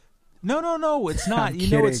 much. No, it's not.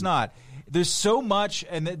 It's not. There's so much,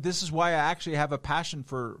 and this is why I actually have a passion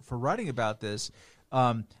for writing about this.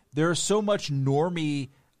 There's so much normie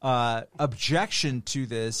objection to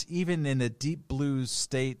this, even in a deep blue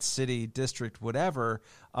state, city, district, whatever,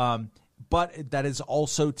 but that is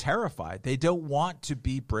also terrified. They don't want to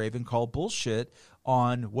be brave and call bullshit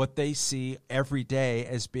on what they see every day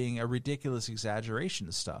as being a ridiculous exaggeration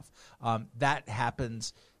of stuff. That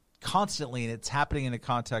happens constantly, and it's happening in a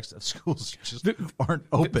context of schools just aren't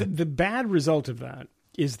open. The bad result of that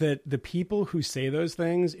is that the people who say those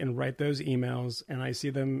things and write those emails, and I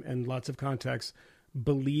see them in lots of contexts,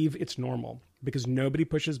 believe it's normal because nobody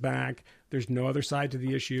pushes back. There's no other side to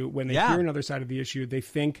the issue. When they hear another side of the issue, they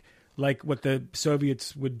think like what the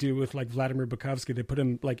Soviets would do with like Vladimir Bukovsky. They put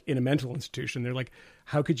him like in a mental institution. They're like,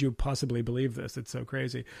 how could you possibly believe this? It's so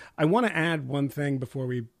crazy. I want to add one thing before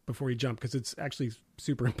we jump, because it's actually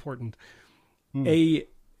super important. A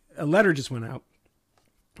letter just went out.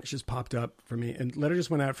 It just popped up for me. And letter just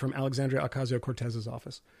went out from Alexandria Ocasio-Cortez's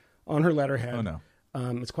office. On her letterhead. Oh, no.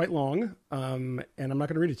 It's quite long, and I'm not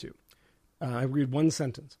going to read it to you. I read one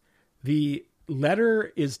sentence. The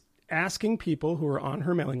letter is asking people who are on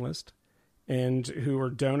her mailing list and who are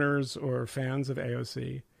donors or fans of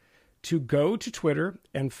AOC to go to Twitter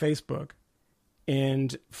and Facebook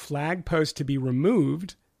and flag posts to be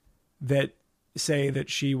removed that say that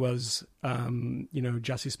she was,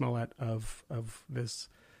 Jussie Smollett of this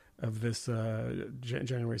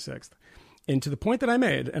January 6th. And to the point that I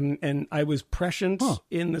made, and I was prescient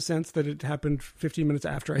in the sense that it happened 15 minutes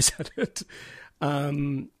after I said it.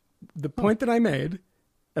 The point that I made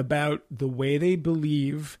about the way they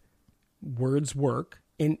believe words work,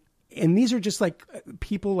 and these are just like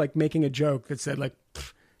people like making a joke that said like,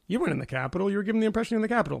 you weren't in the Capitol, you were given the impression in the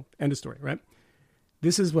Capitol. End of story, right?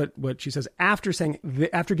 This is what she says after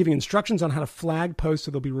giving instructions on how to flag posts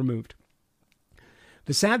so they'll be removed.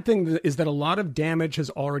 The sad thing is that a lot of damage has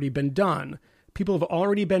already been done. People have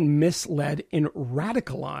already been misled and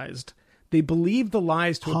radicalized. They believe the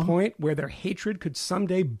lies to a point where their hatred could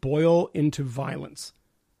someday boil into violence.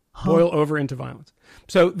 Boil over into violence.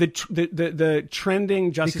 So the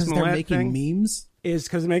trending Jussie Smollett thing memes is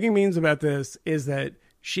because making memes about this is that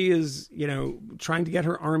she is, trying to get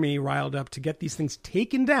her army riled up to get these things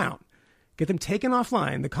taken down, get them taken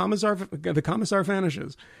offline. The commissar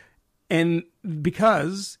vanishes. And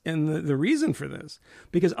the reason for this,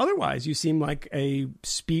 because otherwise you seem like a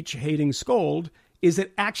speech-hating scold, is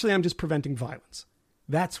that actually I'm just preventing violence.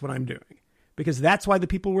 That's what I'm doing. Because that's why the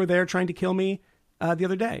people were there trying to kill me the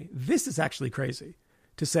other day. This is actually crazy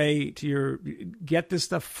to say get this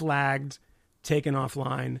stuff flagged, taken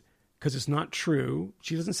offline, because it's not true.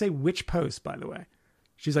 She doesn't say which post, by the way.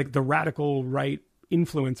 She's like the radical right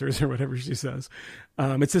influencers or whatever she says.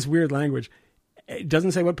 It's this weird language. It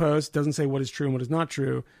doesn't say what post, doesn't say what is true and what is not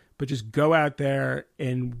true, but just go out there,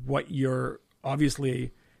 and what you're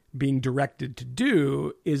obviously being directed to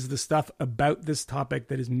do is the stuff about this topic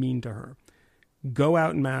that is mean to her. Go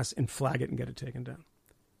out en masse and flag it and get it taken down.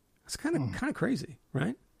 It's kind of crazy,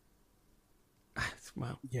 right?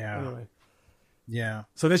 Wow. Yeah. Anyway. Yeah.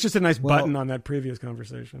 So that's just a nice button on that previous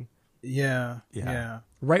conversation. Yeah.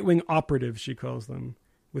 Right-wing operatives, she calls them,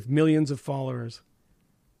 with millions of followers.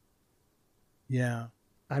 Yeah.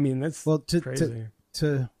 I mean, that's crazy.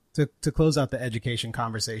 To close out the education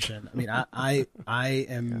conversation, I mean,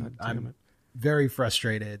 I'm very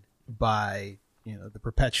frustrated by, the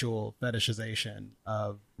perpetual fetishization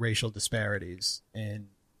of racial disparities in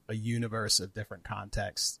a universe of different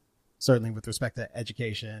contexts, certainly with respect to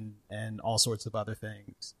education and all sorts of other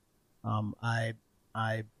things. I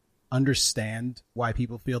understand why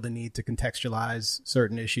people feel the need to contextualize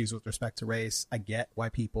certain issues with respect to race. I get why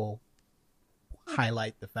people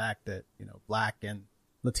highlight the fact that, Black and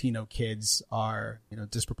Latino kids are,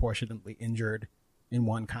 disproportionately injured in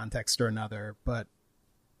one context or another. But,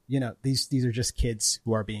 these are just kids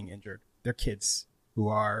who are being injured. They're kids who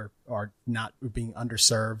are not being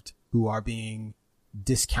underserved, who are being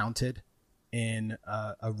discounted in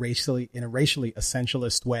a racially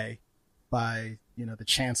essentialist way by, the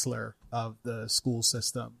chancellor of the school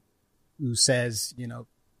system, who says,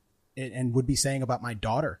 and would be saying about my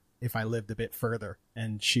daughter if I lived a bit further,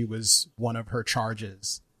 and she was one of her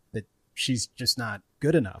charges, that she's just not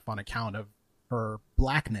good enough on account of her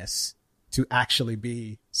Blackness to actually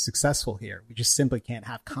be successful here. We just simply can't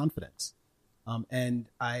have confidence. And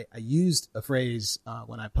I used a phrase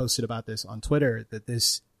when I posted about this on Twitter, that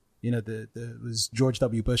this, it was George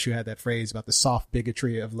W. Bush who had that phrase about the soft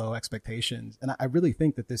bigotry of low expectations. And I really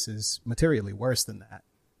think that this is materially worse than that,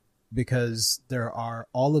 because there are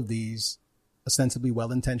all of these ostensibly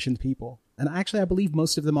well-intentioned people, and actually I believe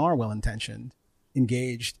most of them are well-intentioned,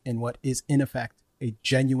 engaged in what is in effect a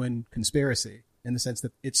genuine conspiracy, in the sense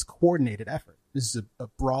that it's coordinated effort. This is a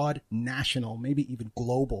broad national, maybe even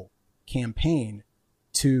global campaign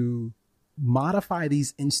to modify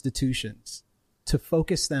these institutions, to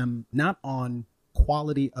focus them not on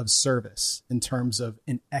quality of service in terms of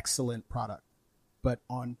an excellent product, but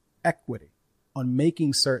on equity, on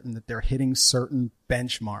making certain that they're hitting certain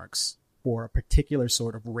benchmarks for a particular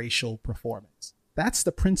sort of racial performance. That's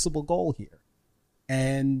the principal goal here.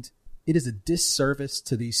 And it is a disservice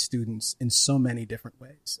to these students in so many different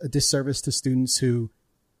ways. A disservice to students who,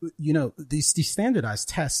 these standardized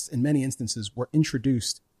tests in many instances were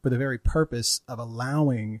introduced for the very purpose of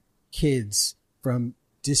allowing kids from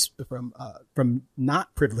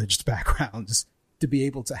not privileged backgrounds to be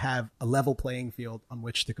able to have a level playing field on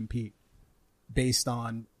which to compete based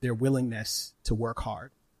on their willingness to work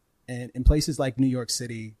hard. And in places like New York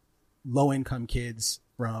City, low-income kids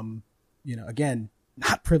from, again,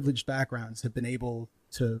 not privileged backgrounds have been able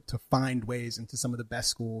to find ways into some of the best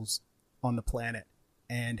schools on the planet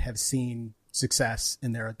and have seen success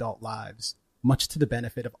in their adult lives, much to the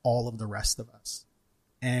benefit of all of the rest of us.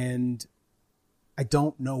 And I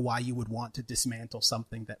don't know why you would want to dismantle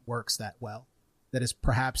something that works that well, that is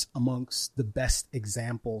perhaps amongst the best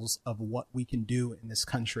examples of what we can do in this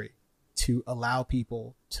country to allow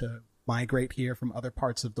people to migrate here from other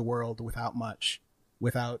parts of the world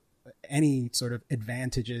without any sort of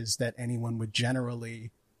advantages that anyone would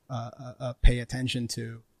generally pay attention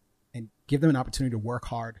to, and give them an opportunity to work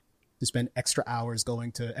hard, to spend extra hours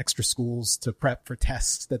going to extra schools to prep for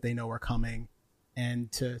tests that they know are coming,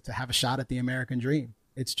 and to have a shot at the American dream.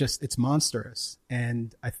 It's monstrous.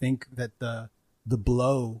 And I think that the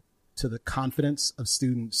blow to the confidence of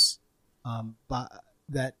students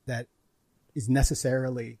that is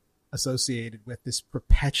necessarily associated with this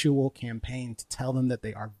perpetual campaign to tell them that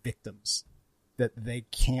they are victims, that they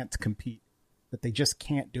can't compete, that they just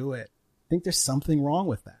can't do it. I think there's something wrong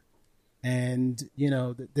with that. And,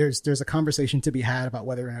 there's a conversation to be had about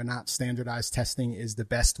whether or not standardized testing is the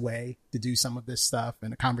best way to do some of this stuff,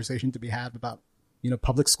 and a conversation to be had about,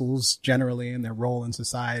 public schools generally and their role in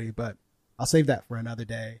society. But I'll save that for another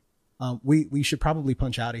day. We should probably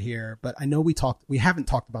punch out of here, but I know we haven't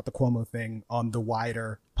talked about the Cuomo thing on the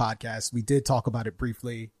wider podcast. We did talk about it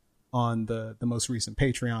briefly on the most recent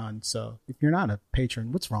Patreon. So if you're not a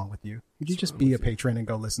patron, what's wrong with you? Could you just be a patron and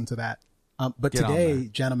go listen to that? But today,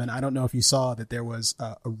 gentlemen, I don't know if you saw that there was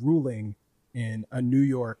a ruling in the New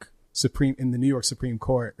York Supreme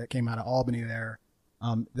Court that came out of Albany there,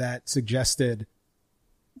 that suggested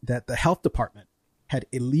that the health department had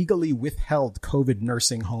illegally withheld COVID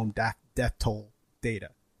nursing home death toll data.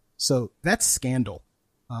 So that's scandal.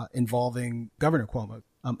 involving Governor Cuomo,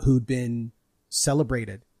 who'd been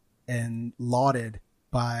celebrated and lauded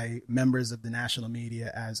by members of the national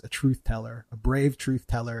media as a truth teller, a brave truth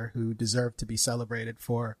teller who deserved to be celebrated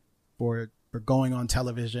for going on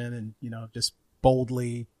television and, you know, just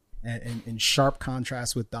boldly and in sharp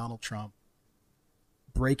contrast with Donald Trump,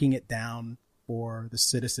 breaking it down for the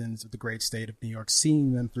citizens of the great state of New York,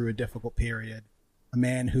 seeing them through a difficult period. A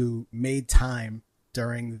man who made time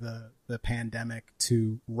during the pandemic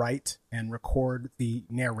to write and record the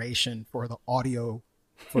narration for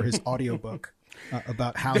his audiobook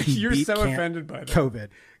about how he You're beat so offended by that. COVID.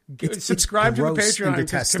 Subscribe to the gross and Patreon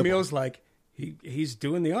because detestable. Camille's like, he's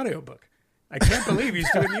doing the audiobook. I can't believe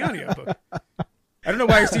he's doing the audiobook. I don't know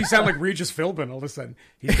why you sound like Regis Philbin all of a sudden.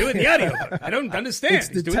 He's doing the audiobook. I don't understand. It's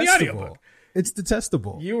He's detestable. doing the audiobook. It's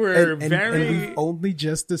detestable. You were and we've only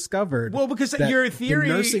just discovered. Well, because that your theory,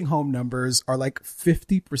 the nursing home numbers are like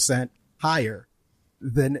 50% higher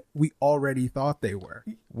than we already thought they were.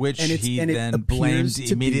 Which he then blamed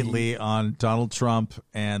immediately on Donald Trump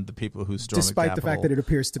and the people who stormed the Capitol. Despite the fact that it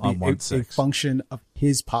appears to be a function of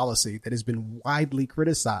his policy that has been widely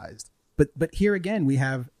criticized. But here again, we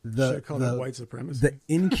have the white supremacy. The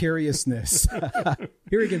incuriousness.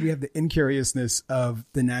 Here again, we have the incuriousness of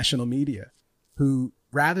the national media, who,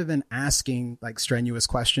 rather than asking like strenuous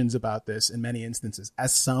questions about this in many instances,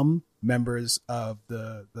 as some members of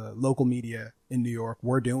the local media in New York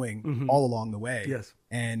were doing all along the way. Yes.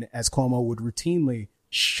 And as Cuomo would routinely,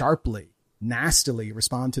 sharply, nastily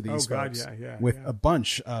respond to these folks with a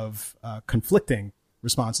bunch of conflicting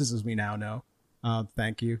responses, as we now know.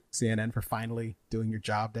 Thank you, CNN, for finally doing your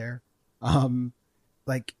job there.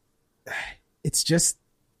 It's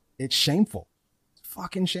shameful. It's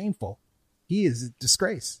fucking shameful. He is a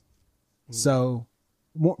disgrace. So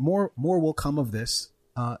more will come of this.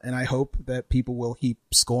 And I hope that people will heap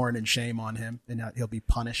scorn and shame on him and that he'll be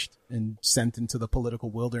punished and sent into the political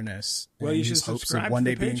wilderness. Well, you should subscribe to one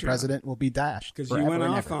day the being Patreon. President will be dashed. Because you went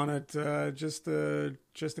off on it just a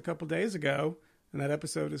couple days ago. And that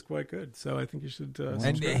episode is quite good. So I think you should subscribe.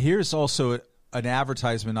 And here's also an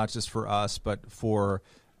advertisement, not just for us, but for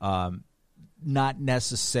not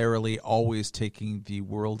necessarily always taking the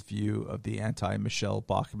worldview of the anti-Michelle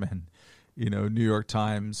Bachmann, New York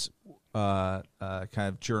Times kind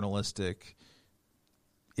of journalistic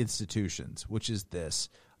institutions, which is this.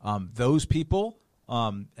 Those people,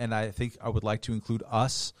 and I think I would like to include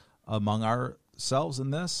us among ourselves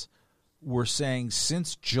in this, we're saying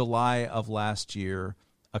since July of last year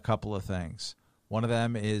a couple of things. One of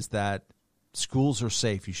them is that schools are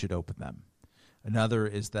safe. You should open them. Another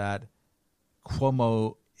is that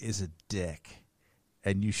Cuomo is a dick,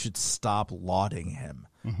 and you should stop lauding him.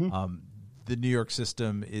 Mm-hmm. The New York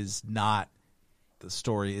system is not – the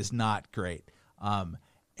story is not great. And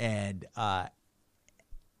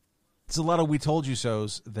it's a lot of we told you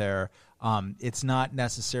so's there. It's not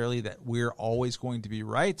necessarily that we're always going to be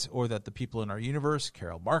right or that the people in our universe,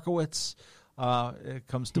 Carol Markowitz it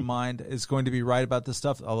comes to mind, is going to be right about this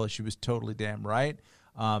stuff, although she was totally damn right.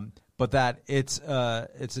 But that it's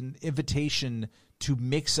an invitation to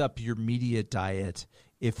mix up your media diet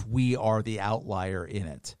if we are the outlier in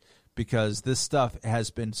it. Because this stuff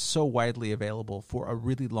has been so widely available for a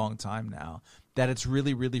really long time now that it's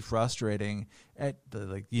really, really frustrating.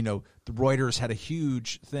 The Reuters had a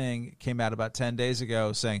huge thing, came out about 10 days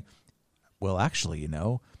ago saying, well, actually,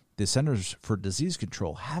 the Centers for Disease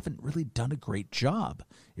Control haven't really done a great job.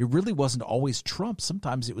 It really wasn't always Trump.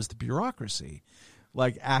 Sometimes it was the bureaucracy.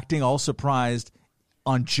 Like acting all surprised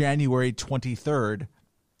on January 23rd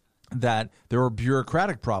that there were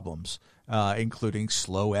bureaucratic problems. Including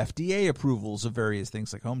slow FDA approvals of various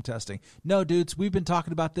things like home testing. No, dudes, we've been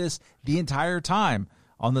talking about this the entire time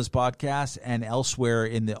on this podcast and elsewhere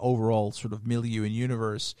in the overall sort of milieu and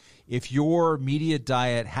universe. If your media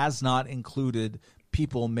diet has not included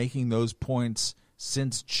people making those points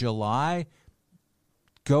since July,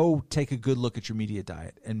 go take a good look at your media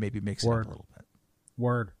diet and maybe mix it up a little bit.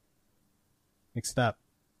 Word. Mixed up.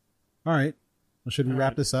 All right. Well, should we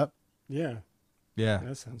wrap this up? Yeah. Yeah.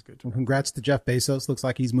 That sounds good. Well, congrats to Jeff Bezos. Looks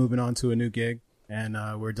like he's moving on to a new gig. And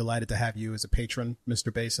we're delighted to have you as a patron,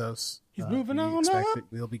 Mr. Bezos. He's moving on up.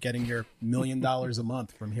 We'll be getting your $1 million a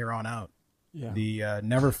month from here on out. Yeah. The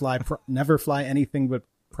never fly anything but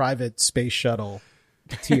private space shuttle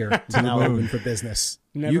tier is now open for business.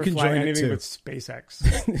 Never you can fly join anything it too. with SpaceX.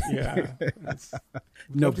 Yeah.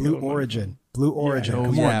 No, Blue Origin. Blue Origin. Come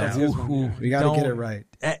on now. We got to get it right.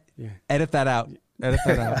 Edit that out. Edit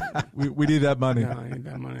that out. We need that money. No, I need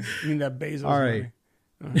that money. I need that Bezos All right.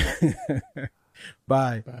 money.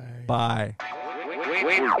 Bye. Bye.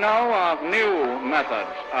 We know of new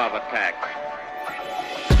methods of attack.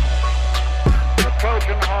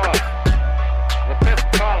 Trojan horse.